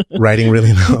 riding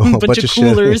really low. A bunch of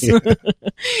coolers.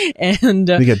 And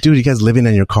you got, dude, you guys living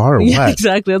in your car or what? Yeah,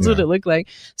 exactly. That's what it looked like.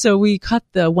 So we caught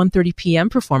the 1:30 p.m.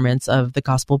 performance of the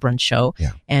Gospel Brunch Show.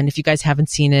 Yeah. And if you guys haven't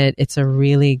seen it, it's a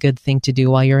really good thing to do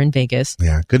while you're in Vegas.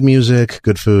 Yeah. Good music,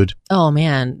 good food. Oh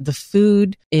man, the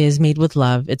food is made with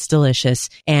love. It's delicious.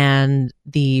 And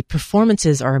the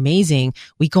performances are amazing.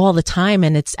 We go all the time,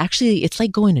 and it's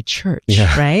like going to church,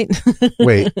 right?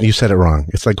 Wait, you said it wrong.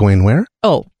 It's like going where?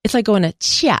 Oh, it's like going to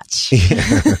church.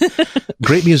 Yeah.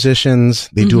 Great musicians.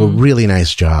 They do a really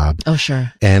nice job. Oh,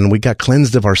 sure. And we got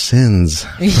cleansed of our sins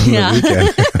from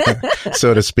the weekend,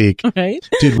 so to speak. Right?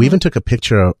 Dude, we even took a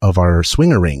picture of our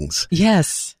swinger rings.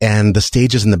 Yes. And the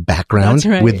stages in the background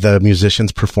with the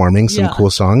musicians performing some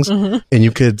cool songs. And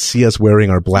you could see us wearing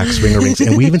our black swinger rings.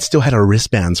 And we even still had our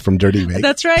wristbands from Dirty Vegas.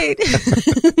 That's right.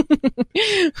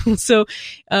 So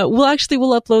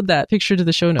we'll upload that picture to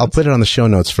the show notes. I'll put it on the show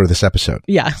notes for this episode.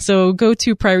 Yeah. So go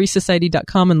to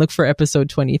priorysociety.com and look for episode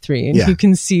 23, and you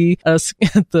can see us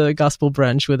at the gospel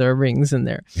brunch with our rings in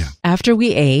there. Yeah. After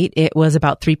we ate, it was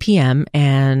about 3 p.m.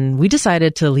 and we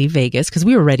decided to leave Vegas because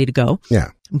we were ready to go. Yeah.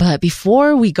 But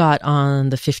before we got on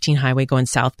the 15 highway going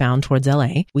southbound towards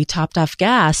LA, we topped off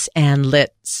gas and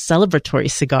lit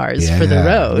celebratory cigars for the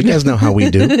road. You guys know how we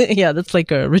do. Yeah, that's like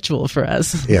a ritual for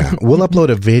us. Yeah. We'll upload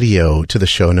a video to the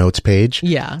show notes page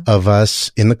of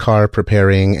us in the car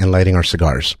preparing and lighting our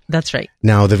cigars. That's right.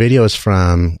 Now, the video is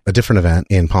from a different event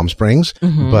in Palm Springs,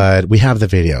 but we have the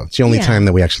video. It's the only time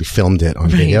that we actually filmed it on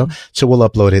video. So we'll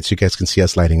upload it so you guys can see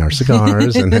us lighting our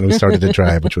cigars. And then we started to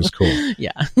drive, which was cool.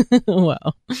 Yeah. Wow.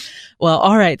 Well,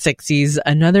 all right, sexies.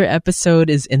 Another episode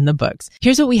is in the books.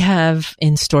 Here's what we have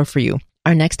in store for you.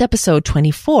 Our next episode,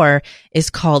 24, is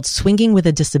called Swinging with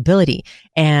a Disability.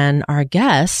 And our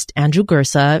guest, Andrew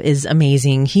Gursa, is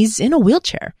amazing. He's in a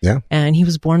wheelchair. Yeah. And he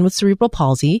was born with cerebral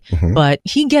palsy, but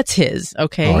he gets his,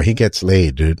 okay? Oh, he gets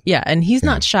laid, dude. Yeah. And he's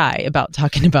not shy about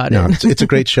talking about it. It's a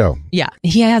great show. Yeah.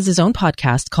 He has his own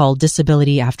podcast called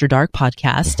Disability After Dark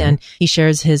Podcast, and he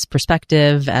shares his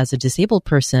perspective as a disabled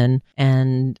person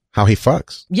and how he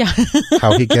fucks. Yeah.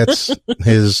 How he gets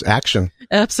his action.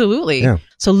 Absolutely. Yeah.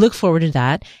 So look forward to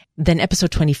that. Then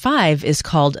episode 25 is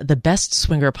called The Best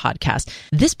Swinger Podcast.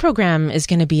 This program is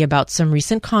going to be about some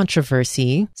recent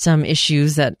controversy, some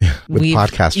issues that with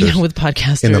podcasters. Yeah, with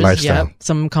podcasters. In the lifestyle. Yeah,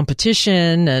 some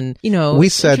competition and, we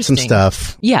said some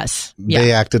stuff. Yes.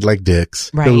 They acted like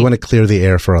dicks. Right. But we want to clear the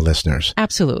air for our listeners.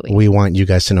 Absolutely. We want you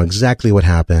guys to know exactly what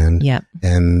happened. Yeah.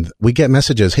 And we get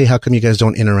messages. Hey, how come you guys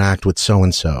don't interact with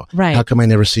so-and-so? Right. How come I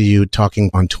never see you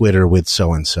talking on Twitter with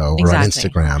so-and-so or on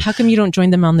Instagram? How come you don't join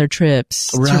them on their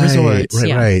trips to resorts?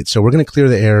 Right. So we're going to clear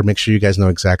the air, make sure you guys know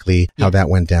exactly how that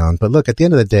went down. But look, at the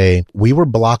end of the day, we were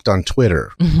blocked on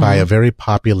Twitter by a very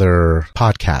popular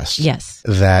podcast. Yes.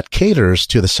 That caters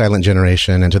to the silent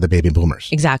generation and to the baby boomers.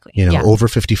 Exactly. Over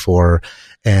 54.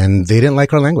 And they didn't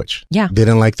like our language. Yeah. They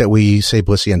didn't like that we say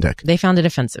pussy and dick. They found it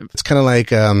offensive. It's kind of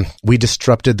like we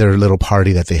disrupted their little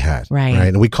party that they had. Right.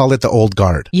 And we called it the old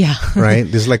guard. Yeah. Right.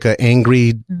 This is like an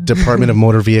angry Department of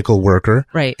Motor Vehicle worker.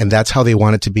 Right. And that's how they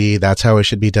want it to be. That's how it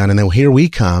should be done. And then here we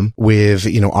come with,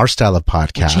 our style of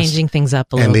podcast. We're changing things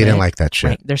up a little bit. And they didn't like that shit.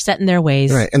 Right. They're set in their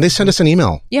ways. Right. And they sent us an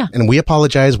email. Yeah. And we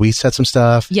apologize. We said some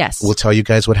stuff. Yes. We'll tell you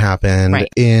guys what happened. Right.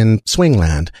 In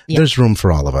Swingland. Yeah. There's room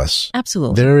for all of us.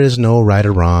 Absolutely. There is no right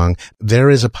or wrong. There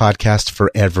is a podcast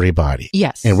for everybody.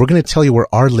 Yes. And we're going to tell you where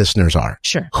our listeners are.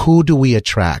 Sure. Who do we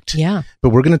attract? Yeah. But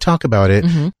we're going to talk about it.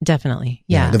 Definitely.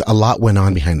 Yeah. A lot went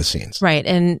on behind the scenes. Right.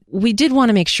 And we did want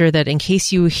to make sure that in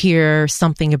case you hear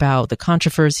something about the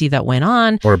controversy that went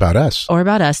on. Or about us,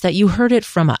 that you heard it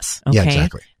from us. Okay. Yeah,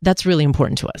 exactly. That's really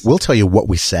important to us. We'll tell you what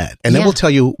we said, and then we'll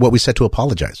tell you what we said to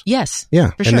apologize. Yes.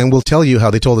 Yeah. And then we'll tell you how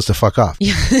they told us to fuck off.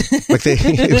 Yeah. Like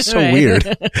it was so weird.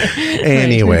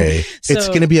 Anyway, it's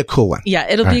going to be a cool one. Yeah,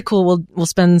 it'll be cool. We'll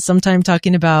spend some time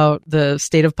talking about the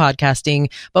state of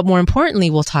podcasting, but more importantly,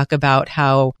 we'll talk about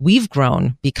how we've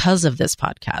grown because of this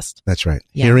podcast. That's right.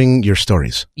 Yeah. Hearing your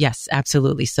stories. Yes,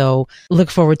 absolutely. So look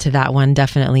forward to that one,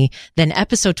 definitely. Then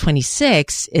episode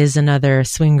 26 is another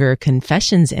Swinger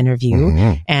Confessions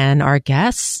interview. And our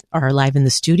guests are live in the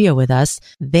studio with us.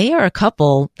 They are a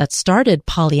couple that started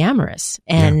polyamorous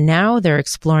and now they're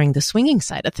exploring the swinging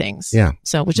side of things. Yeah.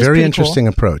 So, which is very pretty interesting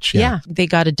cool. approach. Yeah. They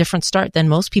got a different start than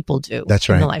most people do. That's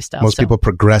right. In the lifestyle. Most people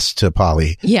progress to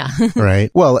poly. Yeah. Right.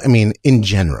 Well, I mean, in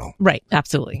general. Right.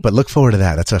 Absolutely. But look forward to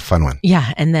that. That's a fun one.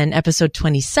 Yeah. And then episode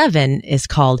 27 is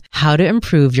called How to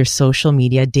Improve Your Social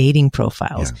Media Dating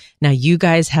Profiles. Yeah. Now, you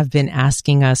guys have been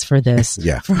asking us for this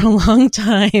for a long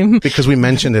time. Because we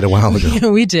mentioned it a while ago. Yeah,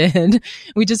 we did.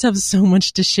 We just have so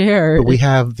much to share. But we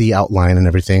have the outline and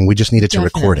everything. We just needed to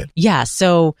record it. Yeah.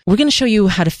 So we're going to show you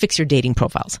how to fix your dating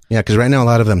profiles. Yeah. Because right now, a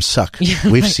lot of them suck. Yeah,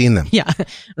 we've seen them. Yeah.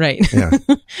 Right. Yeah.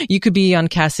 You could be on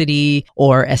Cassidy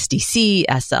or SDC,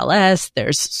 SLS.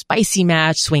 There's Spicy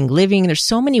Match, Swing Living. There's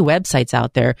so many websites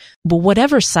out there. But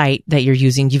whatever site that you're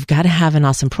using, you've got to have an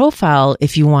awesome profile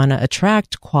if you want to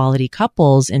attract quality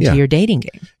couples into your dating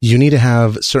game. You need to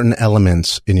have certain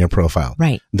elements in your profile.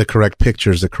 Right. The correct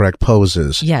pictures, the correct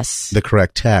poses. Yes. The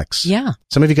correct text. Yeah.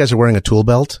 Some of you guys are wearing a tool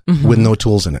belt with no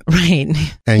tools in it. Right.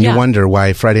 And you wonder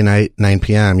why Friday night, 9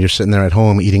 p.m., you're sitting there at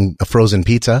home eating a frozen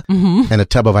pizza and a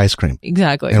tub of ice cream.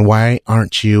 Exactly. And why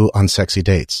aren't you on sexy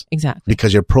dates? Exactly.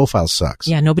 Because your profile sucks.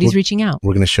 Yeah, nobody's reaching out.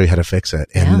 We're going to show you how to fix it.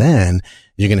 And then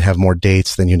you're going to have more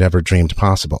dates than you never dreamed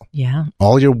possible. Yeah.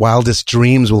 All your wildest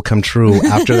dreams will come true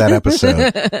after that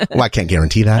episode. Well, I can't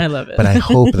guarantee that. I love it. But I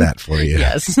hope that for you.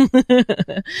 Yes.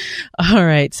 All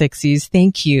right, Sexies.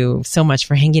 Thank you so much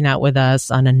for hanging out with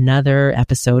us on another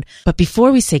episode. But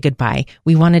before we say goodbye,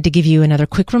 we wanted to give you another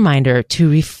quick reminder to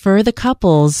refer the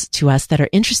couples to us that are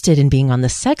interested in being on the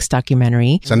sex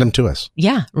documentary. Send them to us.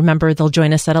 Yeah. Remember, they'll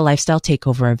join us at a lifestyle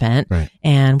takeover event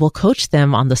and we'll coach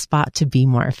them on the spot to be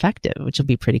more effective, which will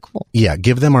be pretty cool. Yeah.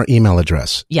 Give them our email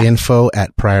address,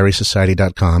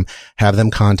 info@priorysociety.com. Have them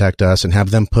contact us and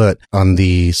have them put on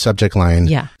the subject line,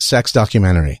 sex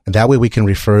documentary. That way we can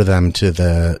refer them to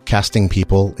the casting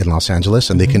people in Los Angeles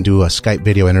and they can do a Skype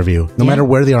video interview no matter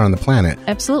where they are on the planet.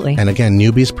 Absolutely. And again,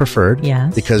 newbies preferred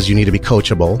because you need to be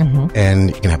coachable and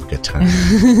you can have a good time.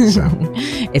 So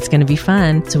it's going to be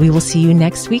fun. So we will see you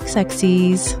next week,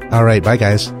 Sexies. All right. Bye,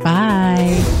 guys.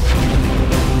 Bye.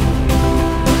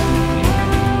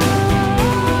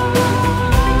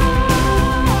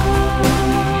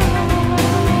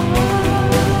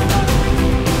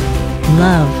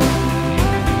 Love,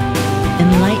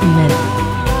 enlightenment,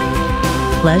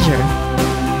 pleasure.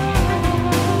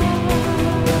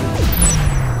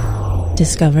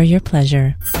 Discover your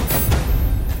pleasure.